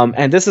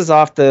 And this is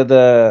off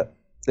the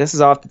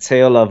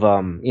tail of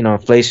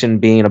inflation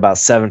being about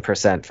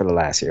 7% for the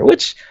last year,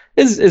 which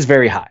is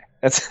very high.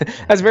 That's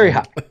very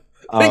high.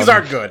 Things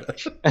aren't good.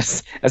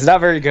 That's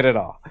not very good at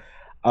all.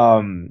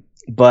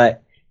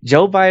 But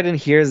Joe Biden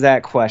hears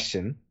that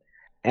question,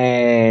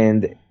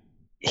 and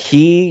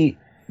he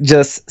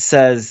just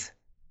says,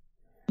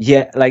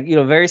 yeah,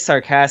 very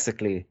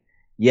sarcastically,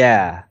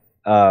 yeah,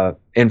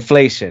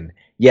 inflation,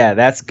 yeah,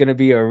 that's gonna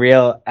be a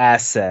real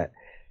asset.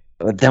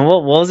 But then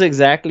what was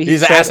exactly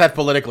he's an asset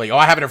politically? Oh,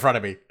 I have it in front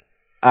of me.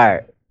 All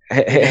right,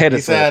 hit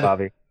us with it,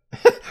 Bobby.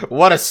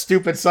 What a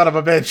stupid son of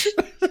a bitch.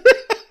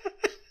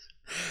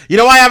 You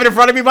know why I have it in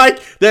front of me,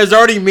 Mike? There's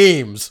already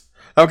memes.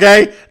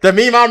 Okay, the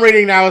meme I'm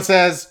reading now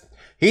says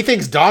he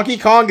thinks Donkey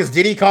Kong is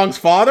Diddy Kong's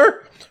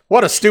father.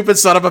 What a stupid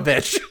son of a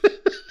bitch.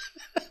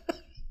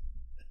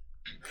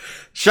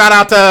 Shout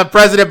out to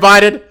President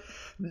Biden,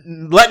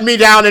 letting me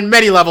down in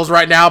many levels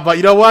right now, but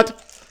you know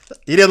what?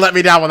 He didn't let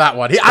me down with that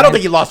one. I don't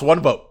think he lost one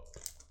vote.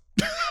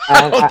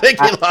 I don't think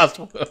he lost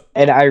one vote.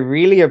 And I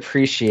really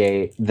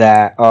appreciate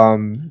that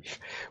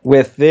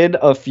within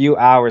a few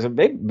hours,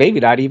 maybe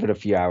not even a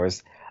few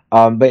hours,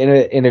 but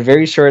in a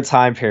very short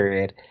time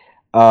period,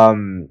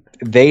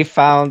 they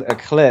found a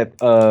clip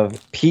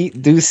of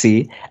Pete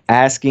Doocy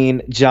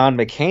asking John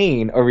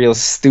McCain a real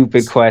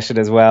stupid question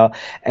as well.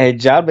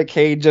 And John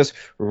McCain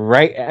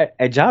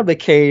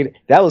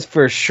that was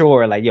for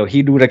sure. Like, yo,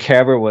 he knew the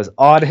camera was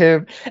on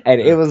him.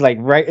 And it was like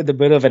right in the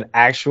middle of an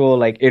actual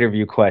like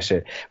interview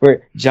question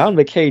where John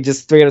McCain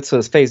just straight up to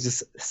his face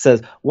just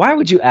says, "Why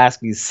would you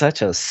ask me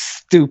such a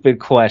stupid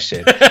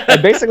question?"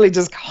 And basically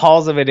just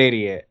calls him an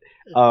idiot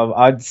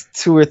on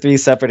 2 or 3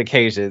 separate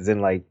occasions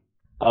in like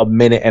a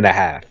minute and a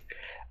half.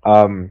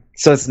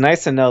 So it's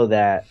nice to know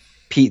that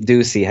Pete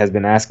Doocy has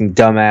been asking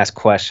dumbass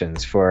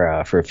questions for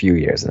a few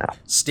years now.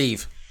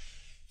 Steve.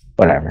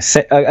 Whatever.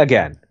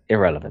 Again,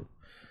 irrelevant.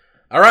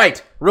 All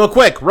right, real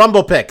quick,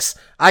 Rumble picks.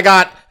 I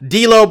got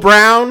D'Lo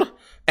Brown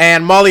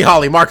and Molly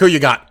Holly. Mark, who you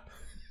got?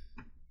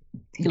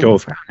 Go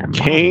with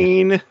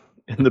Kane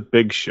and the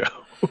Big Show.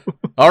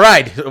 All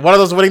right, one of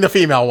those winning the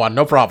female one,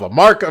 no problem.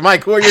 Mike,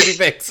 who are your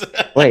picks?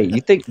 Wait,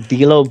 you think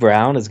D'Lo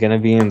Brown is gonna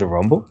be in the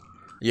Rumble?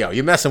 Yo,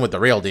 you're messing with the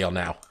real deal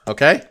now,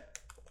 okay?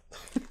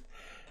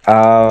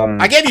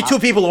 I gave you 2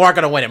 people who aren't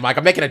going to win it, Mike.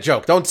 I'm making a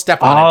joke. Don't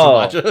step on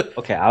it too much.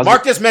 Okay,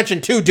 Mark just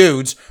mentioned 2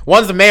 dudes.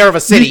 One's the mayor of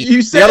a city.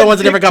 You said the other one's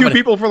a different 2 company.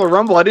 people for the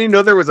Rumble. I didn't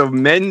know there was a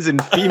men's and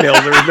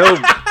females. There was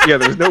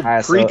no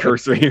Right,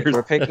 precursor here.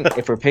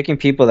 If we're picking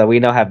people that we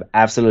know have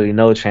absolutely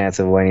no chance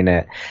of winning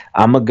it,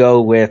 I'm gonna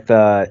go with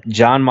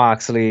John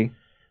Moxley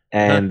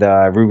and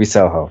Ruby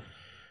Soho.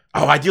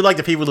 Oh, I do like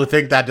the people who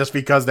think that just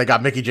because they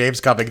got Mickie James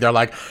coming, they're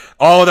like,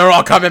 oh, they're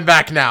all coming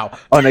back now.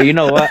 Oh, no, you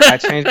know what? I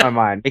changed my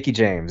mind. Mickie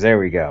James. There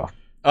we go.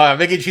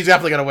 Mickie, she's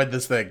definitely going to win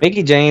this thing.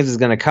 Mickie James is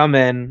going to come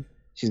in.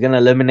 She's going to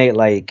eliminate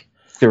like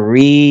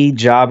 3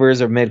 jobbers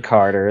or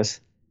mid-carders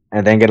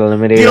and then get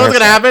eliminated. You know what's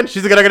going to happen?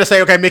 She's going to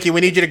say, okay, Mickie, we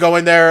need you to go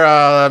in there.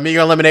 You're going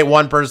to eliminate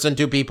 1 person,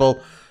 2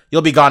 people.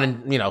 You'll be gone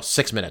in,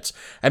 6 minutes.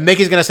 And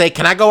Mickey's going to say,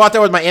 can I go out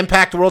there with my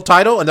Impact World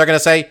title? And they're going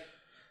to say,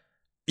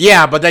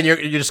 yeah, but then you're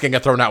just going to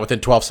get thrown out within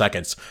 12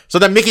 seconds. So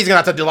then Mickey's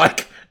going to have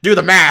to do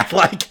the math.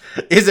 Like,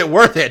 is it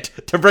worth it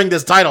to bring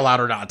this title out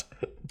or not?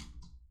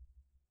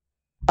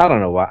 I don't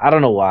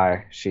know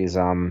why. She's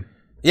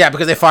Yeah,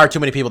 because they fired too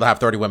many people to have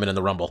 30 women in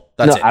the Rumble.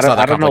 That's it.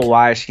 I don't know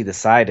why she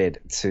decided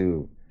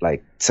to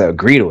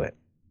agree to it.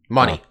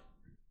 Money.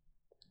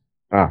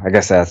 I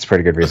guess that's a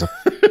pretty good reason.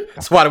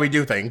 That's why do we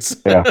do things.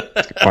 Yeah,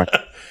 that's a good point.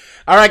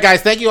 All right,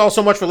 guys. Thank you all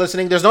so much for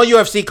listening. There's no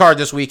UFC card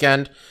this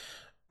weekend.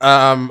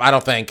 I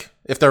don't think.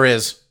 If there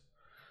is,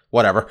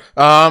 whatever.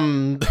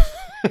 There's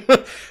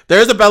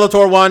a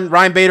Bellator one.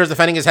 Ryan Bader's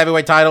defending his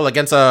heavyweight title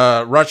against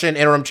a Russian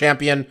interim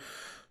champion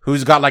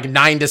who's got like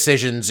 9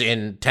 decisions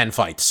in 10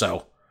 fights.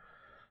 So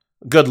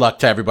good luck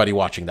to everybody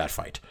watching that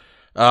fight.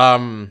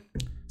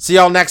 See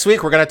y'all next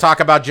week. We're going to talk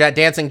about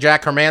Dancing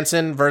Jack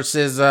Hermanson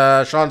versus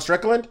Sean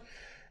Strickland.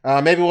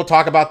 Maybe we'll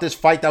talk about this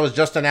fight that was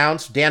just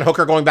announced. Dan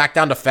Hooker going back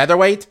down to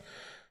featherweight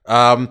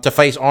to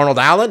face Arnold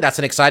Allen. That's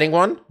an exciting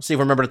one. See if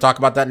we remember to talk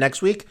about that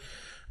next week.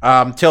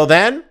 Till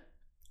then,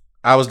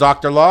 I was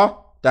Dr. Law.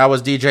 That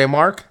was DJ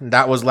Mark. And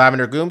that was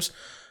Lavender Gooms.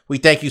 We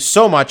thank you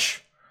so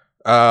much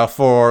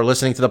for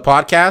listening to the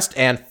podcast.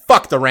 And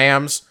fuck the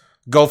Rams.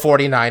 Go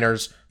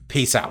 49ers.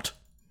 Peace out.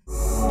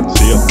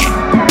 See ya.